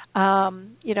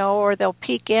 you know, or they'll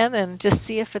peek in and just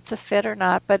see if it's a fit or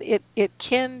not. But it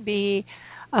can be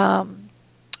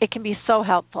so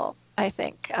helpful, I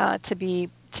think, to be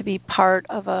to be part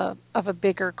of a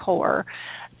bigger core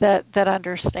that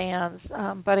understands.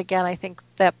 But again, I think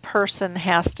that person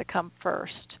has to come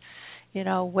first,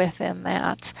 within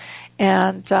that.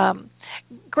 And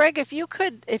Greg, if you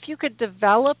could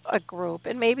develop a group,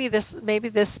 and maybe you're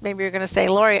going to say,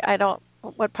 Lori,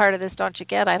 what part of this don't you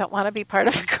get? I don't want to be part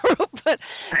of a group. But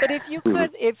if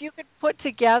you could put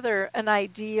together an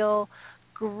ideal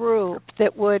group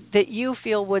that you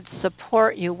feel would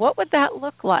support you, what would that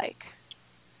look like?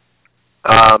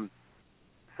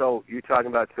 So you're talking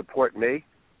about support me?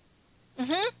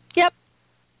 Yep.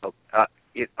 Oh,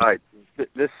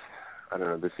 this I don't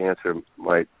know. This answer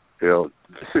might feel.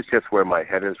 This is just where my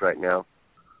head is right now.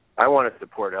 I want to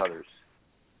support others.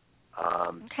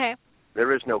 Okay.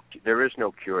 There is no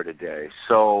cure today.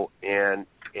 So I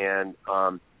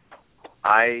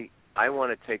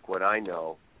want to take what I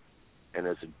know, and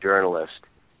as a journalist,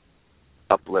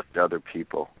 uplift other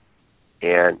people.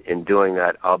 And in doing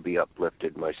that, I'll be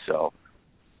uplifted myself.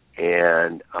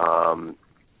 And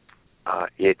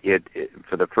it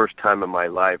for the first time in my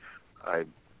life, I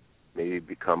maybe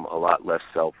become a lot less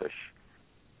selfish.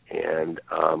 And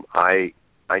I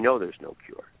know there's no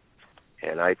cure.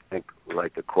 And I think,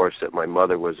 like the course that my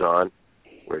mother was on,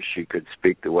 where she could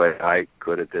speak the way I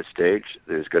could at this stage,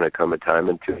 there's going to come a time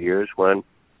in 2 years when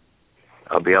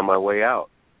I'll be on my way out.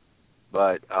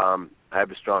 But I have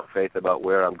a strong faith about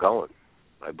where I'm going.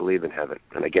 I believe in heaven.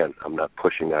 And again, I'm not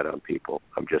pushing that on people.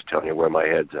 I'm just telling you where my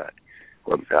head's at.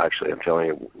 Well, actually, I'm telling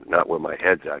you not where my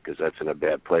head's at, because that's in a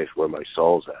bad place, where my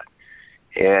soul's at.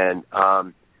 And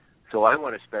so I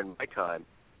want to spend my time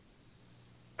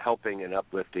helping and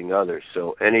uplifting others.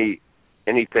 So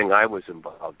anything I was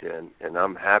involved in, and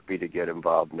I'm happy to get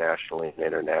involved nationally and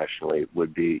internationally,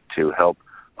 would be to help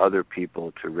other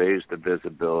people to raise the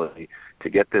visibility, to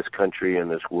get this country and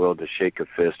this world to shake a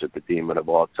fist at the demon of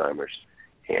Alzheimer's.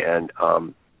 And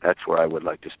that's where I would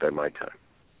like to spend my time.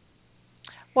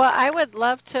 Well, I would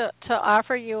love to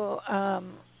offer you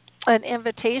an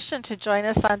invitation to join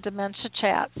us on Dementia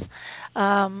Chats,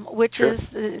 which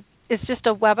is just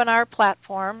a webinar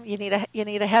platform. You need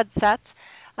a headset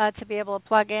to be able to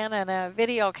plug in, and a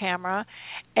video camera,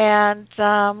 and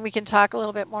we can talk a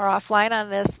little bit more offline on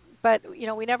this. But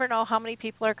we never know how many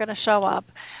people are going to show up.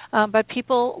 But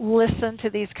people listen to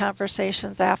these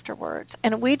conversations afterwards,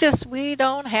 and we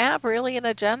don't have really an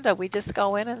agenda. We just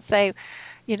go in and say,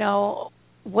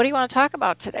 what do you want to talk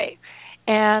about today?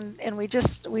 And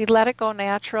we let it go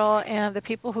natural, and the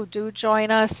people who do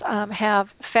join us have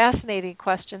fascinating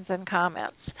questions and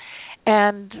comments.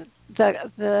 And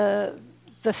the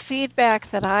feedback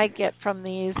that I get from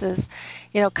these is,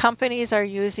 companies are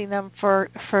using them for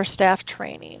staff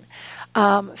training.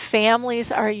 Families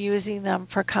are using them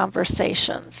for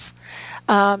conversations,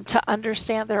 to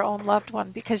understand their own loved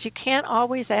one, because you can't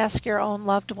always ask your own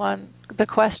loved one the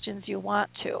questions you want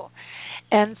to.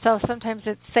 And so sometimes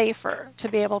it's safer to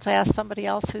be able to ask somebody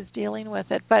else who's dealing with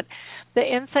it. But the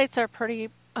insights are pretty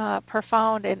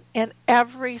profound, and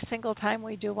every single time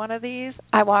we do one of these,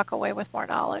 I walk away with more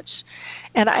knowledge.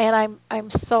 And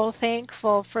I'm so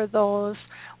thankful for those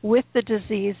with the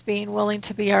disease being willing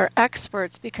to be our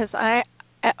experts, because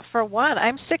for one,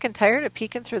 I'm sick and tired of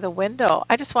peeking through the window.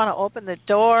 I just want to open the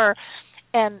door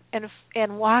and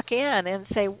walk in and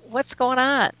say, what's going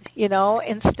on,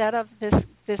 instead of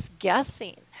this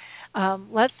guessing.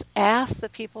 Let's ask the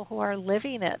people who are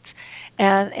living it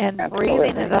and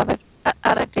breathing it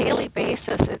on a daily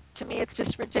basis. To me, it's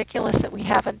just ridiculous that we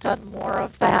haven't done more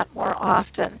of that more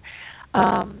often.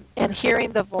 And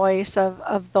hearing the voice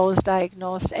of those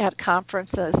diagnosed at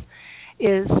conferences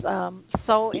is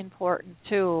so important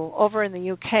too. Over in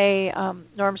the UK,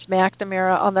 Norms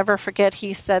McNamara, I'll never forget,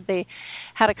 he said they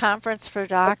had a conference for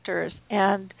doctors,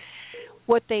 and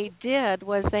what they did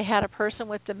was they had a person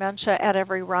with dementia at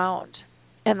every round,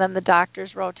 and then the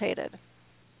doctors rotated.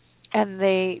 And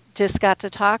they just got to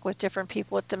talk with different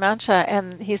people with dementia,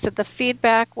 and he said the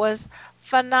feedback was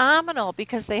phenomenal,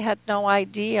 because they had no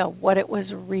idea what it was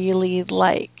really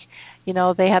like.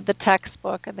 They had the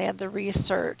textbook and they had the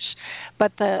research,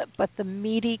 but the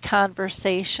meaty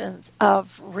conversations of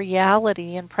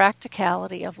reality and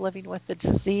practicality of living with the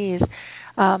disease,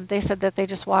 they said that they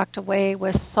just walked away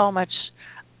with so much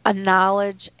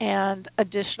knowledge and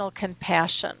additional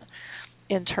compassion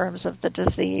in terms of the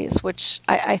disease, which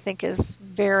I think is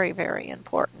very, very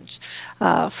important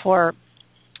for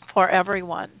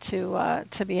everyone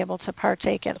to be able to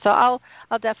partake in. So I'll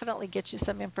definitely get you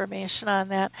some information on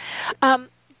that.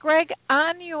 Greg,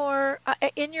 on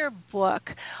in your book,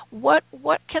 what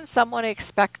can someone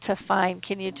expect to find?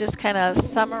 Can you just kind of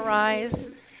summarize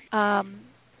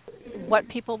what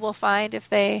people will find if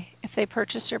they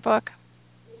purchase your book?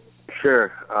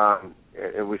 Sure.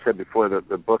 And we said before that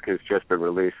the book has just been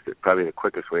released. Probably the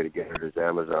quickest way to get it is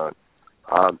Amazon.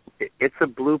 It's a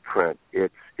blueprint.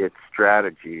 It's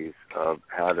strategies of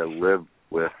how to live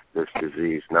with this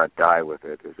disease, not die with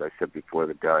it. As I said before,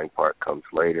 the dying part comes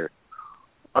later.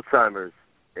 Alzheimer's,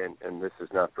 and this is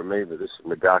not for me, but this is from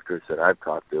the doctors that I've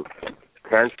talked to,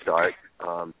 can start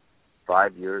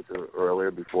 5 years or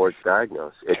earlier before it's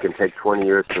diagnosed. It can take 20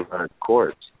 years to run its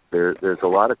course. There's a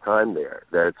lot of time there.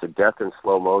 That it's a death in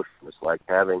slow motion. It's like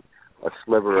having a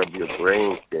sliver of your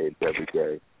brain shaved every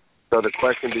day. So the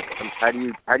question becomes, how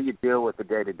do you deal with the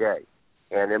day to day?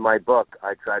 And in my book,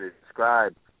 I try to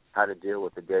describe how to deal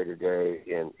with the day to day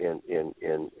in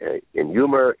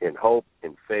humor, in hope,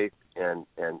 in faith, and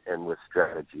with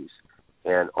strategies,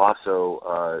 and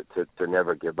also to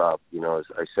never give up. You know, as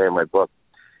I say in my book,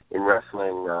 in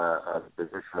wrestling, the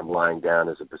position of lying down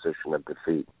is a position of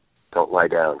defeat. Don't lie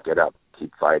down, get up,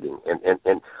 keep fighting.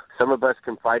 And some of us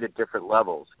can fight at different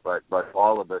levels, but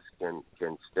all of us can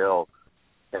still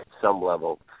at some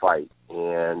level fight,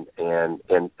 and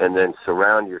then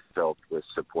surround yourself with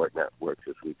support networks,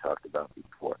 as we talked about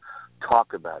before.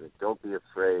 Talk about it. Don't be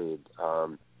afraid.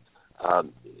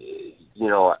 You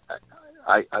know,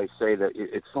 I say that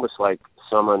it's almost like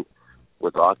someone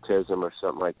with autism or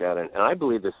something like that, and I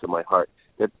believe this in my heart,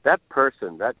 that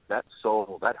person, that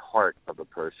soul, that heart of a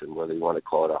person, whether you want to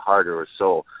call it a heart or a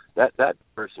soul, that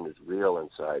person is real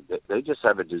inside. They just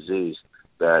have a disease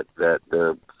that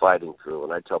they're fighting through.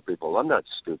 And I tell people, I'm not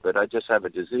stupid. I just have a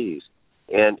disease.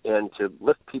 And to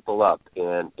lift people up.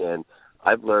 And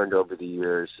I've learned over the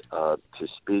years to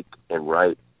speak and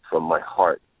write from my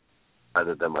heart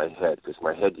rather than my head, because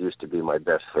my head used to be my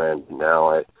best friend. Now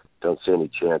I don't see any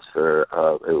chance for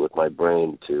with my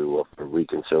brain for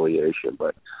reconciliation.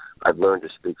 But I've learned to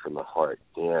speak from the heart.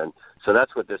 And so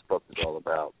that's what this book is all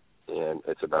about. And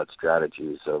it's about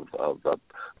strategies of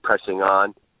pressing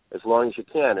on as long as you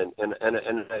can, and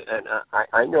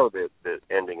I know the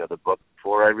ending of the book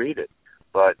before I read it,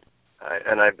 but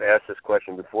I've asked this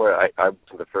question before. I'm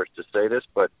the first to say this,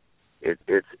 but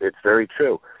it's very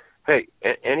true. Hey,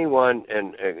 anyone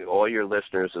and all your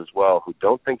listeners as well who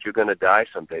don't think you're going to die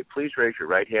someday, please raise your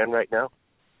right hand right now.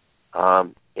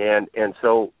 And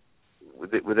so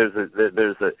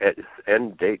there's a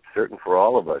end date certain for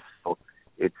all of us. So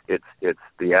it's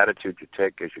the attitude you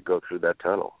take as you go through that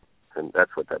tunnel. And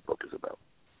that's what that book is about.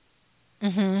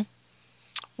 Mhm.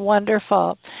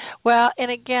 Wonderful. Well, and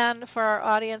again, for our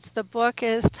audience, the book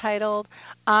is titled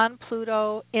On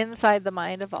Pluto, Inside the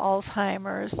Mind of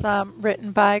Alzheimer's,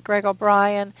 written by Greg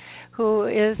O'Brien, who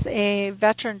is a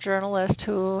veteran journalist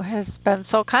who has been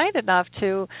so kind enough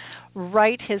to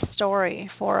write his story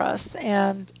for us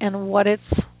and what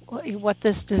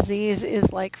this disease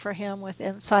is like for him with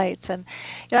insights. And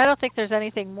I don't think there's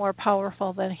anything more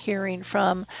powerful than hearing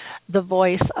from the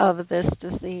voice of this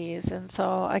disease. And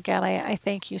so, again, I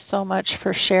thank you so much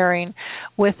for sharing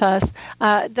with us.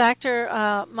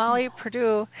 Dr. Molly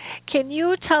Perdue, can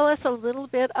you tell us a little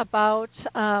bit about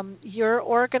your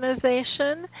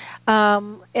organization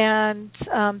and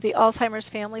the Alzheimer's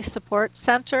Family Support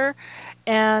Center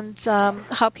and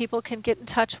how people can get in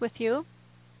touch with you?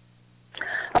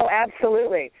 Oh,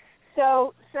 absolutely.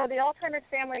 So the Alzheimer's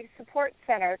Family Support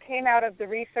Center came out of the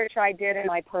research I did in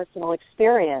my personal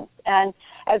experience. And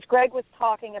as Greg was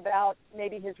talking about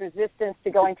maybe his resistance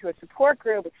to going to a support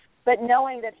group, but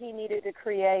knowing that he needed to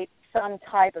create some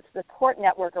type of support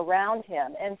network around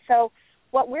him. And so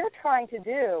what we're trying to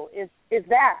do is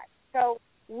that. So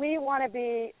we want to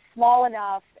be small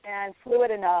enough and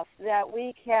fluid enough that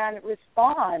we can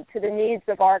respond to the needs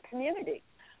of our community.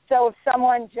 So if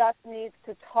someone just needs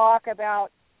to talk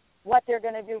about what they're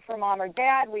going to do for mom or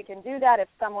dad, we can do that. If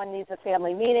someone needs a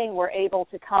family meeting, we're able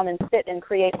to come and sit and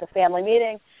create the family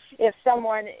meeting. If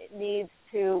someone needs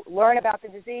to learn about the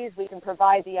disease, we can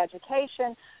provide the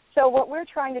education. So what we're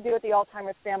trying to do at the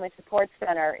Alzheimer's Family Support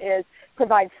Center is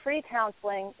provide free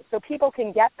counseling so people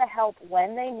can get the help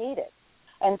when they need it,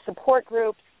 and support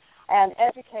groups and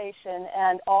education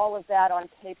and all of that on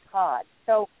Cape Cod.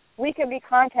 So we can be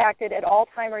contacted at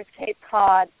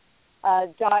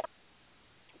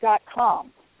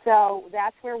alzheimerscapecod.com. So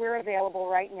that's where we're available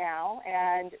right now,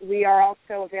 and we are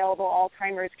also available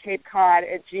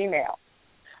alzheimerscapecod@gmail.com,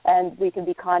 and we can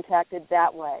be contacted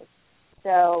that way.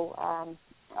 So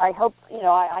I hope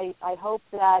I hope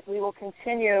that we will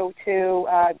continue to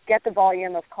get the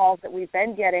volume of calls that we've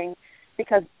been getting,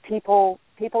 because people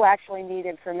actually need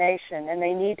information, and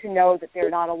they need to know that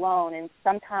they're not alone. And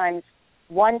sometimes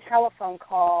one telephone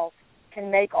call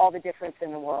can make all the difference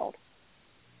in the world.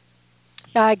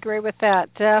 I agree with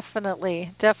that.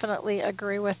 Definitely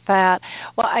agree with that.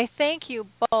 Well, I thank you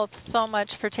both so much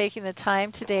for taking the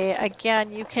time today.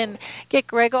 Again, you can get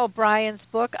Greg O'Brien's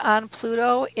book On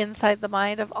Pluto, Inside the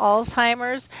Mind of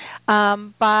Alzheimer's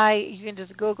you can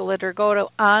just Google it or go to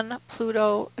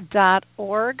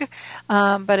onpluto.org.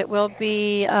 But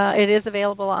it is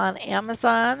available on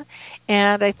Amazon,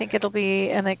 and I think it'll be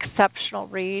an exceptional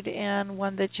read and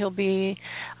one that you'll be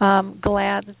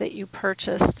glad that you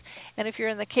purchased. And if you're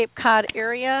in the Cape Cod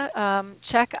area,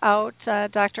 check out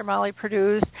Dr. Molly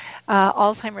Perdue's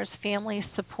Alzheimer's Family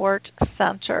Support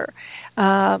Center.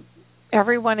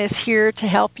 Everyone is here to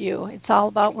help you. It's all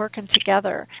about working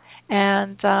together.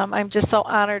 And I'm just so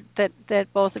honored that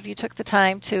both of you took the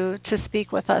time to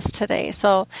speak with us today.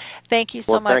 So thank you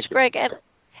so much, Greg. And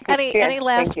any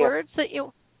last words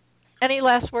any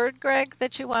last word, Greg,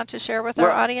 that you want to share with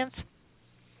our audience?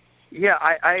 Yeah,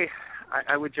 I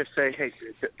would just say, hey,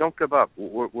 don't give up.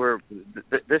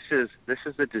 This is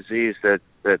a disease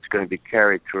that's going to be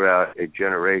carried throughout a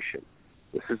generation.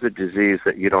 This is a disease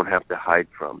that you don't have to hide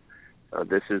from.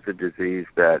 This is a disease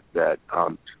that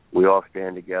we all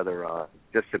stand together on.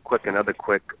 Just another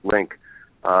quick link.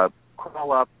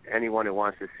 Call up anyone who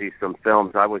wants to see some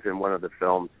films. I was in one of the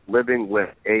films,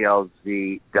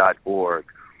 livingwithalz.org.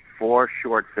 4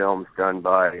 short films done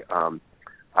by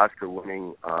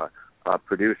Oscar-winning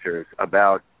producers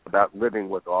about living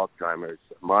with Alzheimer's.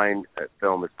 Mine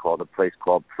film is called A Place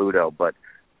Called Pluto,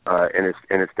 and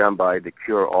it's done by the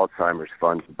Cure Alzheimer's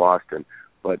Fund in Boston.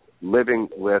 But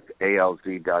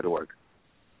livingwithalz.org.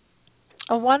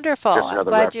 Oh, wonderful!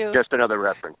 Just another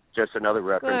reference.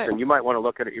 Good. And you might want to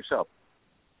look at it yourself.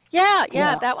 Yeah.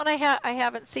 That one I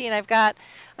haven't seen. I've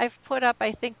put up,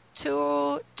 I think,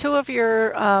 two of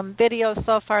your videos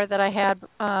so far that I had,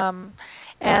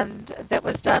 and that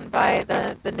was done by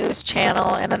the news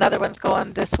channel, and another one's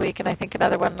going this week, and I think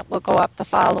another one will go up the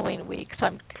following week. So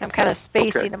I'm kind of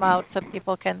spacing them out so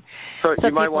people can. So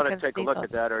you might want to take a look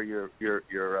at that, or your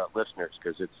listeners,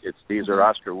 because these are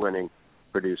Oscar-winning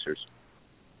producers.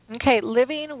 Okay,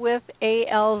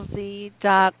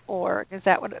 livingwithalz.org. Is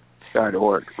that what it?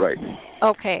 .org, right.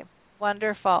 Okay.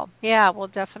 Wonderful. Yeah, we'll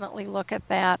definitely look at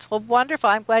that. Well, wonderful.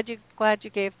 I'm glad you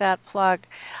gave that plug.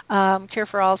 Cure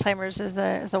for Alzheimer's is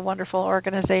a wonderful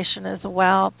organization as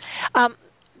well.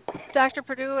 Dr.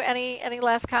 Perdue, any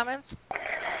last comments?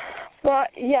 Well,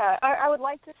 yeah, I would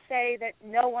like to say that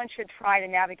no one should try to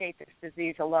navigate this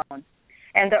disease alone.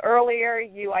 And the earlier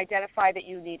you identify that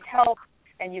you need help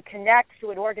and you connect to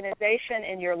an organization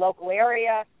in your local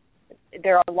area,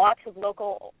 there are lots of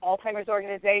local Alzheimer's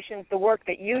organizations. The work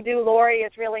that you do, Lori,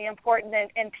 is really important,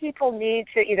 and people need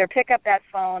to either pick up that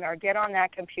phone or get on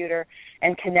that computer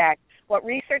and connect. What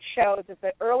research shows is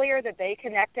the earlier that they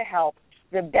connect to help,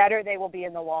 the better they will be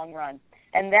in the long run.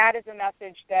 And that is a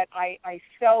message that I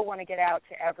so want to get out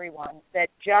to everyone, that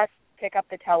just pick up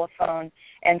the telephone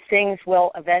and things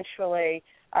will eventually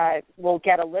will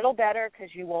get a little better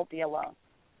because you won't be alone.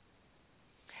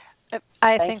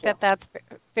 I think that's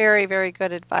very, very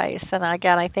good advice. And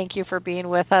again, I thank you for being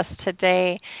with us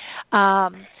today.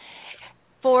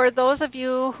 For those of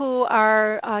you who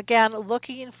are, again,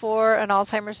 looking for an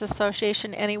Alzheimer's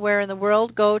Association anywhere in the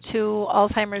world, go to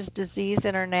Alzheimer's Disease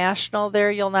International.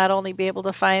 There you'll not only be able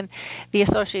to find the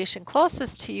association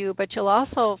closest to you, but you'll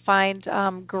also find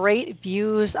great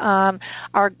views on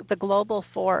the global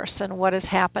force and what is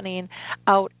happening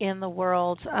out in the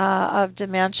world of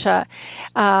dementia.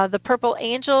 The Purple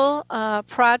Angel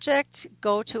Project,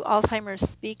 go to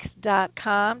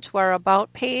alzheimersspeaks.com to our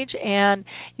About page, and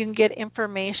you can get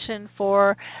information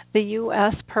for the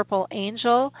U.S. Purple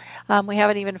Angel. We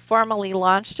haven't even formally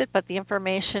launched it, but the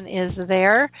information is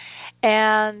there.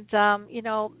 And,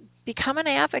 become an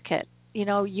advocate.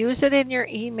 Use it in your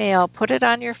email, put it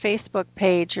on your Facebook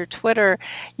page, your Twitter.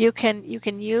 You can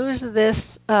use this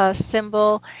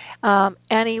symbol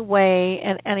any way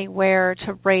and anywhere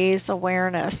to raise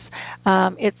awareness.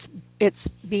 It's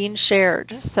being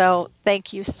shared. So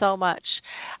thank you so much.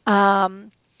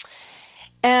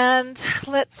 And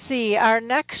let's see, our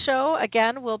next show,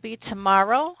 again, will be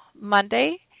tomorrow,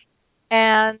 Monday,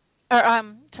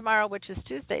 tomorrow, which is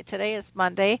Tuesday. Today is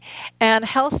Monday. And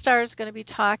HealthStar is going to be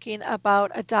talking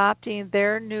about adopting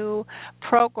their new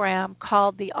program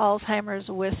called the Alzheimer's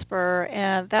Whisperer,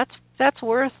 and that's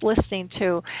worth listening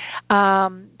to.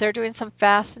 They're doing some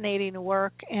fascinating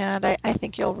work, and I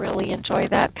think you'll really enjoy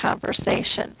that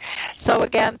conversation. So,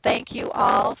 again, thank you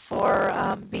all for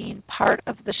being part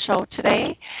of the show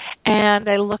today, and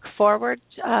I look forward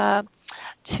to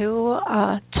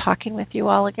talking with you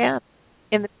all again.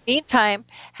 In the meantime,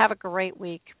 have a great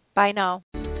week. Bye now.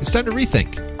 It's time to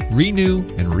rethink. renew,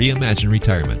 and reimagine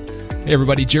retirement. Hey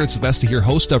everybody, Jared Sebesta here,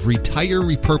 host of Retire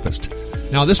Repurposed.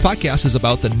 Now, this podcast is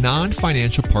about the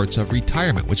non-financial parts of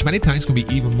retirement, which many times can be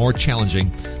even more challenging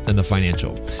than the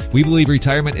financial. We believe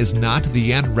retirement is not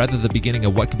the end, rather the beginning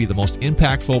of what could be the most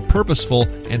impactful, purposeful,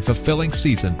 and fulfilling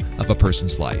season of a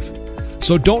person's life.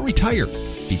 So don't retire,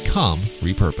 become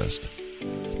repurposed.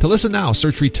 To listen now,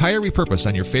 search Retire Repurposed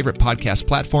on your favorite podcast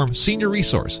platform, Senior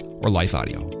Resource, or Life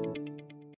Audio.